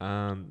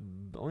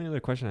only other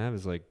question I have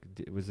is like,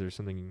 was there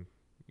something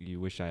you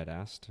wish I had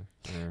asked?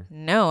 Or?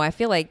 No, I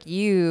feel like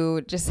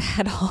you just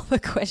had all the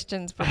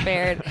questions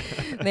prepared.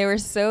 They were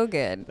so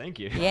good. Thank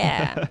you.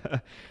 Yeah.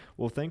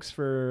 Well, thanks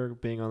for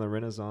being on the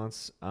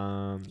Renaissance.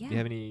 Do you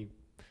have anything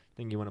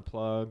you want to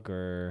plug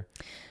or?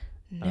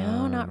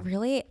 No, not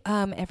really.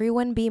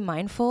 Everyone be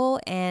mindful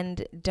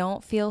and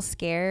don't feel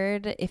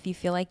scared if you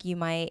feel like you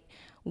might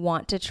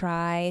want to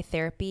try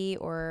therapy,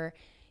 or,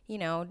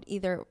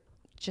 either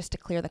just to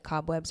clear the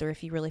cobwebs, or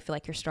if you really feel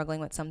like you're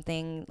struggling with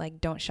something, like,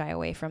 don't shy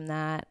away from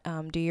that.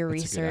 Do your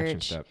research. A good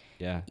action step.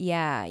 Yeah.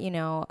 Yeah.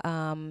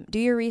 Do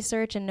your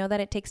research and know that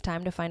it takes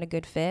time to find a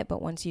good fit.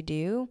 But once you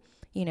do,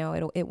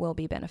 it will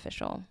be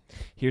beneficial.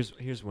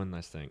 Here's one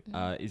last thing.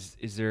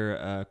 Is there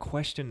a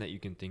question that you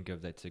can think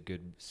of that's a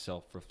good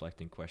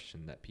self-reflecting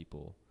question that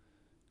people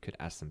could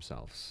ask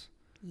themselves?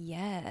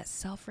 Yes,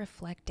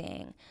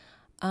 self-reflecting.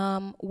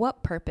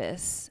 What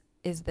purpose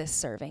is this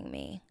serving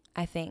me?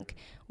 I think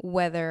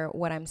whether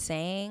what I'm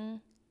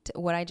saying,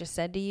 what I just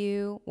said to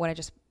you, what I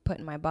just put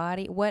in my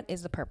body, what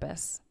is the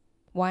purpose?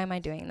 Why am I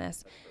doing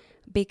this?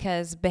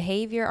 Because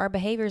our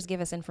behaviors give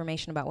us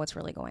information about what's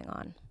really going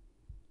on.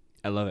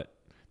 I love it.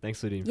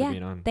 Thanks, Ludine, for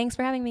being on. Thanks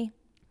for having me.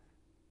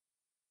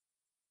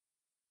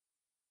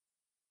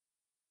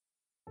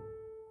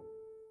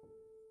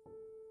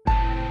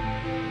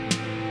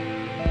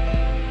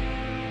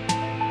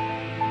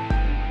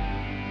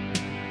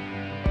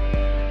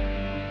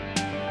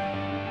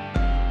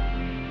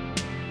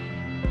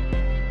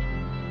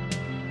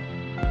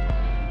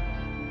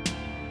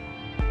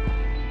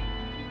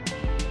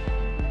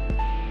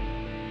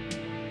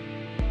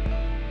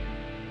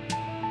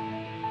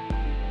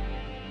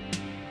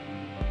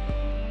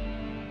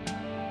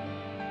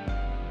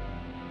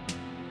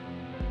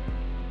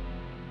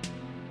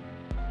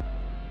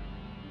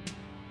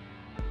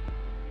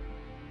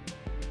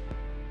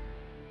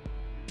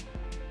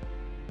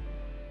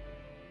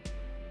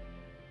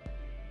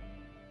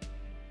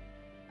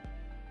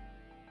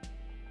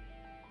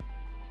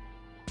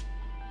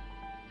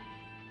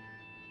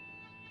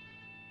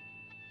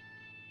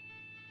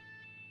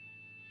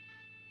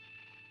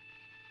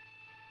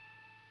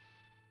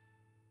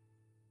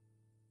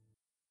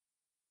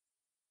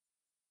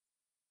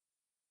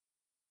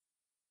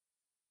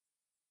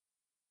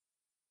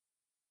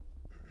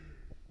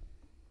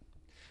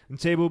 And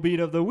table beat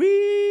of the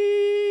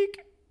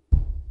week.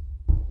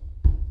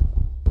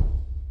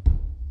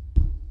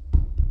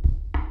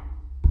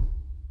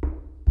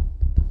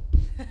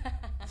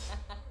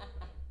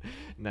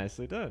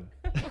 Nicely done.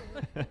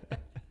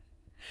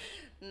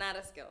 Not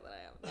a skill that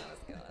I have. Not a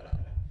skill.